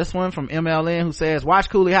name of this one from MLN, who says, watch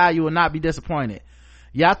Cooley High, you will not be disappointed.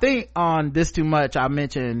 Yeah, I think on This Too Much I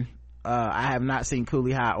mentioned I have not seen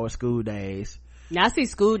Cooley High or School Days. Now I see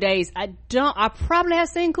School Days. I probably have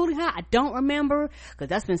seen Cooley High. I don't remember because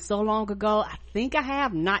that's been so long ago. I think I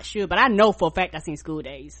have, not sure, but I know for a fact I seen School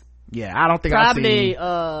Days. Yeah, I don't think probably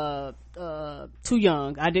I've seen too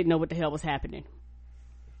young. I didn't know what the hell was happening.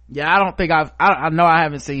 Yeah, I don't think I know I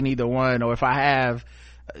haven't seen either one, or if I have,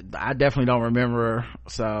 I definitely don't remember.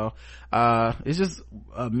 So it's just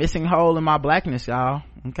a missing hole in my blackness, y'all.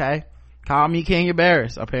 Okay, call me Kenya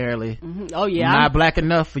Barris, apparently. Oh yeah, I'm not black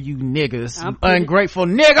enough for you niggas, ungrateful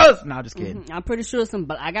niggas. No, just kidding. I'm pretty sure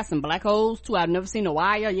I got some black holes too. I've never seen a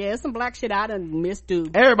wire. Yeah, some black shit I done missed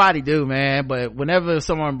too. Everybody do, man, but whenever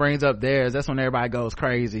someone brings up theirs, that's when everybody goes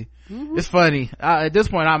crazy. It's funny. At this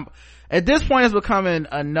point it's becoming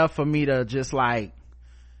enough for me to just I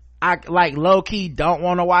low-key don't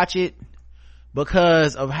want to watch it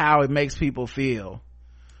because of how it makes people feel.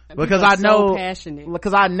 Because I know,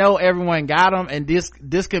 because I know everyone got them, and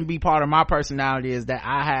this can be part of my personality, is that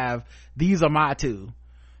I have, these are my two,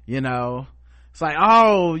 you know. It's like,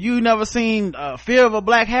 oh, you never seen Fear of a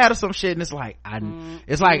Black Hat or some shit, and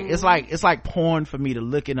it's like it's like porn for me to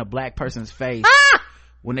look in a black person's face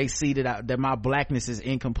when they see that my blackness is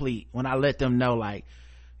incomplete, when I let them know, like,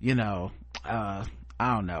 you know, I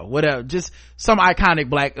don't know, whatever, just some iconic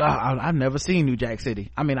black, I've never seen New Jack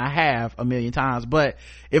City. I mean, I have a million times, but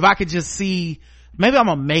if I could just see, maybe I'm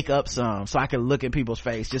gonna make up some so I can look in people's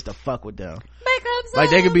face just to fuck with them. Make up some. Like,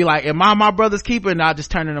 they could be like, am I my brother's keeper? And I'll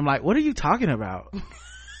just turn to them like, what are you talking about?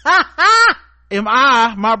 Am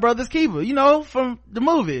I my brother's keeper? You know, from the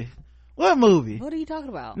movie. What movie? What are you talking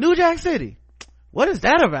about? New Jack City. What is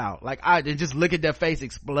that about? Like, I just look at their face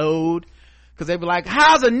explode, because they be like,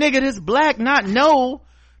 how's a nigga this black not know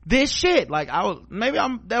this shit? Like,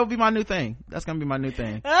 that would be my new thing. That's gonna be my new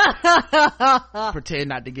thing. Pretend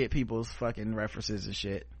not to get people's fucking references and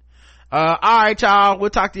shit. All right, y'all, we'll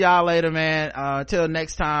talk to y'all later, man. Until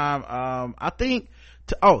next time. I think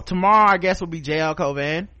tomorrow I guess will be JL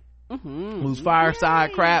Covan, whose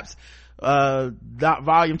Fireside Craps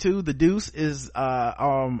volume 2, The Deuce, is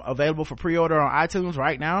available for pre-order on iTunes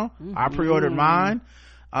right now. I pre-ordered mine.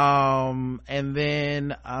 And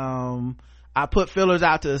then I put fillers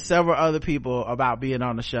out to several other people about being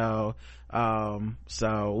on the show.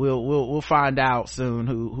 So we'll find out soon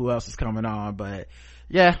who else is coming on, but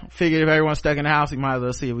yeah, figured if everyone's stuck in the house, we might as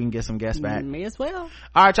well see if we can get some guests back. Me as well.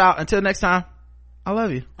 All right, y'all, until next time, I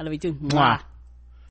love you. I love you too. Mwah.